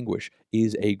Wave of Anguish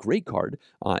is a great card.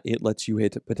 It lets you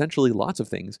hit potentially lots of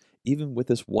things, even with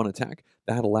this 1 attack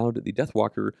that allowed the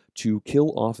Deathwalker to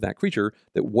kill off that creature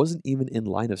that wasn't even in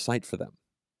line of sight for them.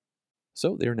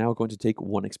 So they are now going to take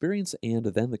 1 experience, and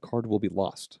then the card will be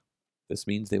lost. This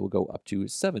means they will go up to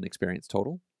 7 experience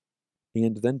total.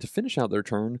 And then to finish out their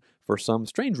turn, for some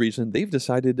strange reason, they've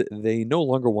decided they no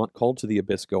longer want Call to the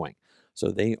Abyss going. So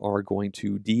they are going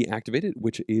to deactivate it,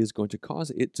 which is going to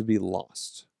cause it to be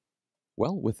lost.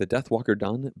 Well, with the Deathwalker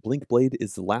done, Blinkblade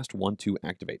is the last one to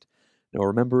activate. Now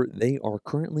remember, they are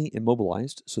currently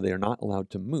immobilized, so they are not allowed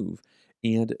to move,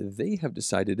 and they have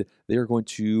decided they are going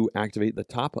to activate the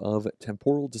top of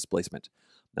Temporal Displacement.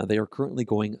 Now they are currently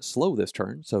going slow this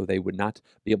turn, so they would not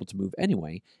be able to move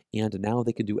anyway, and now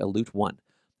they can do a loot 1.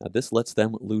 Now this lets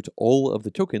them loot all of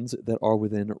the tokens that are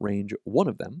within range 1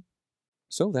 of them.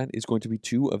 So that is going to be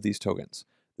 2 of these tokens.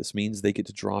 This means they get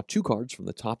to draw 2 cards from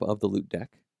the top of the loot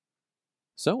deck.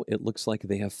 So it looks like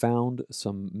they have found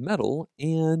some metal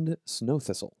and snow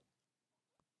thistle.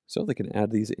 So they can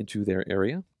add these into their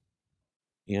area.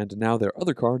 And now their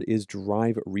other card is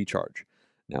Drive Recharge.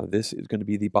 Now this is going to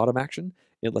be the bottom action.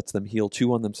 It lets them heal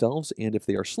 2 on themselves, and if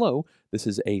they are slow, this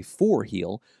is a 4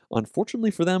 heal.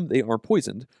 Unfortunately for them, they are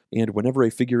poisoned, and whenever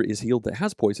a figure is healed that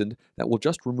has poisoned, that will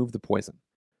just remove the poison.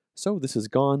 So this is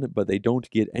gone, but they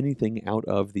don't get anything out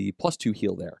of the +2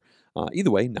 heal there. Either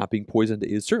way, not being poisoned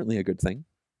is certainly a good thing.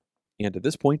 And at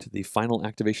this point, the final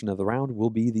activation of the round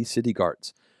will be the City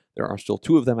Guards. There are still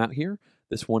 2 of them out here.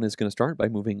 This one is going to start by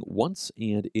moving once,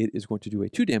 and it is going to do a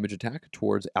 2 damage attack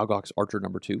towards Algok's Archer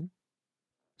number 2.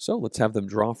 So let's have them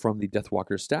draw from the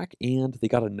Deathwalker stack, and they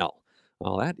got a null.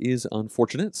 Well, that is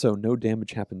unfortunate, so no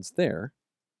damage happens there.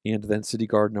 And then City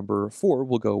Guard number 4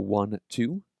 will go 1,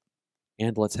 2.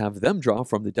 And let's have them draw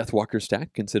from the Deathwalker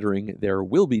stack, considering there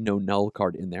will be no null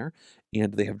card in there.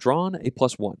 And they have drawn a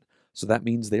 +1. So that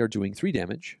means they are doing 3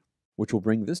 damage, which will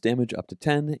bring this damage up to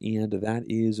 10, and that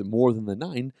is more than the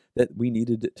 9 that we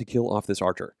needed to kill off this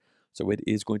archer. So it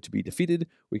is going to be defeated.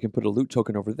 We can put a loot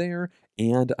token over there,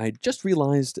 and I just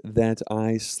realized that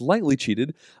I slightly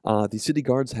cheated. The City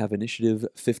Guards have initiative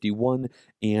 51,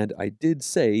 and I did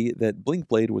say that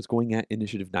Blinkblade was going at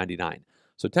initiative 99.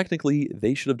 So technically,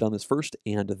 they should have done this first,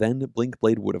 and then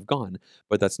Blinkblade would have gone,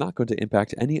 but that's not going to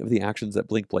impact any of the actions that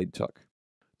Blinkblade took.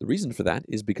 The reason for that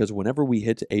is because whenever we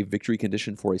hit a victory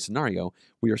condition for a scenario,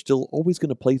 we are still always going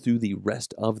to play through the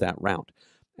rest of that round.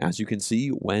 As you can see,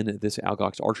 when this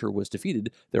Algok's Archer was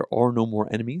defeated, there are no more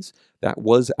enemies. That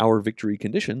was our victory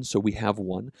condition, so we have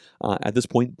one. At this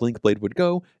point, Blinkblade would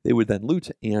go, they would then loot,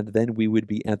 and then we would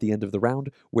be at the end of the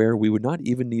round, where we would not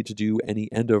even need to do any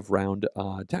end-of-round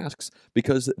tasks,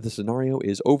 because the scenario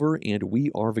is over and we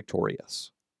are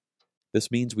victorious. This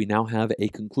means we now have a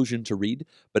conclusion to read,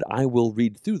 but I will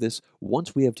read through this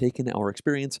once we have taken our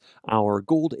experience, our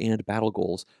gold, and battle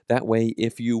goals. That way,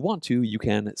 if you want to, you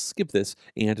can skip this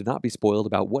and not be spoiled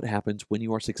about what happens when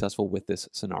you are successful with this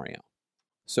scenario.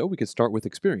 So we could start with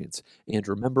experience, and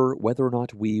remember, whether or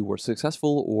not we were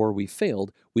successful or we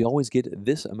failed, we always get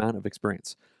this amount of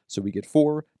experience. So we get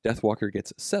 4, Deathwalker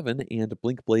gets 7, and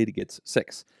Blinkblade gets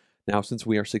 6. Now, since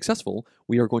we are successful,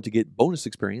 we are going to get bonus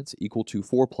experience equal to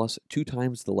 4 plus 2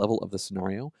 times the level of the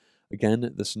scenario.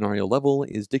 Again, the scenario level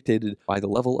is dictated by the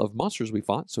level of monsters we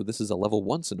fought, so this is a level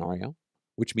 1 scenario,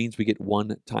 which means we get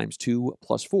 1 times 2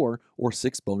 plus 4, or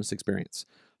 6 bonus experience.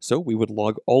 So we would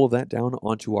log all of that down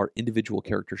onto our individual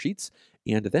character sheets,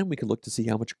 and then we can look to see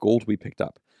how much gold we picked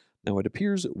up. Now, it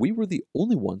appears we were the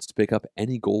only ones to pick up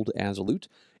any gold as a loot,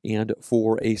 and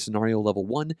for a scenario level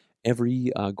 1,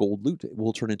 every gold loot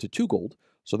will turn into 2 gold,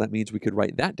 So that means we could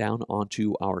write that down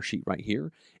onto our sheet right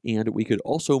here, and we could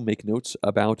also make notes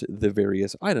about the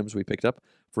various items we picked up.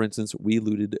 For instance, we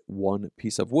looted one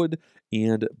piece of wood,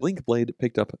 and Blinkblade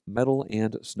picked up metal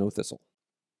and snow thistle.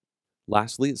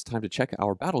 Lastly, it's time to check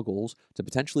our battle goals to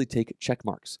potentially take check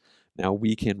marks. Now,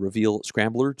 we can reveal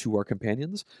Scrambler to our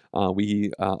companions.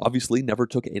 We obviously never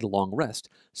took a long rest,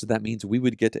 so that means we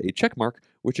would get a check mark,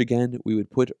 which again, we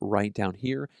would put right down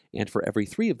here. And for every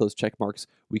 3 of those check marks,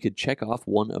 we could check off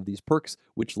one of these perks,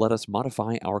 which let us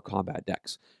modify our combat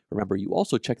decks. Remember, you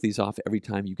also check these off every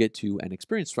time you get to an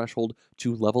experience threshold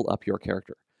to level up your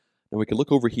character. Now, we can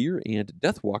look over here, and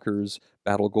Deathwalker's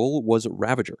battle goal was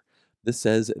Ravager. This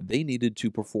says they needed to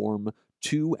perform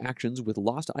 2 actions with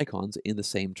lost icons in the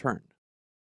same turn.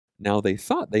 Now, they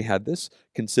thought they had this,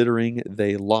 considering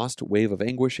they lost Wave of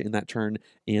Anguish in that turn,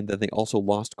 and then they also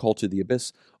lost Call to the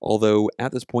Abyss, although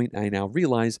at this point I now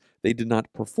realize they did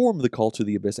not perform the Call to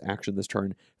the Abyss action this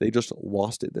turn, they just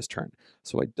lost it this turn.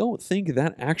 So I don't think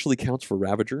that actually counts for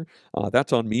Ravager.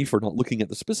 That's on me for not looking at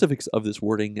the specifics of this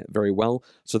wording very well,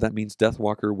 so that means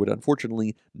Deathwalker would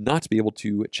unfortunately not be able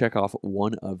to check off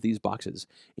one of these boxes.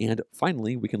 And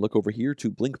finally, we can look over here to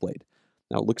Blinkblade.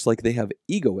 Now, it looks like they have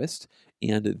Egoist,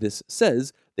 and this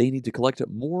says they need to collect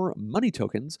more money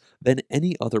tokens than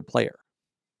any other player.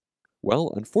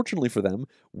 Well, unfortunately for them,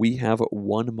 we have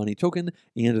 1 money token,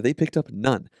 and they picked up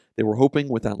none. They were hoping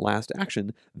with that last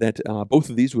action that both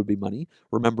of these would be money.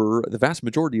 Remember, the vast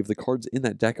majority of the cards in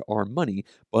that deck are money,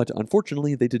 but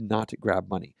unfortunately they did not grab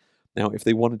money. Now, if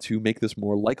they wanted to make this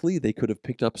more likely, they could have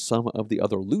picked up some of the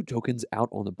other loot tokens out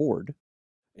on the board.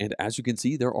 And as you can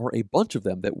see, there are a bunch of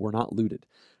them that were not looted.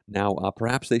 Now,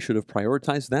 perhaps they should have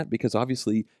prioritized that because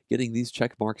obviously getting these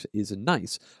check marks is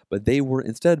nice, but they were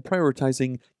instead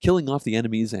prioritizing killing off the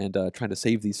enemies and trying to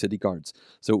save these city guards.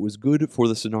 So it was good for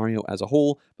the scenario as a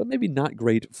whole, but maybe not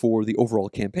great for the overall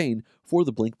campaign for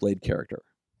the Blinkblade character.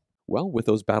 Well, with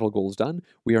those battle goals done,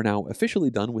 we are now officially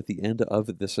done with the end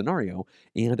of the scenario,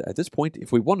 and at this point,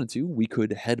 if we wanted to, we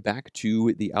could head back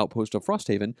to the outpost of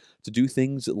Frosthaven to do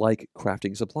things like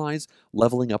crafting supplies,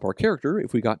 leveling up our character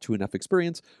if we got to enough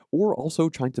experience, or also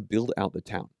trying to build out the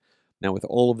town. Now, with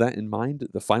all of that in mind,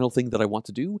 the final thing that I want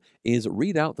to do is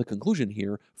read out the conclusion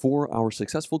here for our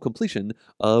successful completion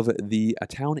of the A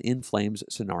Town in Flames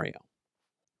scenario.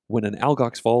 When an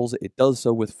Algox falls, it does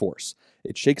so with force.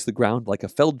 It shakes the ground like a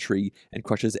felled tree and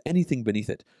crushes anything beneath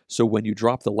it, so when you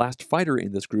drop the last fighter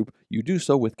in this group, you do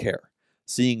so with care.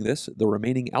 Seeing this, the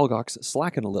remaining Algox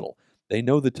slacken a little. They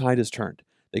know the tide has turned.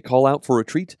 They call out for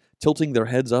retreat, tilting their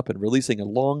heads up and releasing a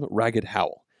long, ragged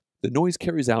howl. The noise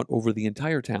carries out over the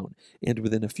entire town, and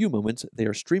within a few moments, they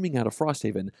are streaming out of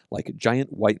Frosthaven like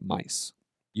giant white mice.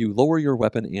 You lower your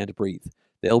weapon and breathe.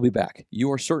 They'll be back,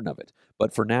 you are certain of it,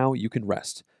 but for now, you can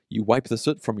rest. You wipe the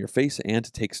soot from your face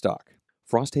and take stock.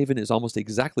 Frosthaven is almost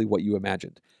exactly what you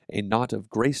imagined, a knot of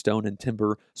gray stone and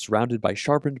timber surrounded by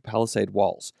sharpened palisade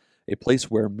walls, a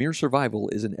place where mere survival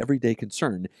is an everyday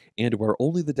concern and where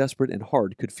only the desperate and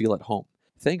hard could feel at home.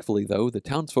 Thankfully, though, the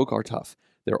townsfolk are tough.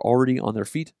 They're already on their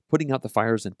feet, putting out the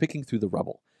fires and picking through the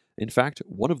rubble. In fact,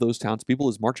 one of those townspeople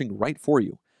is marching right for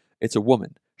you. It's a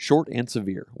woman, short and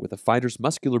severe, with a fighter's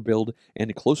muscular build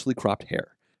and closely cropped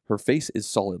hair. Her face is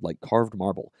solid like carved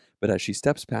marble, but as she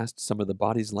steps past some of the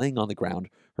bodies laying on the ground,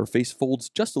 her face folds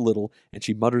just a little and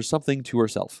she mutters something to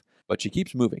herself. But she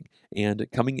keeps moving, and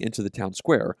coming into the town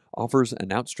square, offers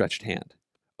an outstretched hand.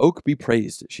 "Oak be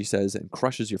praised," she says, and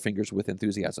crushes your fingers with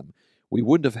enthusiasm. "We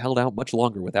wouldn't have held out much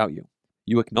longer without you."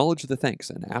 You acknowledge the thanks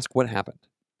and ask what happened.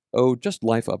 "Oh, just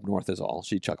life up north is all,"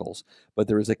 she chuckles, but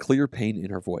there is a clear pain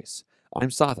in her voice.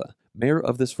 "I'm Satha, mayor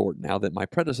of this fort now that my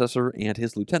predecessor and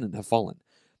his lieutenant have fallen.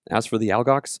 As for the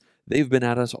Algox, they've been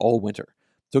at us all winter.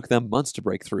 Took them months to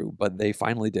break through, but they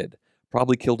finally did.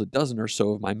 Probably killed a dozen or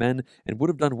so of my men, and would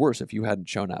have done worse if you hadn't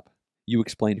shown up." You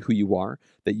explain who you are,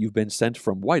 that you've been sent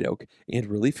from White Oak, and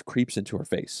relief creeps into her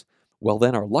face. "Well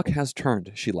then, our luck has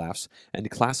turned," she laughs,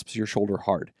 and clasps your shoulder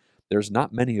hard. "There's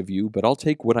not many of you, but I'll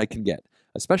take what I can get,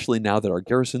 especially now that our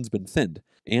garrison's been thinned,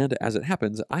 and as it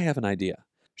happens, I have an idea."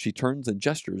 She turns and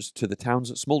gestures to the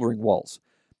town's smoldering walls.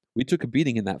 "We took a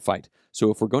beating in that fight,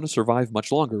 so if we're going to survive much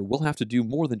longer, we'll have to do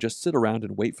more than just sit around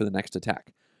and wait for the next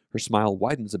attack." Her smile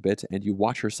widens a bit, and you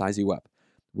watch her size you up.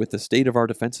 "With the state of our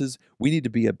defenses, we need to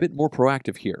be a bit more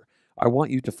proactive here. I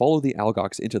want you to follow the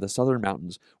Algox into the southern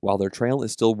mountains while their trail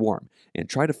is still warm, and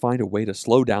try to find a way to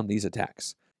slow down these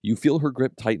attacks." You feel her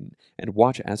grip tighten, and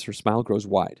watch as her smile grows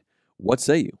wide. What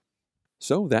say you?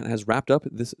 So that has wrapped up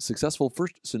this successful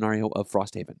first scenario of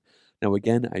Frosthaven. Now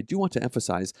again, I do want to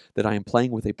emphasize that I am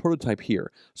playing with a prototype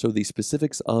here, so the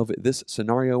specifics of this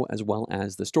scenario as well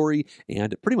as the story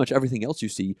and pretty much everything else you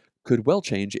see could well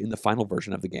change in the final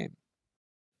version of the game.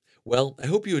 Well, I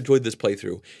hope you enjoyed this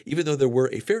playthrough, even though there were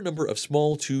a fair number of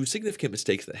small to significant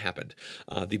mistakes that happened.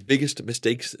 The biggest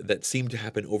mistakes that seemed to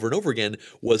happen over and over again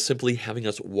was simply having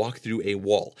us walk through a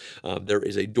wall. There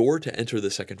is a door to enter the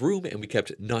second room, and we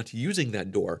kept not using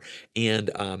that door.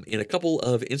 And in a couple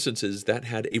of instances, that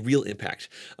had a real impact.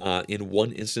 In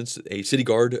one instance, a city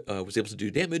guard was able to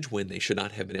do damage when they should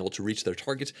not have been able to reach their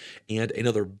target. And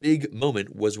another big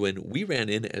moment was when we ran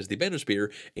in as the Banner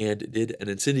Spear and did an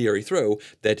incendiary throw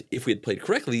that, if we had played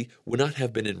correctly, would not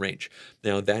have been in range.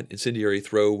 Now, that incendiary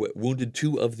throw wounded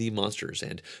 2 of the monsters,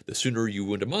 and the sooner you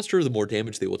wound a monster, the more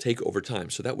damage they will take over time,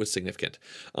 so that was significant.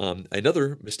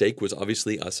 Another mistake was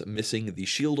obviously us missing the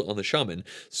shield on the shaman,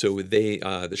 so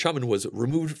the shaman was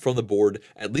removed from the board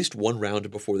at least one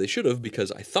round before they should have, because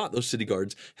I thought those city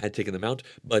guards had taken them out,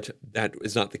 but that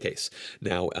is not the case.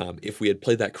 Now, if we had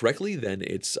played that correctly, then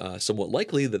it's somewhat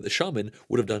likely that the shaman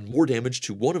would have done more damage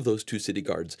to one of those 2 city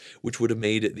guards, which would have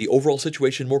made the overall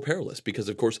situation more perilous, because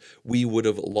of course we would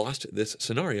have lost this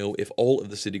scenario if all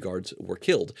of the city guards were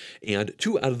killed, and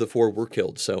 2 out of the 4 were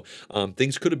killed. So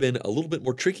things could have been a little bit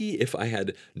more tricky if I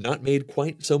had not made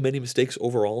quite so many mistakes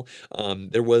overall.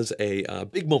 There was a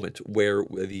big moment where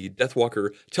the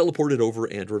Deathwalker teleported over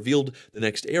and revealed the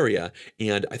next area,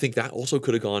 and I think that also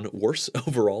could have gone worse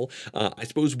overall. I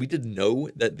suppose we didn't know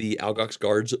that the Algox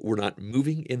guards were not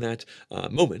moving in that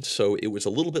moment, so it was a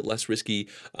little bit less risky,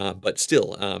 but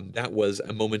still, that was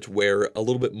a moment where a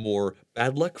little bit more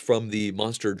bad luck from the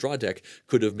monster draw deck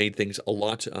could have made things a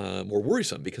lot more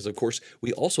worrisome, because of course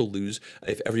we also lose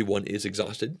if everyone is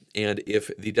exhausted, and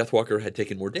if the Deathwalker had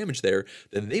taken more damage there,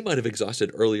 then they might have exhausted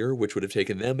earlier, which would have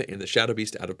taken them and the Shadow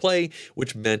Beast out of play,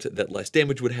 which meant that less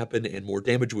damage would happen and more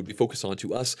damage would be focused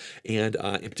onto us, and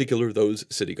in particular those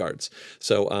city guards.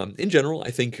 So in general,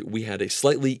 I think we had a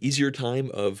slightly easier time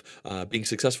of being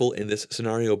successful in this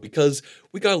scenario because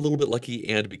we got a little bit lucky,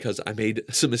 and because I made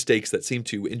some mistakes that seemed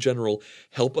to, in general,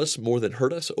 help us more than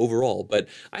hurt us overall. But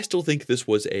I still think this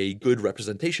was a good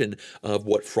representation of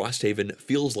what Frosthaven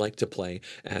feels like to play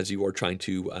as you are trying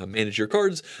to manage your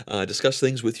cards, discuss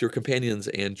things with your companions,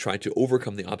 and try to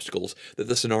overcome the obstacles that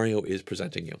the scenario is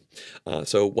presenting you.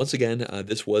 So once again,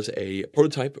 this was a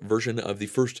prototype version of the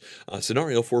first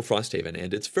scenario for Frosthaven,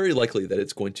 and it's very likely that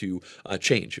it's going to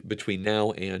change between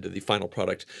now and the final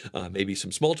product. Maybe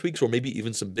some small tweaks, or maybe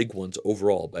even some big ones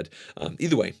overall, but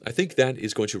either way, I think that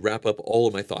is going to wrap up all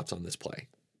of my thoughts on this play.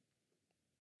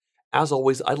 As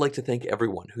always, I'd like to thank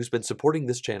everyone who's been supporting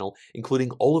this channel,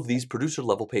 including all of these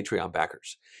producer-level Patreon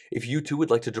backers. If you too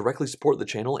would like to directly support the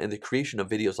channel and the creation of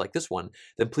videos like this one,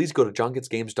 then please go to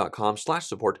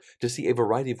jongetsgames.com/support to see a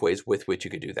variety of ways with which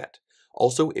you could do that.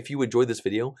 Also, if you enjoyed this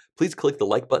video, please click the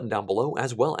like button down below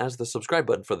as well as the subscribe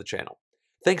button for the channel.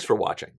 Thanks for watching.